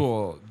 And She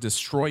will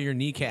destroy your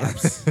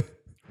kneecaps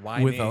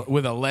Why with me?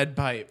 a lead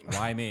pipe.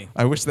 Why me?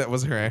 I wish that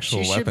was her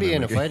actual she weapon. should be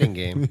in the a game. fighting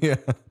game. Yeah.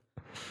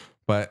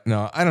 But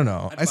no, I don't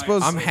know. I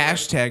suppose I'm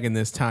hashtagging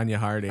this Tanya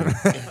Harding.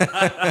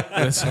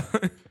 this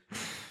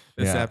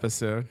Yeah.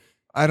 episode.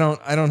 I don't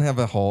have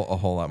a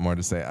whole lot more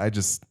to say.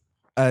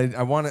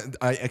 I want to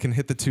I can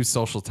hit the two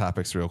social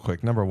topics real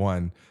quick. Number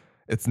one,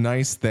 it's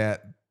nice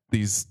that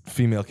these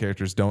female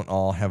characters don't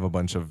all have a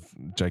bunch of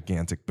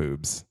gigantic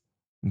boobs.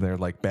 They're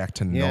like back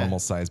to Yeah. normal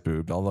size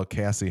boobs, although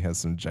Cassie has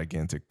some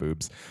gigantic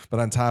boobs. But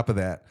on top of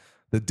that,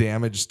 the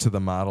damage to the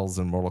models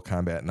in Mortal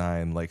Kombat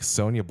 9, like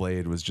Sonya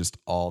Blade was just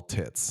all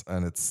tits,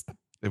 and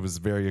it was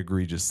very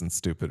egregious and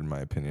stupid in my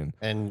opinion.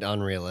 And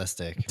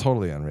unrealistic.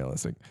 Totally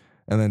unrealistic.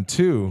 And then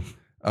two,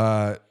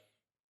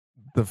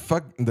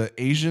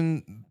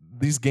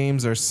 these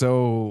games are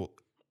so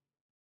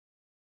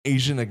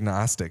Asian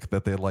agnostic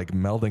that they're like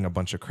melding a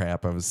bunch of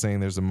crap. I was saying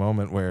there's a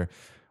moment where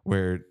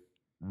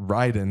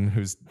Raiden,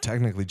 who's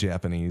technically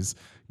Japanese,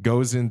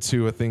 goes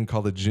into a thing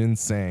called a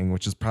ginseng,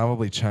 which is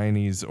probably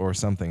Chinese or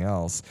something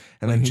else.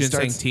 And then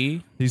Ginseng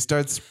tea? he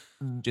starts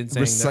Ginseng, the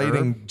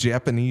reciting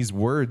Japanese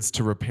words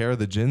to repair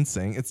the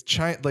ginseng. It's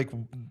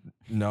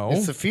no.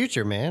 It's the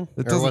future, man.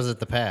 It Or doesn't- was it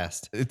the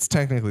past? It's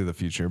technically the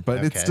future, but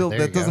it's Okay, still there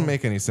you that doesn't go.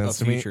 make any sense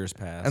The to me. future's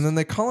past. And then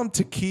they call him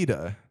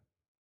Takeda.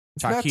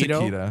 It's not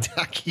Taquito?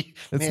 Takeda.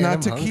 It's Man,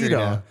 not I'm hungry Takeda.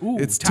 now. Ooh,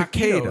 It's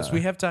taquitos. Takeda.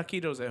 We have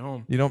taquitos at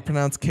home. You don't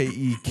pronounce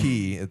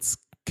K-E-K. It's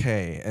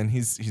K. And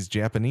he's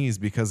Japanese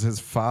because his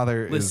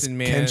father Listen, is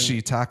man,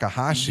 Kenshi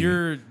Takahashi.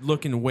 You're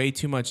looking way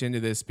too much into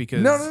this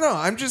because No.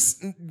 I'm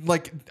just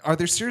like, are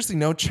there seriously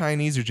no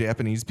Chinese or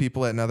Japanese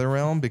people at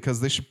NetherRealm?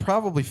 Because they should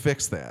probably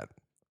fix that.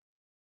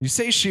 You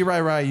say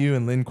Shirai Ryu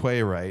and Lin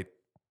Kuei right.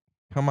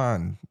 Come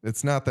on.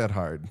 It's not that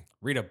hard.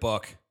 Read a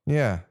book.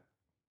 Yeah.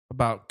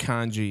 about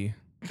kanji.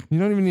 You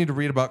don't even need to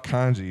read about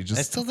kanji. You I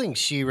just still think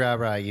She-Ra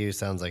Ryu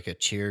sounds like a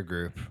cheer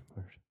group.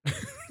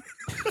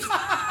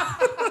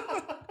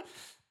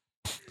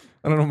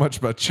 I don't know much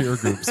about cheer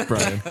groups,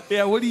 Brian.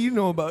 Yeah, what do you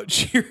know about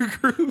cheer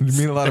groups?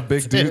 You mean a lot of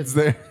big dudes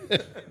there?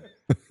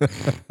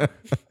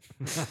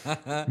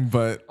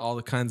 But all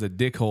the kinds of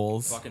dick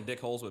holes. Fucking dick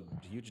holes with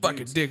huge Fucking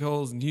dudes. dick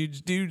holes and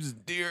huge dudes.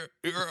 Dear,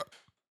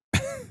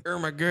 oh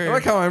my I god.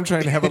 like how I'm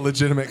trying to have a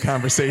legitimate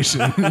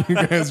conversation. You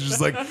guys are just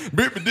like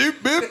beep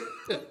doop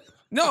beep.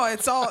 No,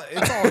 it's all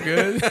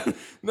good.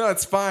 No,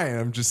 it's fine.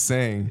 I'm just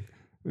saying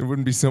it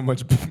wouldn't be so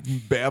much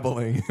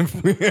babbling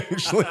if we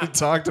actually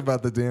talked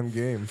about the damn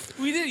game.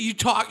 We did. You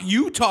talked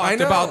know.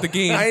 about the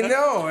game. I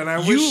know, and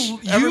I You- wish you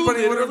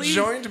everybody would have literally-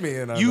 joined me.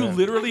 And You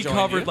literally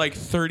covered like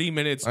 30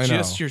 minutes I know.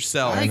 just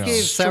yourself. I know.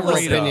 gave several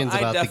Straight up. opinions I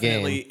about the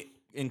game. definitely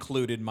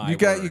included my you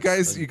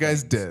words.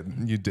 guys did.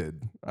 You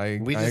did.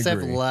 We I just have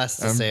agree. less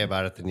to I'm- say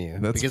about it than you.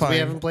 that's because fine. we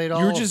haven't played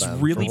all You're of just them,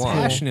 really for one.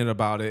 passionate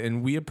about it,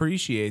 and we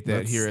appreciate that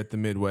That's- here at the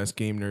Midwest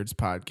Game Nerds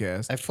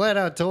podcast. I flat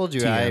out told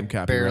you TM I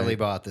copyright. barely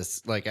bought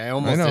this. Like, I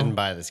almost know. didn't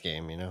buy this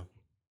game, you know?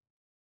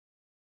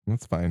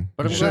 That's fine.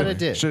 But I'm You glad should- I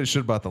did. Should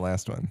have bought the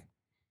last one.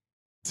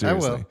 I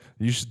will. Seriously.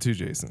 You should too,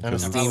 Jason. On a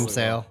 'cause Steam probably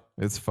sale.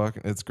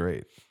 it's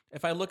great.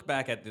 If I look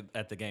back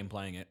at the game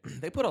playing it,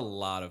 they put a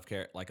lot of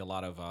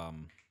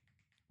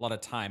a lot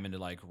of time into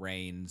like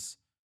Reigns.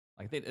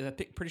 Like I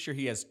think pretty sure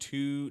he has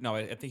two. No,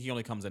 I think he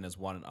only comes in as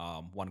one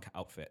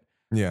outfit.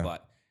 Yeah.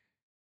 But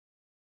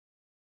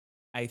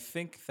I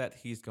think that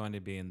he's going to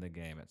be in the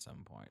game at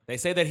some point. They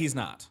say that he's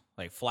not.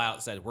 Like flat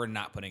out said, we're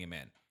not putting him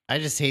in. I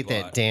just hate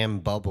that But- damn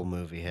bubble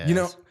movie has. You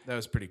know, That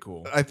was pretty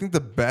cool. I think the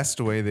best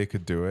way they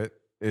could do it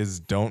is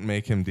don't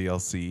make him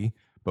DLC,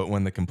 but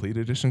when the complete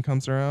edition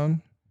comes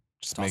around,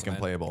 Just Toss make them them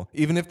in. playable.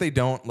 Even if they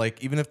don't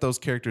even if those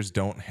characters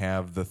don't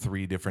have the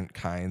 3 different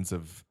kinds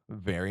of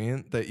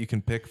variant that you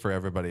can pick for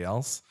everybody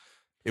else,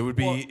 it would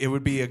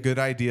be a good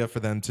idea for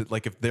them to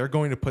if they're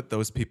going to put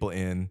those people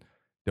in,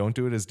 don't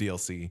do it as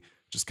DLC.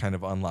 Just kind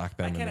of unlock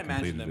them I in can't the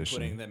complete imagine them edition.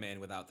 putting them in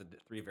without the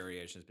 3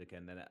 variations, because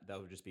then that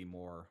would just be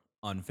more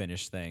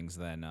unfinished things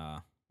than. Yeah,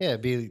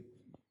 it'd be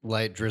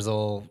light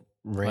drizzle,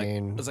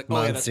 rain, it's like,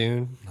 oh, yeah,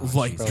 monsoon.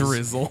 Like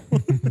drizzle.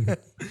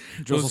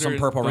 Drizzle some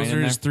purple rain Those in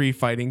are there. his 3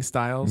 fighting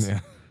styles.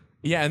 Yeah.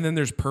 Yeah, and then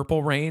there's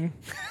Purple Rain.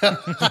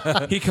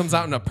 He comes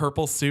out in a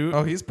purple suit.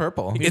 Oh, he's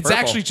purple. It's purple,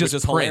 actually just which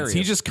is Prince. hilarious.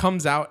 He just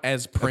comes out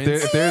as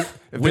Prince. If there's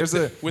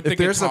the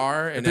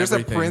guitar and if there's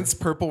everything. a Prince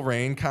Purple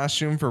Rain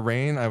costume for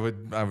Rain, I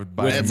would buy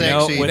That's it.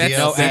 No, actually with DLC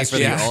no for extra.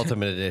 the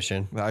Ultimate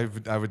Edition. I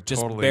would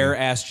Just totally bare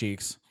ass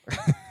cheeks.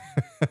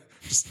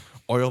 just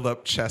oiled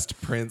up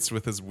chest Prince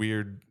with his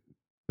weird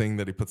thing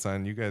that he puts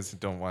on. You guys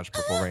don't watch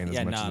Purple Rain as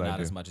Yeah, much as I not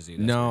do. as much as you.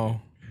 That's No. weird.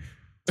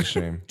 It's a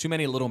shame. Too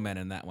many little men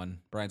in that one.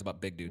 Brian's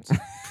about big dudes.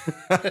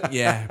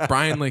 Yeah,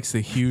 Brian likes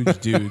the huge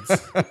dudes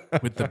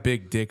with the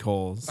big dick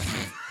holes.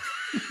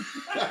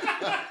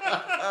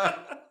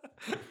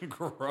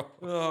 Gross.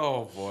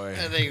 Oh boy.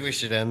 I think we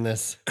should end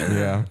this.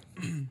 Yeah.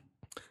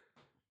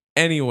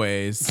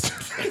 Anyways,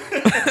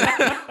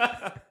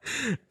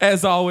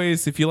 as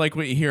always, if you like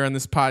what you hear on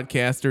this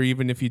podcast, or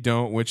even if you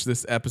don't, which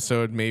this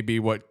episode may be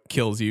what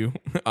kills you,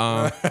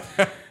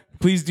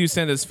 please do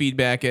send us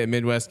feedback at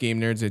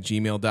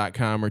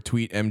MidwestGameNerds@gmail.com or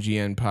tweet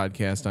MGN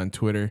Podcast on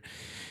Twitter.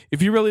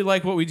 If you really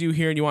like what we do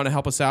here and you want to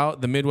help us out,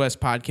 the Midwest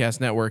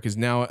Podcast Network is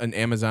now an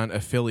Amazon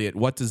affiliate.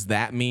 What does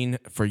that mean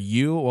for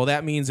you? Well,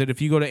 that means that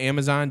if you go to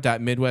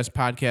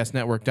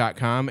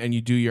amazon.midwestpodcastnetwork.com and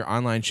you do your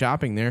online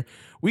shopping there,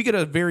 we get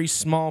a very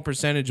small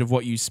percentage of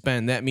what you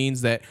spend. That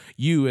means that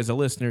you, as a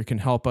listener, can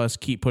help us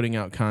keep putting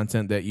out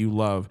content that you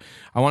love.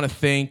 I want to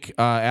thank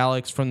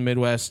Alex from the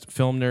Midwest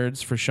Film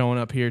Nerds for showing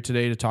up here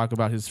today to talk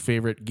about his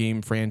favorite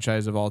game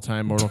franchise of all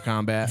time, Mortal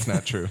Kombat. It's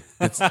not true.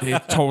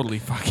 It totally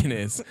fucking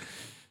is.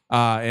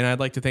 And I'd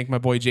like to thank my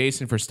boy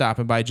Jason for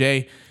stopping by.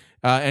 Jay,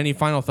 any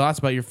final thoughts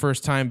about your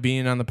first time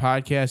being on the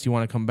podcast? You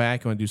want to come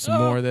back? You want to do some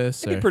more of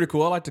this? It'd or- be pretty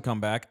cool. I like to come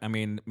back. I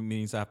mean, it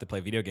means I have to play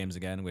video games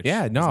again, which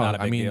Yeah, no, is not a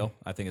big I mean, deal.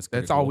 I think it's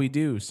pretty That's all cool. we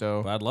do.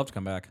 So But I'd love to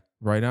come back.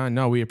 right on.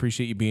 No, we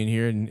appreciate you being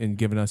here and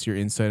giving us your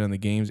insight on the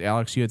games.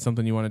 Alex, you had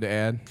something you wanted to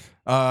add?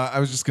 I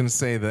was just going to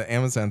say the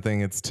Amazon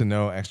thing, it's to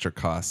no extra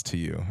cost to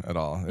you at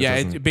all.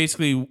 It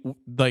basically,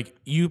 like,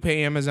 you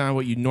pay Amazon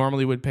what you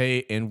normally would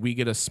pay, and we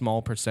get a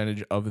small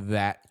percentage of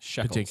that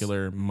Shekels.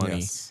 particular money.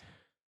 Yes.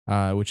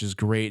 Which is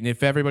great. And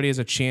if everybody has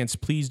a chance,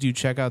 please do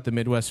check out the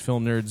Midwest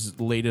Film Nerds'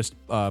 latest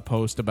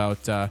post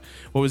about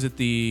what was it?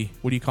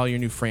 What do you call your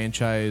new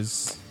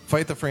franchise?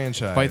 Fight the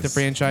franchise. Fight the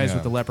franchise Yeah.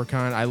 with the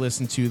Leprechaun. I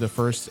listened to the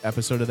first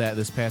episode of that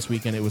this past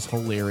weekend. It was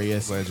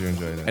hilarious. Glad you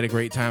enjoyed Had it. a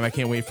great time. I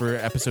can't wait for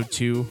episode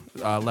 2,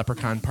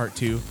 Leprechaun Part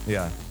 2.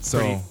 Yeah.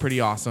 So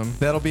Pretty awesome.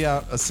 that'll be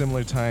out a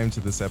similar time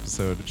to this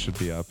episode. It should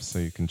be up, so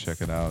you can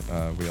check it out.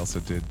 We also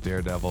did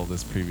Daredevil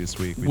this previous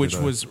week. Which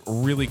was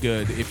really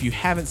good. If you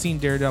haven't seen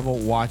Daredevil,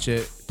 watch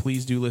it.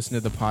 Please do listen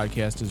to the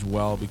podcast as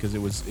well, because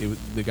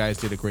the guys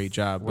did a great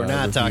job. We're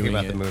not talking reviewing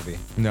about it. the movie.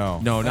 No.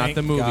 No, not Thank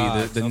the movie.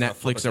 God. The Sounds like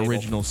flip a Netflix table.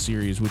 original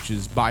series, which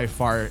is by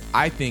far,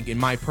 I think, in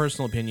my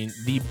personal opinion,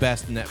 the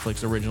best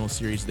Netflix original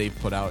series they've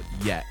put out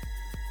yet.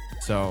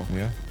 So,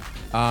 Yeah.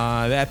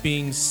 that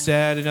being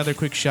said, another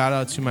quick shout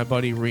out to my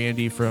buddy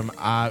Randy from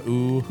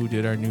AU, who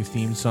did our new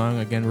theme song.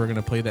 Again, we're going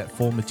to play that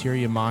full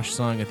Materia Mosh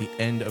song at the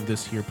end of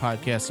this here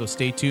podcast. So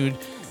stay tuned,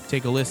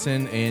 take a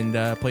listen, and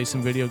play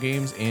some video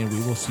games, and we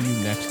will see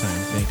you next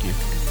time. Thank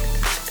you.